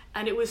run.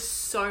 And it was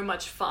so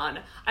much fun.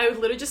 I would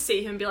literally just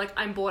see him and be like,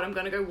 "I'm bored, I'm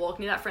gonna go walk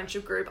near that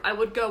friendship group." I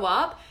would go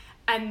up,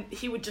 and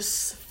he would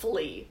just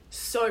flee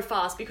so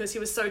fast because he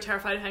was so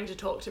terrified of having to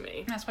talk to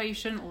me. That's why you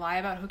shouldn't lie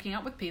about hooking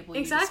up with people.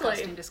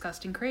 Exactly. You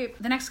disgusting creep.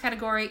 The next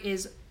category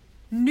is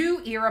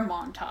new era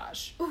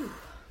montage. Ooh.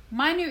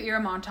 My new era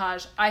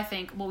montage, I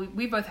think, well,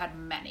 we both had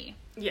many.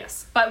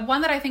 Yes. But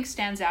one that I think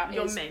stands out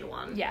Your is... main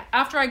one. Yeah.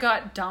 After I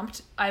got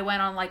dumped, I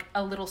went on like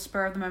a little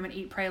spur of the moment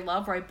Eat, Pray,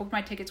 Love, where I booked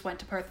my tickets, went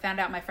to Perth,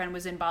 found out my friend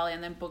was in Bali,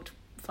 and then booked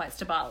flights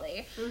to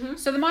Bali.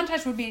 So the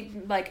montage would be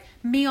like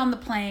me on the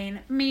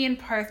plane, me in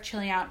Perth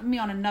chilling out, me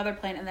on another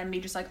plane, and then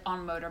me just like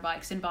on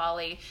motorbikes in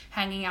Bali,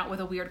 hanging out with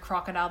a weird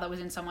crocodile that was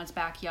in someone's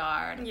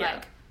backyard. Yeah.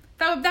 Like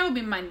that would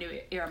be my new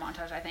era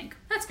montage, I think.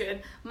 That's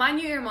good. My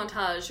New Year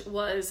montage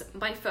was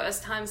my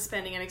first time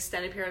spending an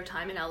extended period of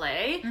time in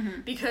LA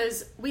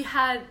because we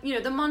had, you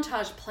know, the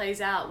montage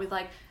plays out with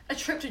like a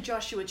trip to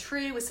Joshua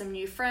Tree with some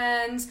new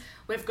friends.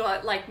 We've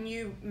got like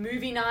new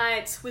movie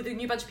nights with a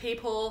new bunch of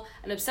people,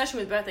 an obsession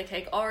with birthday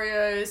cake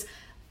Oreos,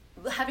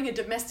 having a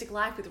domestic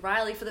life with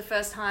Riley for the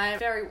first time.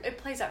 It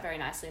plays out very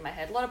nicely in my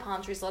head. A lot of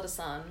palm trees, a lot of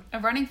sun. A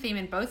running theme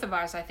in both of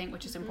ours, I think,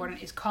 which is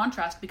important, is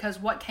contrast, because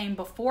what came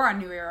before our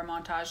new era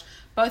montage,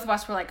 both of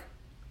us were like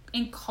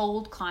in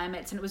cold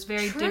climates, and it was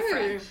very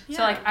different. Yeah.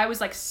 So like I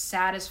was like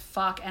sad as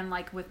fuck, and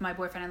like with my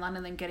boyfriend in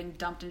London, then getting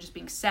dumped and just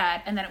being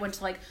sad, and then it went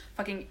to like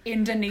fucking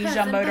Indonesia Perth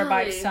and motorbike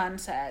Bali.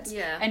 sunsets.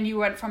 Yeah. And you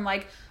went from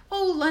like,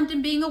 oh,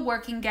 London being a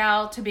working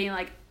gal, to being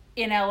like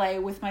in LA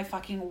with my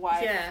fucking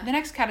wife. Yeah. The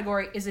next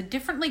category is a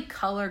differently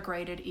color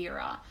graded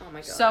era. Oh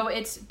my God. So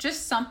it's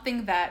just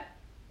something that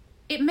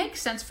it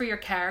makes sense for your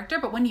character,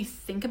 but when you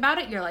think about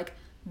it, you're like,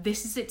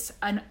 this is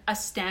a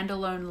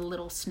standalone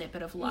little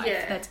snippet of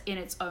life that's in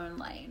its own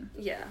lane.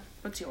 Yeah.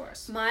 What's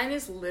yours? Mine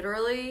is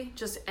literally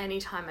just any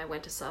time I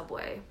went to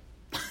Subway.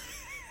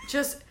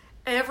 Just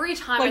every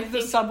time I Like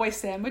the think... Subway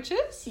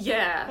sandwiches?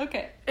 Yeah.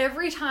 Okay.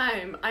 Every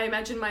time I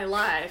imagine my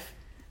life,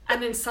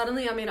 and then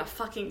suddenly I'm in a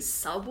fucking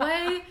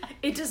Subway,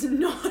 it does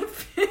not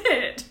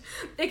fit.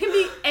 It can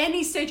be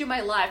any stage of my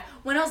life.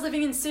 When I was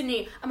living in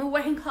Sydney, I'm a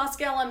working class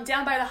girl, I'm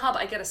down by the hub,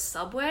 I get a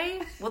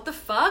Subway? What the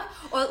fuck?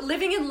 Or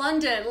living in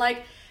London,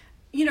 like,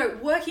 you know,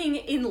 working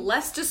in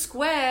Leicester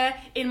Square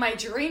in my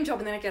dream job,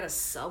 and then I get a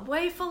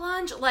Subway for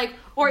lunch. Like,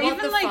 Or what even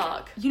the like,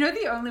 fuck? you know,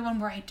 the only one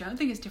where I don't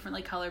think is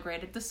differently color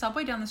graded, the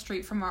Subway down the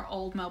street from our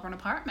old Melbourne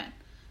apartment.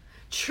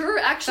 True,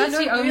 actually,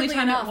 That's the only weirdly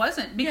time enough. it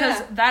wasn't, because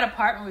Yeah. that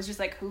apartment was just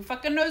like, who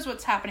fucking knows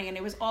what's happening, and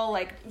it was all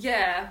like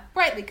Yeah,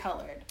 brightly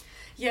colored.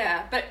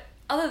 yeah, but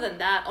other than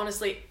that,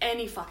 honestly,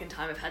 any fucking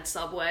time I've had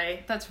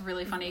Subway. That's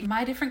really funny.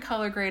 My different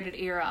color graded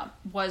era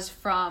was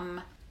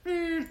from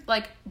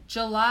like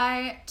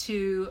July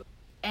to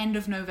end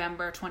of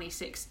November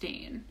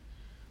 2016.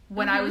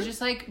 When I was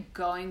just like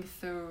going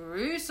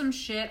through some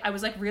shit. I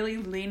was like really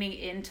leaning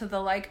into the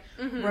like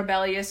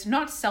rebellious,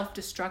 not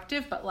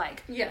self-destructive, but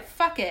like Yeah.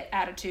 fuck it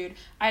attitude.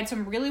 I had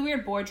some really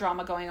weird boy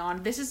drama going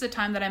on. This is the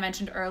time that I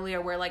mentioned earlier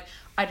where like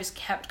I just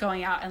kept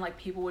going out and like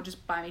people would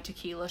just buy me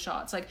tequila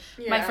shots. Like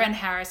my Yeah. friend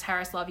Harris,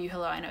 love you,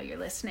 hello, I know you're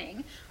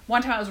listening.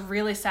 One time I was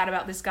really sad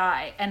about this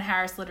guy, and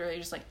Harris literally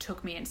just like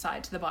took me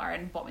inside to the bar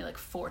and bought me like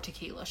 4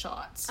 tequila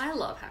shots. I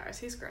love Harris.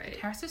 He's great.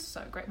 Harris is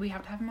so great. We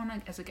have to have him on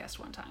like, as a guest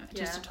one time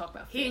just to talk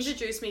about He fish.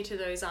 introduced me to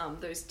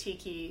those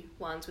tiki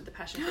ones with the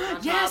passion fruit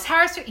on Yes, top.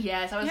 Harris.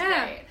 Yes, that was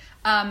Yeah. great.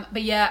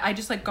 But yeah, I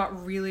just like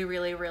got really,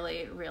 really,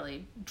 really,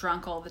 really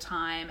drunk all the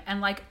time. And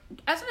like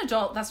as an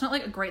adult, that's not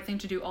like a great thing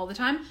to do all the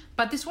time.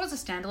 But this was a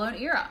standalone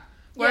era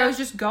where I Yeah. was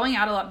just going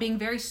out a lot, being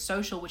very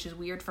social, which is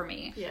weird for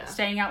me. Yeah.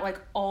 Staying out like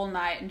all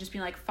night and just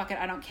being like, fuck it,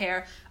 I don't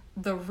care.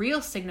 The real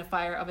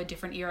signifier of a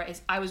different era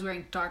is I was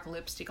wearing dark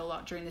lipstick a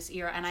lot during this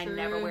era, and I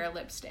never True. wear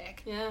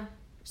lipstick. Yeah.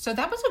 So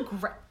that was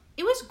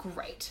it was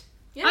great.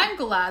 Yeah. I'm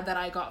glad that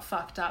I got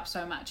fucked up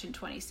so much in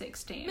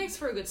 2016. Makes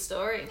for a good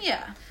story.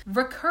 Yeah.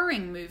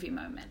 Recurring movie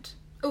moment.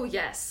 Oh,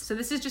 yes. So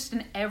this is just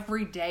an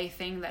everyday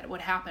thing that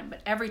would happen, but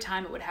every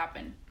time it would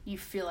happen, you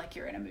feel like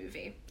you're in a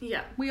movie.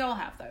 Yeah. We all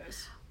have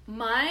those.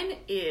 Mine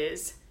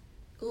is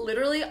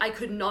literally, I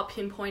could not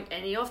pinpoint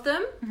any of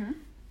them. Mm-hmm.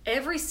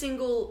 Every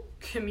single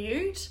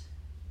commute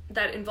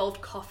that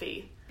involved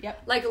coffee.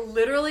 Yep. Like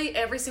literally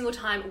every single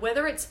time,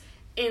 whether it's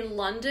in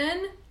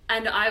London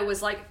and I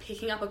was like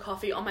picking up a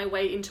coffee on my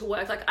way into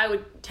work, like I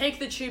would take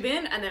the tube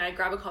in and then I'd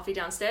grab a coffee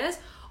downstairs.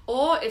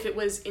 Or if it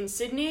was in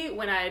Sydney,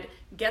 when I'd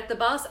get the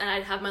bus and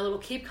I'd have my little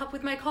keep cup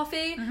with my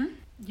coffee. Mm-hmm.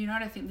 You know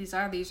what I think these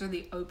are? These are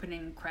the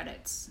opening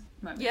credits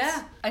moments.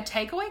 Yeah. A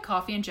takeaway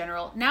coffee in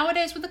general,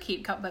 nowadays with a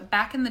keep cup, but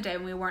back in the day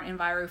when we weren't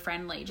enviro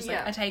friendly, just like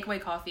Yeah. a takeaway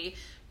coffee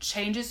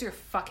changes your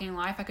fucking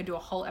life. I could do a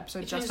whole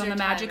episode just changes on the your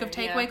magic of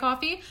timing, takeaway yeah.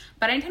 coffee.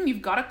 But anytime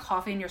you've got a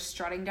coffee and you're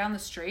strutting down the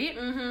street,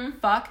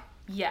 fuck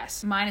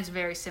yes. Mine is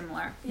very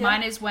similar. Yeah.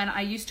 Mine is when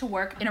I used to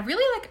work in a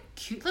really like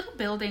cute little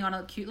building on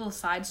a cute little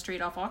side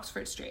street off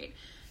Oxford Street.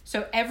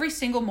 So every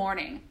single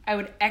morning, I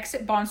would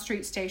exit Bond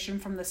Street Station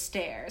from the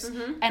stairs,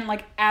 and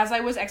like as I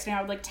was exiting, I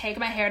would like take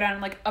my hair down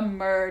and like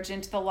emerge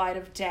into the light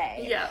of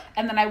day. Yeah.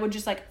 And then I would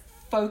just like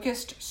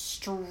focused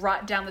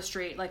strut down the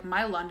street. Like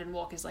my London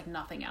walk is like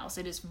nothing else.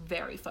 It is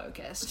very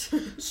focused.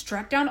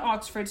 Strut down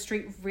Oxford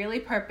Street really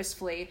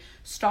purposefully.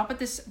 Stop at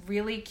this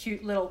really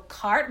cute little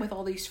cart with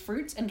all these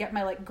fruits and get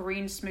my like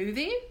green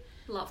smoothie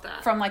Love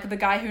that. from like the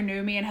guy who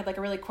knew me and had like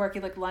a really quirky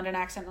like London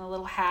accent and a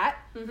little hat.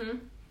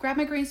 Grab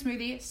my green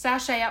smoothie,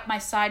 sashay up my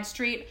side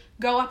street,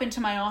 go up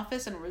into my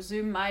office and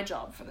resume my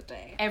job for the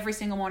day. Every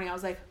single morning I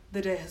was like,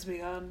 the day has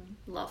begun.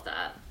 Love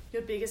that.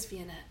 Your biggest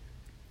Viennette.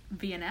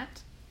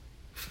 Vignette?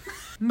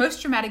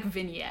 Most dramatic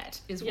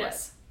vignette is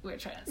Yes. what we're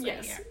trying to say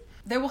Yes. here.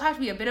 There will have to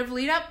be a bit of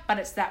lead up, but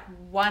it's that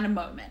one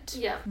moment.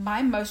 Yeah.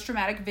 My most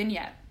dramatic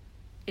vignette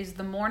is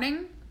the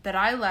morning that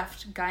I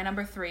left guy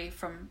number 3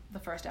 from the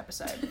first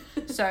episode.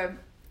 So,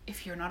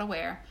 if you're not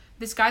aware,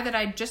 this guy that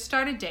I just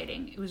started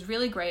dating, it was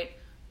really great,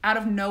 out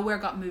of nowhere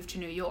got moved to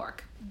New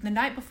York. The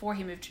night before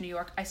he moved to New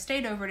York, I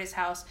stayed over at his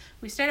house.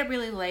 We stayed up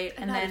really late,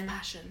 A and Night then of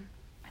Passion.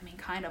 I mean,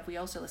 kind of. We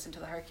also listened to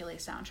the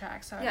Hercules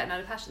soundtrack, so Yeah, Night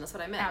of Passion. That's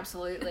what I meant.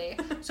 absolutely.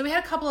 So we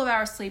had a couple of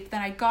hours sleep.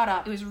 Then I got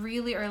up. It was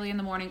really early in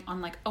the morning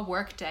on like a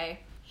work day.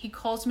 He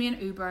calls me an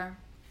Uber,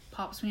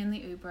 pops me in the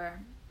Uber.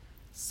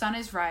 Sun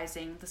is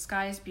rising. The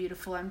sky is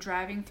beautiful. I'm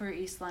driving through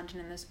East London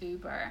in this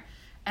Uber.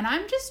 And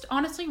I'm just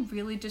honestly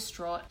really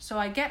distraught. So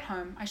I get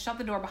home, I shut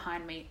the door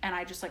behind me, and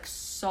I just like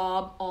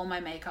sob all my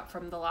makeup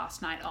from the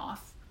last night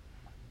off.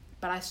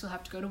 But I still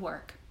have to go to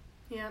work.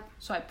 Yeah.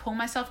 So I pull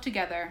myself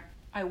together.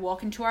 I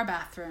walk into our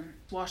bathroom,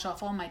 wash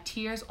off all my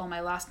tears, all my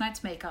last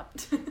night's makeup,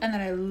 and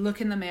then I look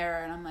in the mirror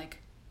and I'm like,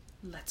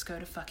 let's go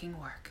to fucking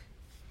work.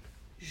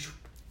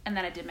 And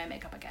then I did my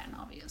makeup again,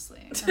 obviously.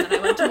 And then I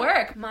went to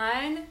work.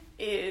 Mine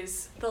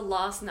is the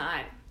last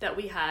night that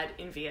we had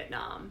in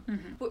Vietnam.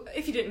 Well,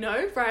 if you didn't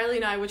know, Riley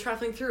and I were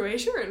traveling through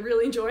Asia and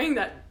really enjoying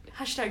that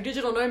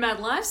 #digital nomad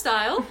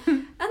lifestyle.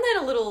 And then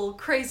a little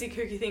crazy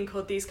kooky thing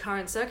called These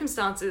Current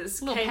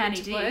Circumstances Little came Panny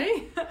into D.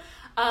 play.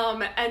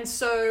 And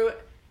so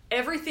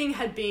everything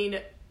had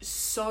been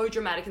so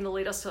dramatic in the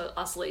lead us to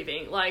us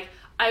leaving. Like,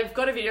 I've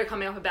got a video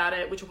coming up about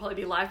it, which will probably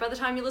be live by the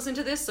time you listen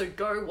to this, so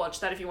go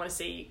watch that if you want to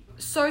see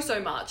so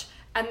much.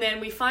 And then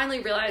we finally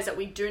realised that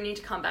we do need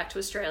to come back to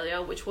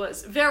Australia, which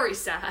was very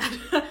sad.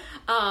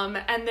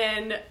 And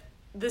then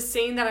the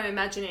scene that I'm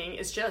imagining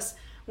is just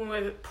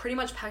when we've pretty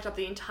much packed up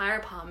the entire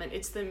apartment.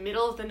 It's the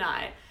middle of the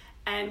night,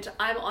 and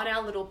I'm on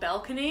our little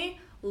balcony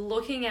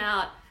looking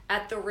out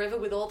at the river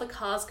with all the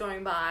cars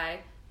going by,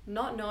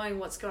 not knowing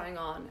what's going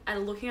on,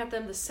 and looking at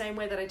them the same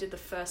way that I did the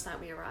first night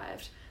we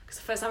arrived. Because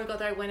the first time we got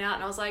there, I went out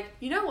and I was like,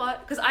 you know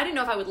what? Because I didn't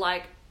know if I would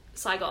like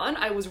Saigon.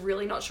 I was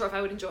really not sure if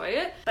I would enjoy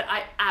it, but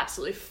I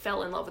absolutely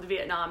fell in love with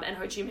Vietnam and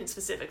Ho Chi Minh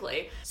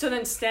specifically. So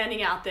then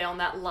standing out there on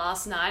that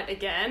last night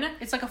again.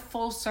 It's like a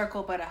full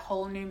circle, but a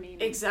whole new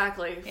meaning.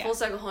 Exactly. Yeah. Full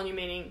circle, whole new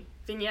meaning.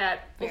 Vignette.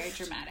 Very Oof.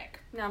 dramatic.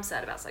 Now I'm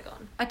sad about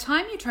Saigon. A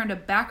time you turned a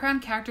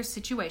background character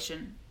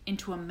situation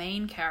into a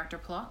main character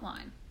plot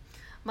line.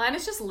 Mine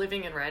is just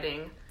living in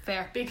Reading.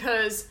 Fair.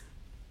 Because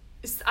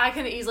I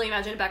can easily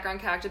imagine a background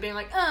character being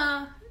like,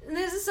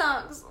 this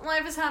sucks.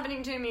 Life is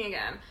happening to me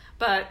again.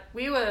 But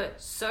we were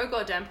so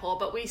goddamn poor,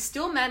 but we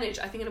still managed.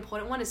 I think an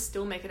important one is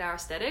still make it our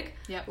aesthetic.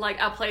 Yep.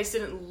 Like, our place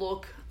didn't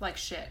look... Like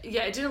shit.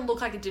 Yeah, it didn't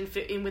look like it didn't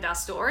fit in with our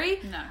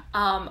story. No.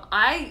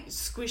 I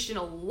squished in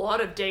a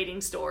lot of dating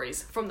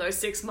stories from those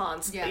 6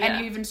 months. Yeah. And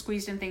you even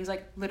squeezed in things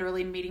like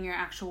literally meeting your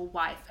actual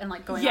wife and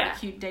like going on a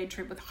cute day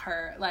trip with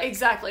her. Like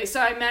exactly. So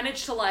I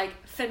managed to like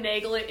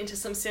finagle it into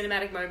some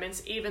cinematic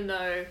moments, even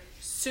though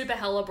super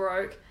hella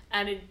broke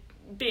and it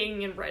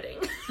being in Reading.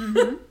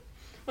 Mm-hmm.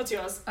 What's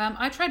yours?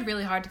 I tried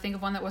really hard to think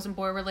of one that wasn't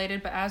boy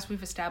related, but as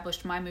we've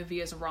established, my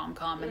movie is a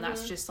rom-com, and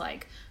that's just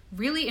like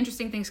really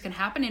interesting things can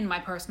happen in my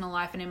personal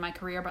life and in my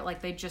career, but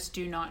like they just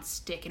do not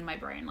stick in my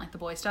brain like the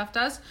boy stuff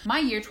does. My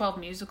year 12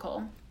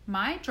 musical,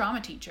 my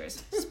drama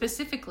teachers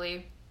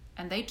specifically,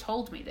 and they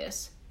told me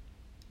this,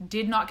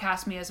 did not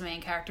cast me as a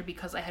main character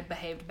because I had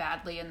behaved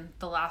badly in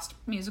the last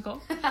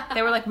musical.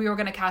 They were like, we were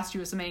going to cast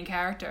you as the main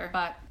character,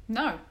 but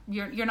no,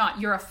 you're not.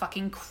 You're a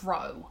fucking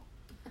crow.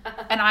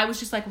 And I was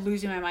just like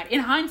losing my mind. In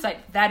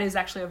hindsight, that is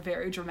actually a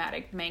very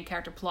dramatic main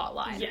character plot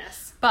line.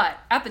 Yes. But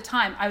at the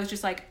time, I was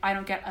just like, I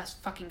don't get a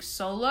fucking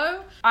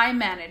solo. I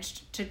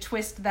managed to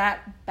twist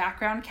that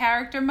background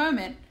character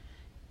moment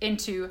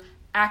into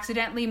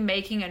accidentally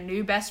making a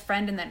new best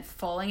friend and then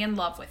falling in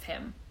love with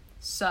him.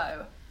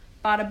 So,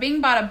 bada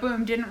bing, bada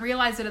boom, didn't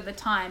realize it at the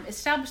time,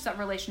 established that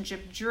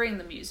relationship during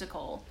the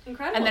musical.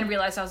 Incredible. And then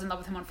realized I was in love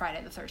with him on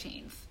Friday the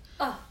 13th.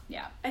 Oh.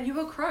 Yeah. And you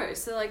were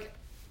crows, so like,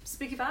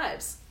 spooky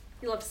vibes.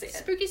 You love to see it.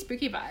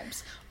 Spooky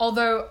vibes.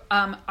 Although,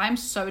 I'm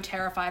so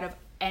terrified of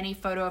any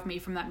photo of me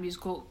from that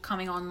musical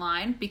coming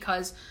online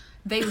because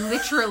they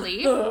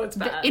literally, oh, it's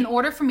bad. In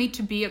order for me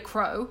to be a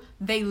crow,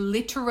 they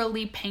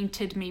literally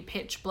painted me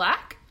pitch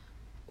black.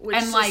 Which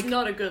is like,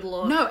 not a good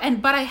look. No,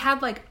 but I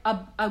had like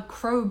a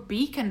crow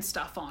beak and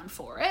stuff on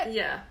for it.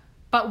 Yeah.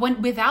 But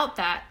without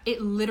that,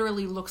 it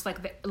literally looks like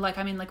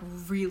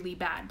really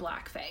bad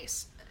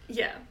blackface.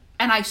 Yeah.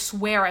 And I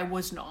swear I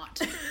was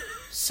not.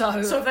 So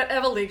if that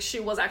ever leaks, she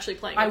was actually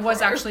playing a crow. I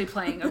was actually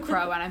playing a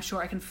crow, and I'm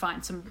sure I can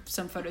find some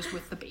photos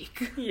with the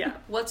beak. Yeah.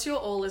 What's your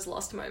all is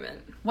lost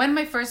moment? When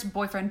my first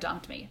boyfriend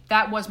dumped me,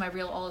 that was my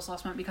real all is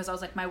lost moment because I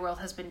was like, my world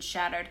has been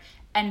shattered.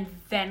 And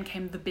then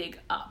came the big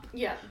up.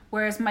 Yeah.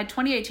 Whereas my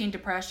 2018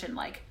 depression,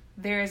 like,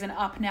 there is an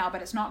up now,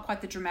 but it's not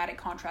quite the dramatic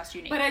contrast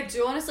you need. But I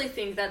do honestly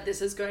think that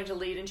this is going to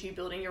lead into you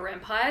building your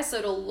empire, so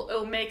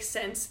it'll make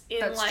sense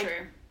in That's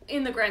true.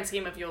 In the grand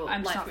scheme of your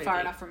I'm life just not movie. far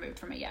enough removed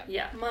from it yet.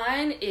 Yeah.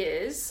 Mine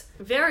is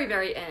very,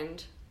 very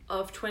end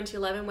of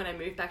 2011 when I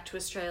moved back to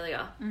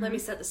Australia. Mm-hmm. Let me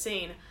set the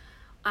scene.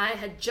 I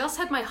had just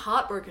had my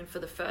heart broken for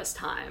the first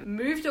time.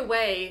 Moved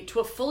away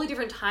to a fully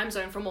different time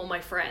zone from all my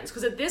friends.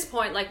 Because at this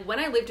point, like when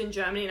I lived in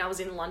Germany and I was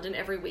in London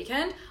every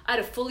weekend, I had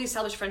a fully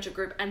established friendship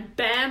group and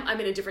bam, I'm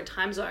in a different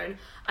time zone.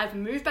 I've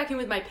moved back in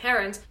with my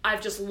parents.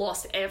 I've just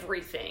lost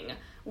everything.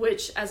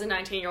 Which, as a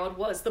 19-year-old,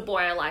 was the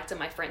boy I liked and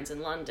my friends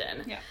in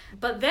London. Yeah.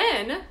 But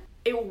then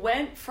it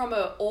went from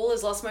a all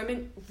is lost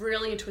moment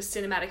really into a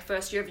cinematic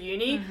first year of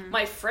uni. Mm-hmm.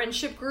 My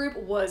friendship group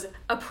was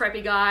a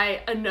preppy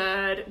guy, a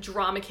nerd,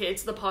 drama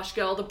kids, the posh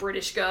girl, the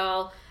British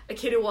girl, a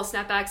kid who wore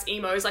snapbacks,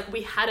 emos. Like,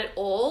 we had it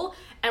all,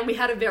 and we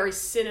had a very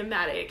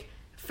cinematic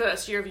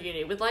first year of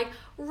uni with like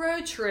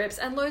road trips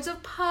and loads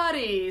of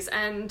parties,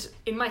 and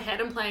in my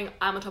head I'm playing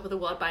I'm on Top of the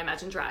World by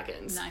Imagine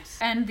Dragons. Nice.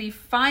 And the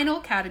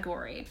final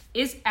category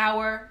is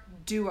our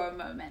duo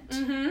moment.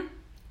 Mm-hmm.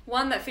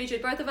 One that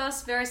featured both of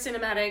us, very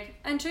cinematic,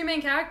 and two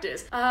main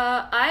characters.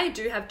 I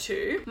do have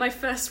two. My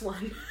first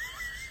one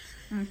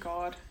oh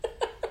god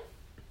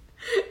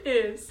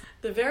is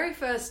the very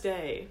first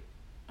day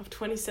of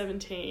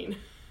 2017.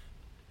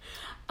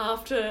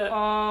 After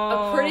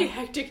a pretty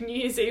hectic New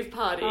Year's Eve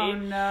party. Oh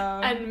no.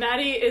 And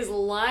Maddie is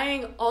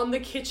lying on the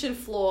kitchen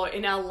floor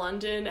in our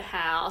London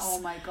house. Oh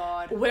my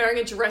god. Wearing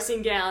a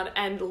dressing gown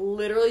and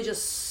literally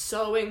just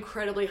so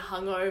incredibly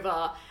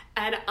hungover.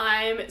 And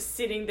I'm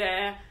sitting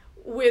there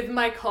with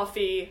my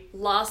coffee,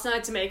 last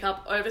night's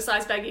makeup,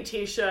 oversized baggy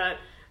t-shirt,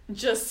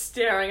 just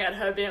staring at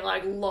her being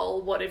like,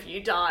 lol, what have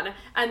you done?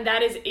 And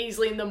that is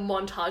easily in the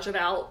montage of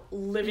our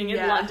living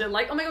in London.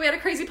 Like, oh my god, we had a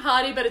crazy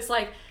party, but it's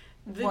like,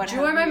 the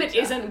duo moment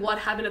isn't what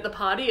happened at the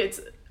party, it's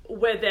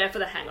we're there for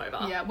the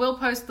hangover. Yeah, we'll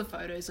post the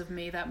photos of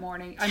me that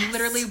morning.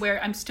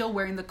 I'm still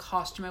wearing the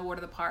costume I wore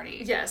to the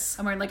party. Yes.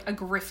 I'm wearing like a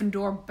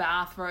Gryffindor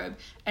bathrobe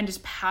and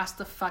just passed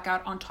the fuck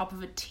out on top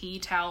of a tea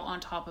towel on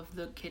top of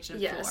the kitchen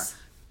floor.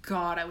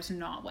 God, I was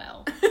not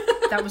well.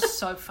 That was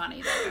so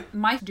funny though.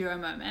 My duo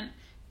moment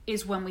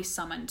is when we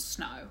summoned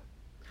snow.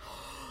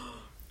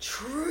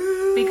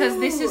 True. Because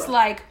this is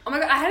like... Oh my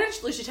god, I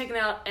hadn't literally taken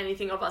out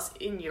anything of us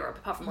in Europe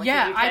apart from like the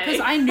UK. Yeah, because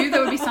I knew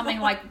there would be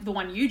something like the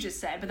one you just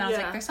said, but then I was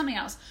like, there's something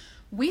else.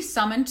 We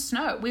summoned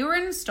snow. We were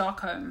in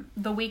Stockholm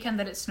the weekend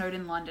that it snowed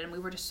in London. We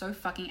were just so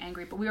fucking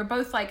angry, but we were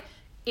both like,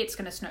 it's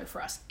gonna snow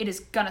for us. It is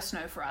gonna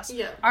snow for us.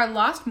 Yeah. Our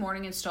last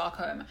morning in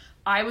Stockholm,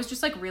 I was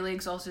just like really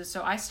exhausted,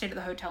 so I stayed at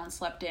the hotel and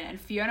slept in, and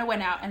Fiona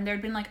went out, and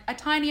there'd been like a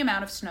tiny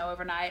amount of snow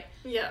overnight.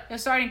 Yeah. It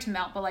was starting to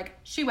melt, but like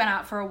she went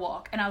out for a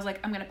walk, and I was like,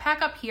 I'm gonna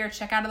pack up here,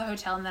 check out of the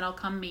hotel, and then I'll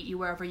come meet you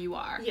wherever you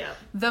are. Yeah.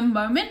 The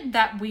moment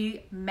that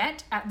we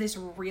met at this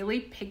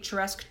really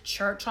picturesque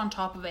church on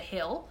top of a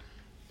hill,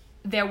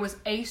 there was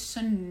a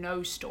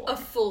snowstorm. A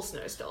full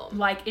snowstorm.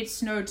 Like, it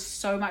snowed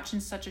so much in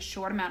such a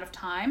short amount of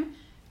time,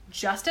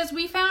 just as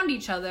we found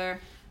each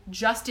other,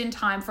 just in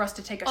time for us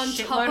to take a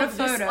shitload of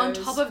photos. On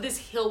top of this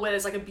hill where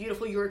there's like a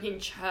beautiful European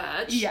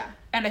church. Yeah,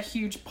 and a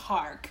huge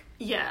park.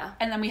 Yeah.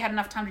 And then we had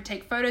enough time to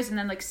take photos and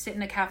then like sit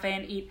in a cafe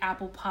and eat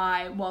apple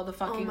pie while the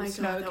fucking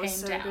snow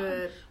came down.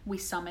 Good. We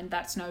summoned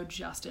that snow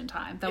just in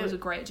time. That was a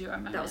great duo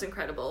moment. That was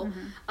incredible.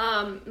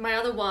 My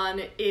other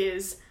one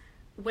is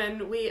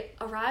when we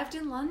arrived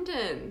in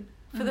London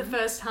for the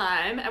first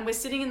time, and we're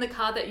sitting in the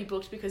car that you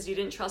booked because you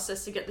didn't trust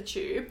us to get the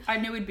tube. I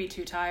knew we'd be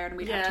too tired and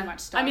we'd have too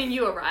much stuff. I mean,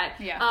 you were right.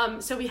 Yeah.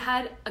 So we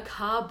had a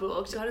car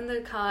booked, got in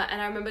the car,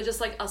 and I remember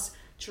just like us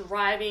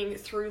driving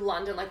through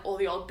London, like all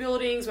the old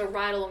buildings were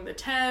right along the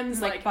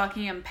Thames. Like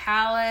Buckingham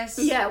Palace.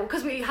 Yeah,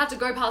 because we had to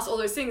go past all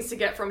those things to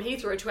get from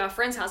Heathrow to our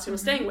friend's house who we were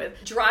staying with.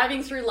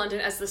 Driving through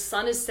London as the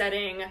sun is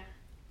setting.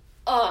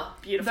 Oh,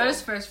 beautiful. Those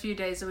first few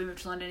days that we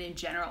moved to London in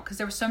general, because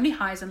there were so many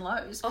highs and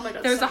lows. Oh my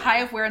god. There was a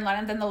high of we're in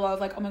London, then the low of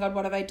like, oh my god,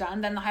 what have I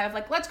done? Then the high of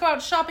like, let's go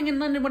out shopping in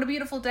London, what a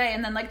beautiful day.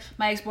 And then like,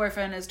 my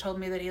ex-boyfriend has told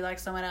me that he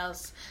likes someone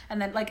else.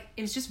 And then like,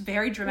 it was just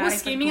very dramatic. We were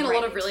scheming in a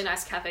lot of really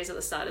nice cafes at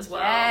the start as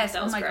well. Yes,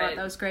 that was great. God,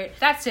 that was great.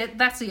 That's it.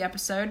 That's the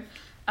episode.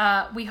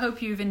 We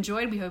hope you've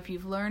enjoyed. We hope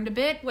you've learned a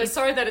bit. We're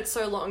sorry that it's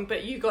so long,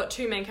 but you got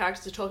two main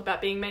characters to talk about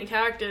being main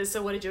characters,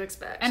 so what did you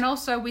expect? And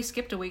also, we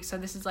skipped a week, so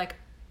this is like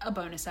a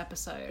bonus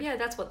episode. Yeah,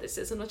 that's what this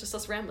is, and not just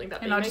us rambling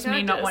about and being not just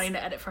me not wanting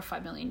to edit for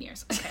 5 million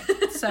years.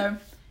 Okay, so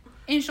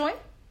enjoy.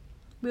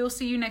 We will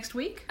see you next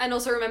week. And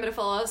also remember to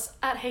follow us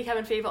at Hey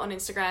Cabin Fever on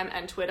Instagram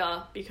and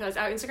Twitter, because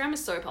our Instagram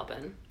is so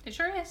poppin'. It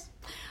sure is.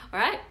 All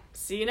right,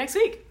 see you next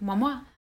week. Moi moi.